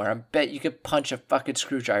strong anymore. I bet you could punch a fucking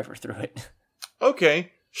screwdriver through it.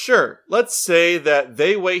 Okay, sure. Let's say that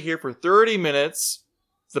they wait here for 30 minutes.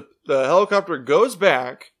 The helicopter goes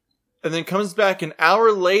back and then comes back an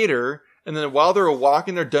hour later. And then while they're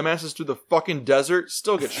walking their dumbasses through the fucking desert,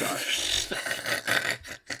 still get shot.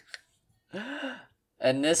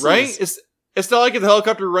 And this right? It's not like if the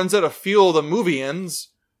helicopter runs out of fuel, the movie ends.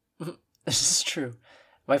 This is true.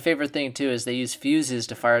 My favorite thing, too, is they use fuses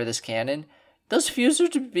to fire this cannon. Those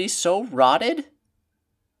fuses would be so rotted.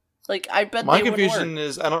 I bet My they would confusion work.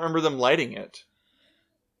 is I don't remember them lighting it.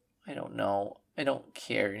 I don't know. I don't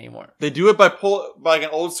care anymore. They do it by an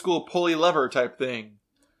old school pulley lever type thing.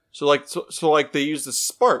 So they use the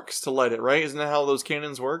sparks to light it, right? Isn't that how those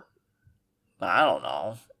cannons work? I don't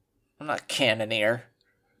know. I'm not a cannoneer.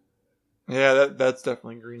 Yeah, that's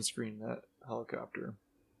definitely green screen, that helicopter.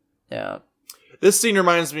 Yeah. This scene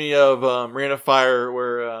reminds me of Rain of Fire,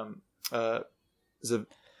 where is it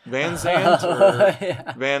Van Zandt or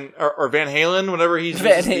yeah. Van Halen? Whenever he's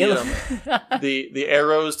Van Halen. the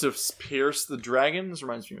arrows to pierce the dragons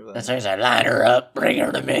reminds me of that. That says, "Line her up, bring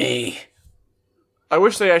her to me." I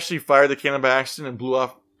wish they actually fired the cannon by accident and blew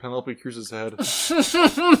off Penelope Cruz's head.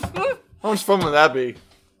 How much fun would that be?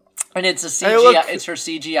 And it's a CGI. Hey, look. It's her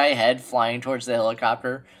CGI head flying towards the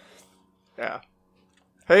helicopter. Yeah.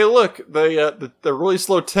 Hey, look! The really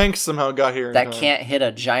slow tanks somehow got here. That can't hit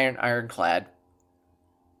a giant ironclad.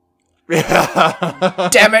 Yeah.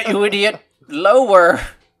 Damn it, you idiot! Lower.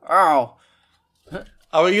 Oh.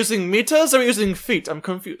 Are we using meters or are we using feet? I'm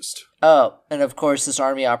confused. Oh, and of course this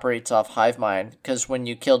army operates off hive mind, because when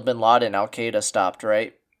you killed Bin Laden, Al-Qaeda stopped,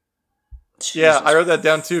 right? Yeah, Jesus. I wrote that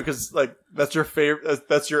down too, because that's your favorite.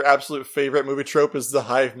 That's your absolute favorite movie trope is the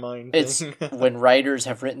hive mind. It's when writers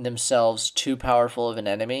have written themselves too powerful of an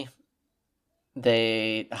enemy,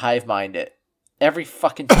 they hive mind it every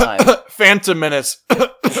fucking time. Phantom Menace.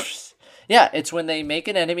 Yeah, it's when they make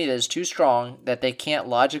an enemy that is too strong that they can't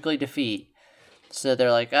logically defeat. So they're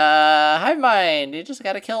like, hive mind, you just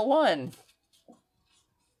gotta kill one.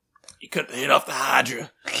 You cut the head off the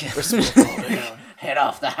Hydra. Head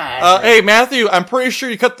off the Hydra. Hey, Matthew, I'm pretty sure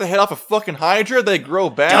you cut the head off a fucking Hydra. They grow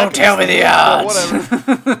back. Don't tell me the odds.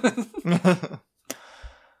 Whatever.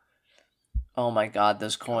 Oh my god,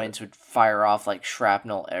 those coins would fire off like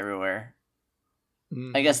shrapnel everywhere.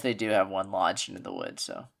 I guess they do have one lodged into the wood,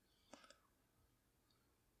 so.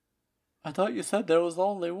 I thought you said there was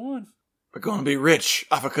only one. We're gonna be rich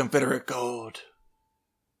off of Confederate gold.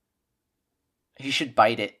 You should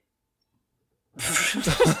bite it.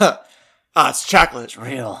 It's chocolate. It's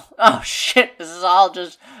real. Oh shit, this is all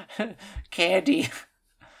just candy.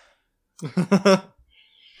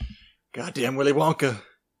 Goddamn Willy Wonka.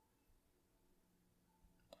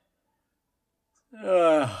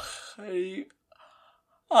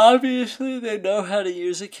 Obviously, they know how to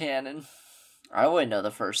use a cannon. I wouldn't know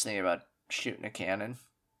the first thing about shooting a cannon.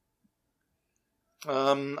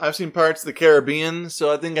 I've seen Pirates of the Caribbean,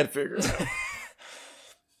 so I think I'd figure it out.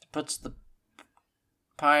 Puts the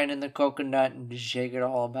pine in the coconut and just shake it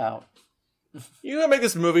all about. You gotta make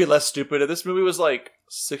this movie less stupid. If this movie was like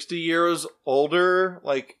 60 years older,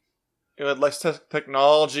 like it had less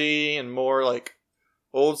technology and more like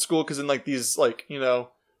old school, because in like these like, you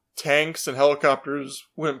know, tanks and helicopters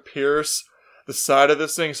wouldn't pierce the side of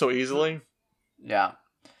this thing so easily. Yeah.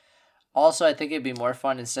 Also, I think it'd be more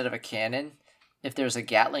fun instead of a cannon if there's a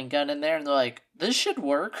Gatling gun in there and they're like, this should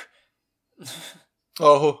work.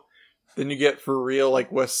 Oh, then you get for real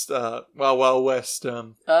like Wild Wild West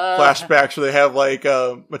flashbacks where they have like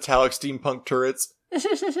metallic steampunk turrets.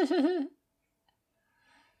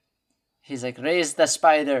 He's like, raise the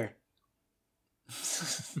spider.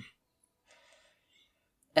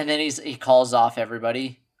 And then he calls off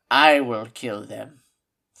everybody. I will kill them.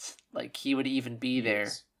 Like he would even be there.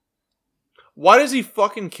 Why does he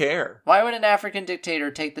fucking care? Why would an African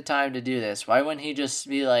dictator take the time to do this? Why wouldn't he just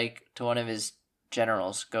be like to one of his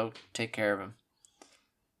generals, go take care of him?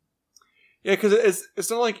 Yeah, because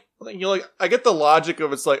it's not like, you know, like I get the logic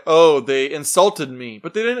of it's like, oh, they insulted me,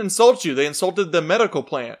 but they didn't insult you. They insulted the medical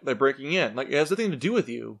plant by breaking in. Like it has nothing to do with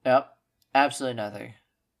you. Yep, absolutely nothing.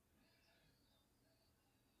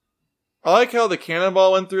 I like how the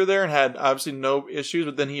cannonball went through there and had obviously no issues,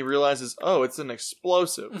 but then he realizes, oh, it's an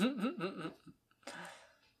explosive.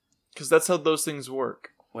 Because that's how those things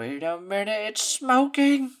work. Wait a minute, it's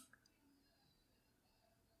smoking.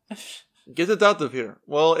 Get it out of here.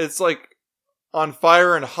 Well, it's like on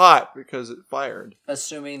fire and hot because it fired.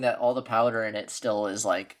 Assuming that all the powder in it still is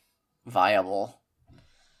like viable.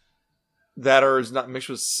 That or is not mixed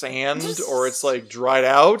with sand or it's like dried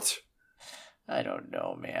out. I don't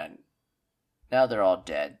know, man. Now they're all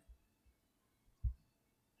dead.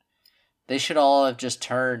 They should all have just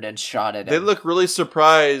turned and shot at him. They look really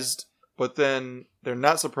surprised, but then they're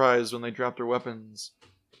not surprised when they drop their weapons.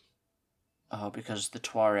 Oh, because the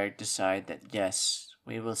Tuareg decide that, yes,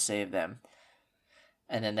 we will save them.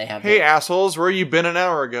 And then they have... Hey, assholes, where you been an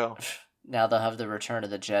hour ago? Now they'll have the Return of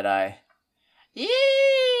the Jedi.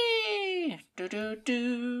 Yee!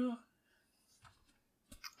 Do-do-do.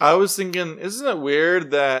 I was thinking, isn't it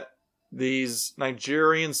weird that these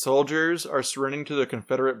Nigerian soldiers are surrendering to the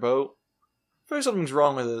Confederate boat? I feel like something's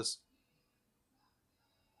wrong with this.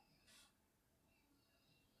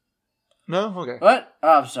 No? Okay. What?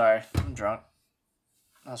 Oh, I'm sorry. I'm drunk.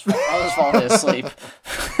 I was falling asleep.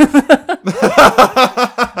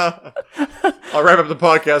 I'll wrap up the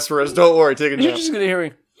podcast for us. Don't worry. Take a nap. You're just going to hear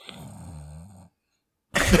me.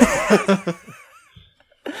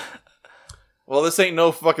 Well, this ain't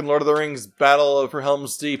no fucking Lord of the Rings Battle over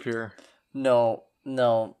Helm's Deep here. No.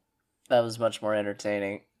 That was much more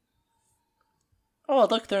entertaining. Oh,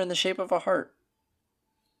 look, they're in the shape of a heart.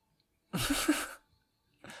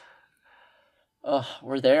 Oh,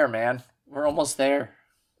 we're there, man. We're almost there.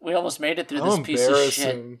 We almost made it through this piece of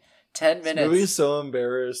shit. 10 minutes. This movie's so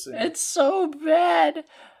embarrassing. It's so bad.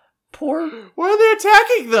 Poor... Why are they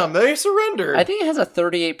attacking them? They surrendered. I think it has a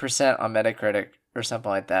 38% on Metacritic or something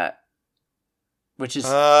like that. Which is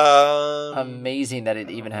amazing that it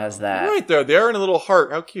even has that. Right there. They're in a little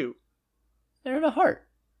heart. How cute. They're in a heart.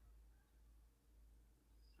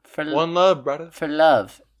 One love, brother. For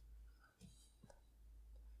love.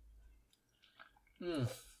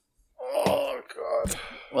 Oh, God.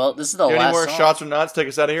 Well, this is the last last any more song. shots or nots? Take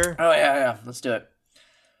us out of here? Oh, yeah. Let's do it.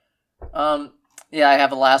 Yeah, I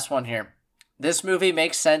have a last one here. This movie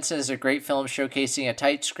makes sense and is a great film showcasing a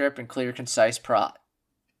tight script and clear, concise plot.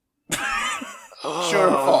 True or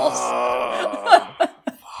false? Fuck.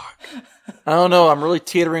 I don't know. I'm really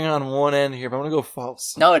teetering on one end here, but I'm gonna go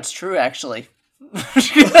false. No, it's true, actually.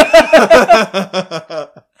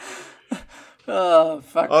 Oh,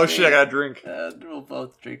 fuck. Oh, shit, I gotta drink. We'll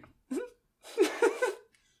both drink.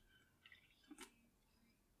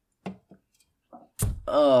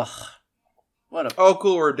 Ugh. What a... Oh,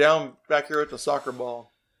 cool. We're down back here at the soccer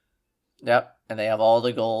ball. Yep, and they have all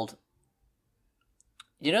the gold.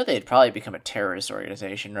 You know they'd probably become a terrorist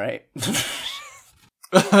organization, right?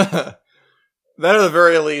 That at the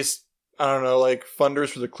very least, I don't know, like funders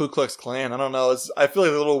for the Ku Klux Klan. I don't know. I feel like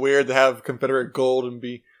it's a little weird to have Confederate gold and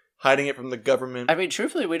be hiding it from the government. I mean,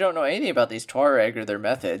 truthfully, we don't know anything about these Tuareg or their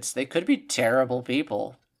methods. They could be terrible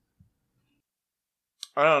people.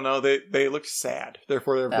 I don't know. They look sad.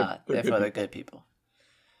 Therefore, they're good people.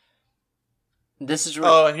 This is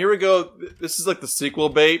Oh, and here we go. This is like the sequel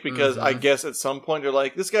bait because I guess at some point they're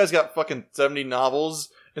like, this guy's got fucking 70 novels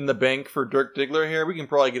in the bank for Dirk Diggler here. We can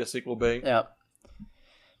probably get a sequel bait. Yep.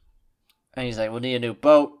 And he's like, we'll need a new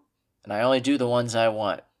boat, and I only do the ones I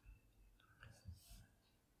want.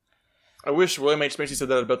 I wish William H. Macy said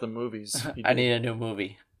that about the movies. I need a new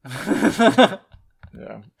movie. Yeah.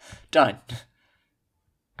 Done.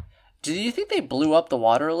 Do you think they blew up the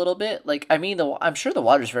water a little bit? Like, I mean, I'm sure the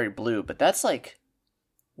water's very blue, but that's like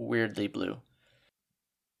weirdly blue.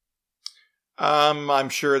 I'm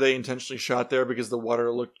sure they intentionally shot there because the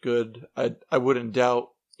water looked good. I wouldn't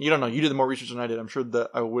doubt. You don't know. You did more research than I did. I'm sure that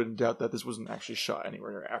I wouldn't doubt that this wasn't actually shot anywhere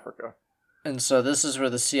near Africa. And so this is where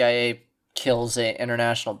the CIA kills a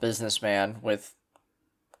international businessman with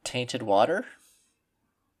tainted water,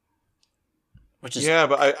 which is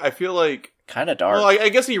but I feel like kind of dark. Well, I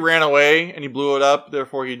guess he ran away and he blew it up.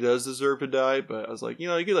 Therefore, he does deserve to die. But I was like, you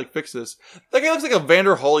could like fix this. That guy looks like a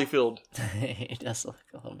Vander Holyfield. He does look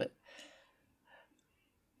a little bit.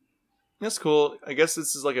 That's cool. I guess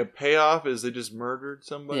this is like a payoff. Is they just murdered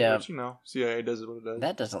somebody? Yeah. Which, CIA does what it does.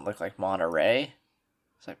 That doesn't look like Monterey.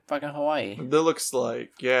 It's like fucking Hawaii. That looks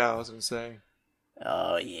like, I was gonna say.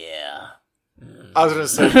 Oh yeah. I was gonna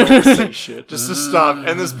say, don't say shit. Just to stop.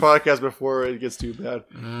 End this podcast before it gets too bad.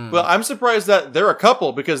 But I'm surprised that they're a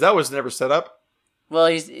couple because that was never set up. Well,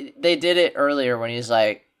 they did it earlier when he's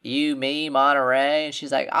like, "You, me, Monterey," and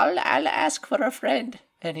she's like, "I'll ask for a friend,"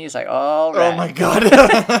 and he's like, "All right." Oh my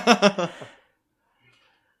god.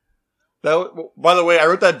 By the way, I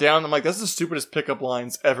wrote that down. I'm like, that's the stupidest pickup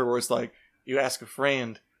lines ever. Where it's like, you ask a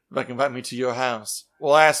friend if I can invite me to your house.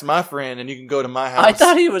 Well, I asked my friend, and you can go to my house. I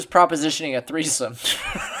thought he was propositioning a threesome.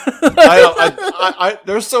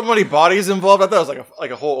 There's so many bodies involved. I thought it was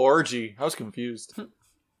like a whole orgy. I was confused.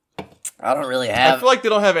 I don't really have. I feel like they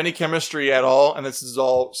don't have any chemistry at all, and this is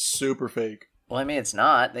all super fake. Well, I mean, it's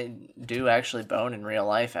not. They do actually bone in real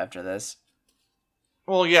life after this.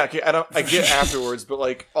 Well, yeah, I get afterwards, but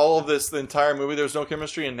like all of this, the entire movie, there was no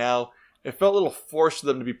chemistry, and now it felt a little forced for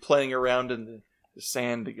them to be playing around in the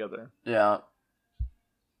sand together. Yeah.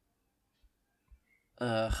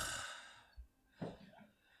 Ugh.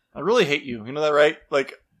 I really hate you. You know that, right?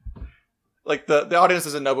 Like the audience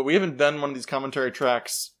doesn't know, but we haven't done one of these commentary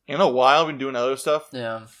tracks in a while. We've been doing other stuff.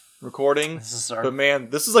 Yeah. Recording. But man,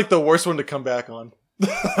 this is like the worst one to come back on.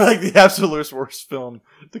 Like the absolute worst film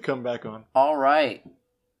to come back on. All right.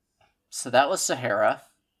 So that was Sahara.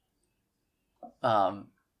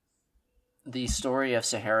 The story of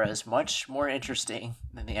Sahara is much more interesting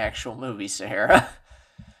than the actual movie Sahara.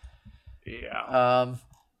 Yeah.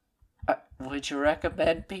 Would you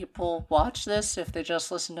recommend people watch this if they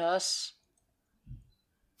just listen to us?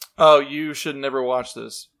 Oh, you should never watch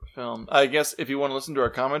this film. I guess if you want to listen to our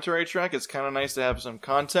commentary track, it's kind of nice to have some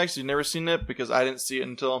context. You've never seen it because I didn't see it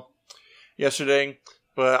until yesterday.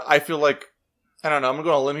 But I feel like, I don't know, I'm going to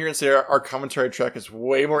go on a limb here and say our commentary track is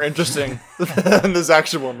way more interesting than this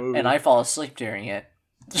actual movie. And I fall asleep during it.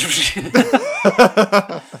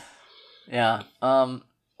 Yeah.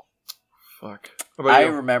 Fuck. I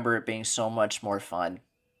remember it being so much more fun,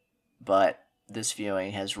 but this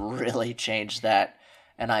viewing has really changed that,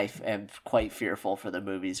 and I am quite fearful for the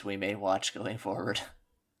movies we may watch going forward.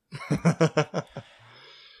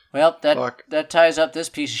 Well, that ties up this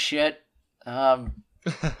piece of shit.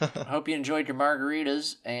 Hope you enjoyed your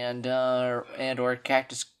margaritas and or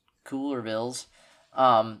Cactus Coolervilles.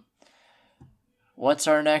 What's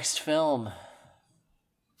our next film?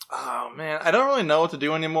 Oh man, I don't really know what to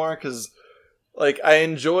do anymore because, like, I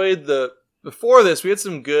enjoyed before this. We had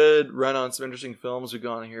some good run on some interesting films we've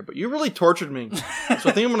gone here, but you really tortured me, so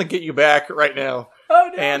I think I'm gonna get you back right now.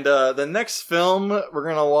 Oh no! And the next film we're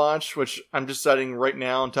gonna watch, which I'm deciding right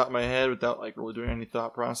now on top of my head without like really doing any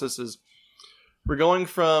thought process, is we're going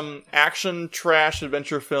from action trash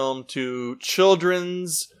adventure film to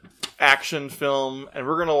children's action film, and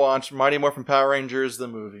we're gonna watch Mighty Morphin Power Rangers the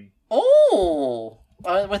movie. Oh,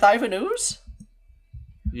 with Ivan Ooze?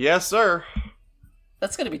 Yes, sir.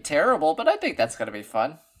 That's gonna be terrible, but I think that's gonna be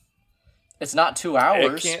fun. It's not 2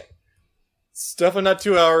 hours. It's definitely not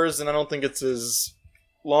 2 hours, and I don't think it's as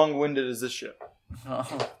long-winded as this shit.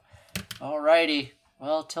 Oh. Alrighty.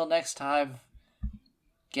 Well, till next time.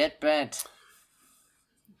 Get bent.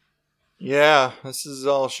 Yeah, this is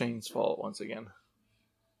all Shane's fault once again.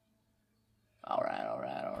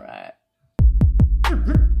 Alright.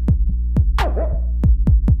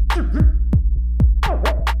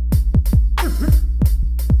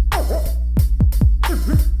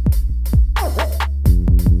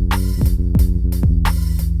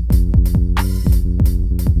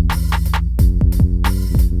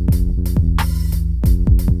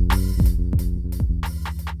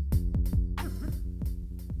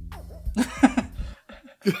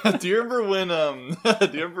 Do you remember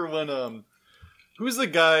when who's the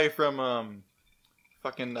guy from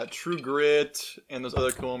fucking True Grit and those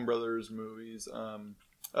other Coen Brothers movies?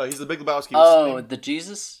 He's the Big Lebowski. Oh, the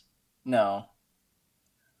Jesus? No.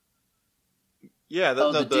 Yeah,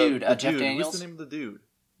 the dude, the Jeff dude. Daniels? What's the name of the dude?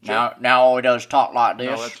 Now he does talk like this.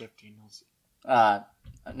 No, that's Jeff Daniels.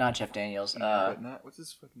 Not Jeff Daniels. What's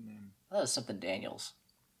his fucking name? That was something Daniels.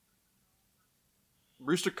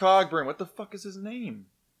 Brewster Cogburn. What the fuck is his name?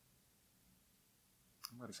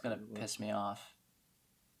 It's gonna piss me off.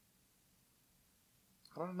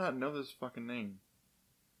 How do I not know this fucking name?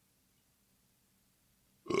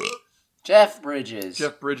 Jeff Bridges.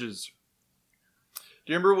 Jeff Bridges.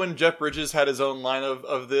 Do you remember when Jeff Bridges had his own line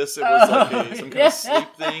of this? It was like some kind of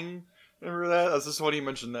sleep thing. Remember that? That's just when he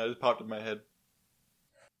mentioned that. It popped in my head.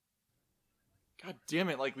 God damn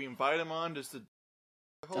it! Like we invite him on just to.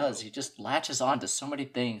 He does. He just latches on to so many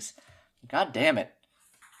things. God damn it.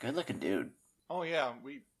 Good looking dude. Oh yeah,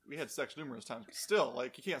 we had sex numerous times, but still,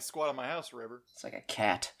 like you can't squat in my house forever. It's like a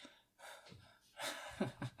cat.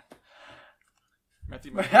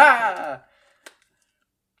 Matthew McConaughey.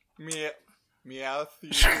 Meow.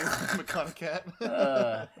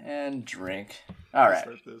 McConaughey. And drink. All right.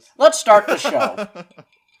 Let's Let's start the show.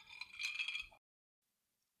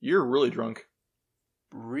 You're really drunk.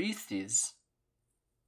 Breathes.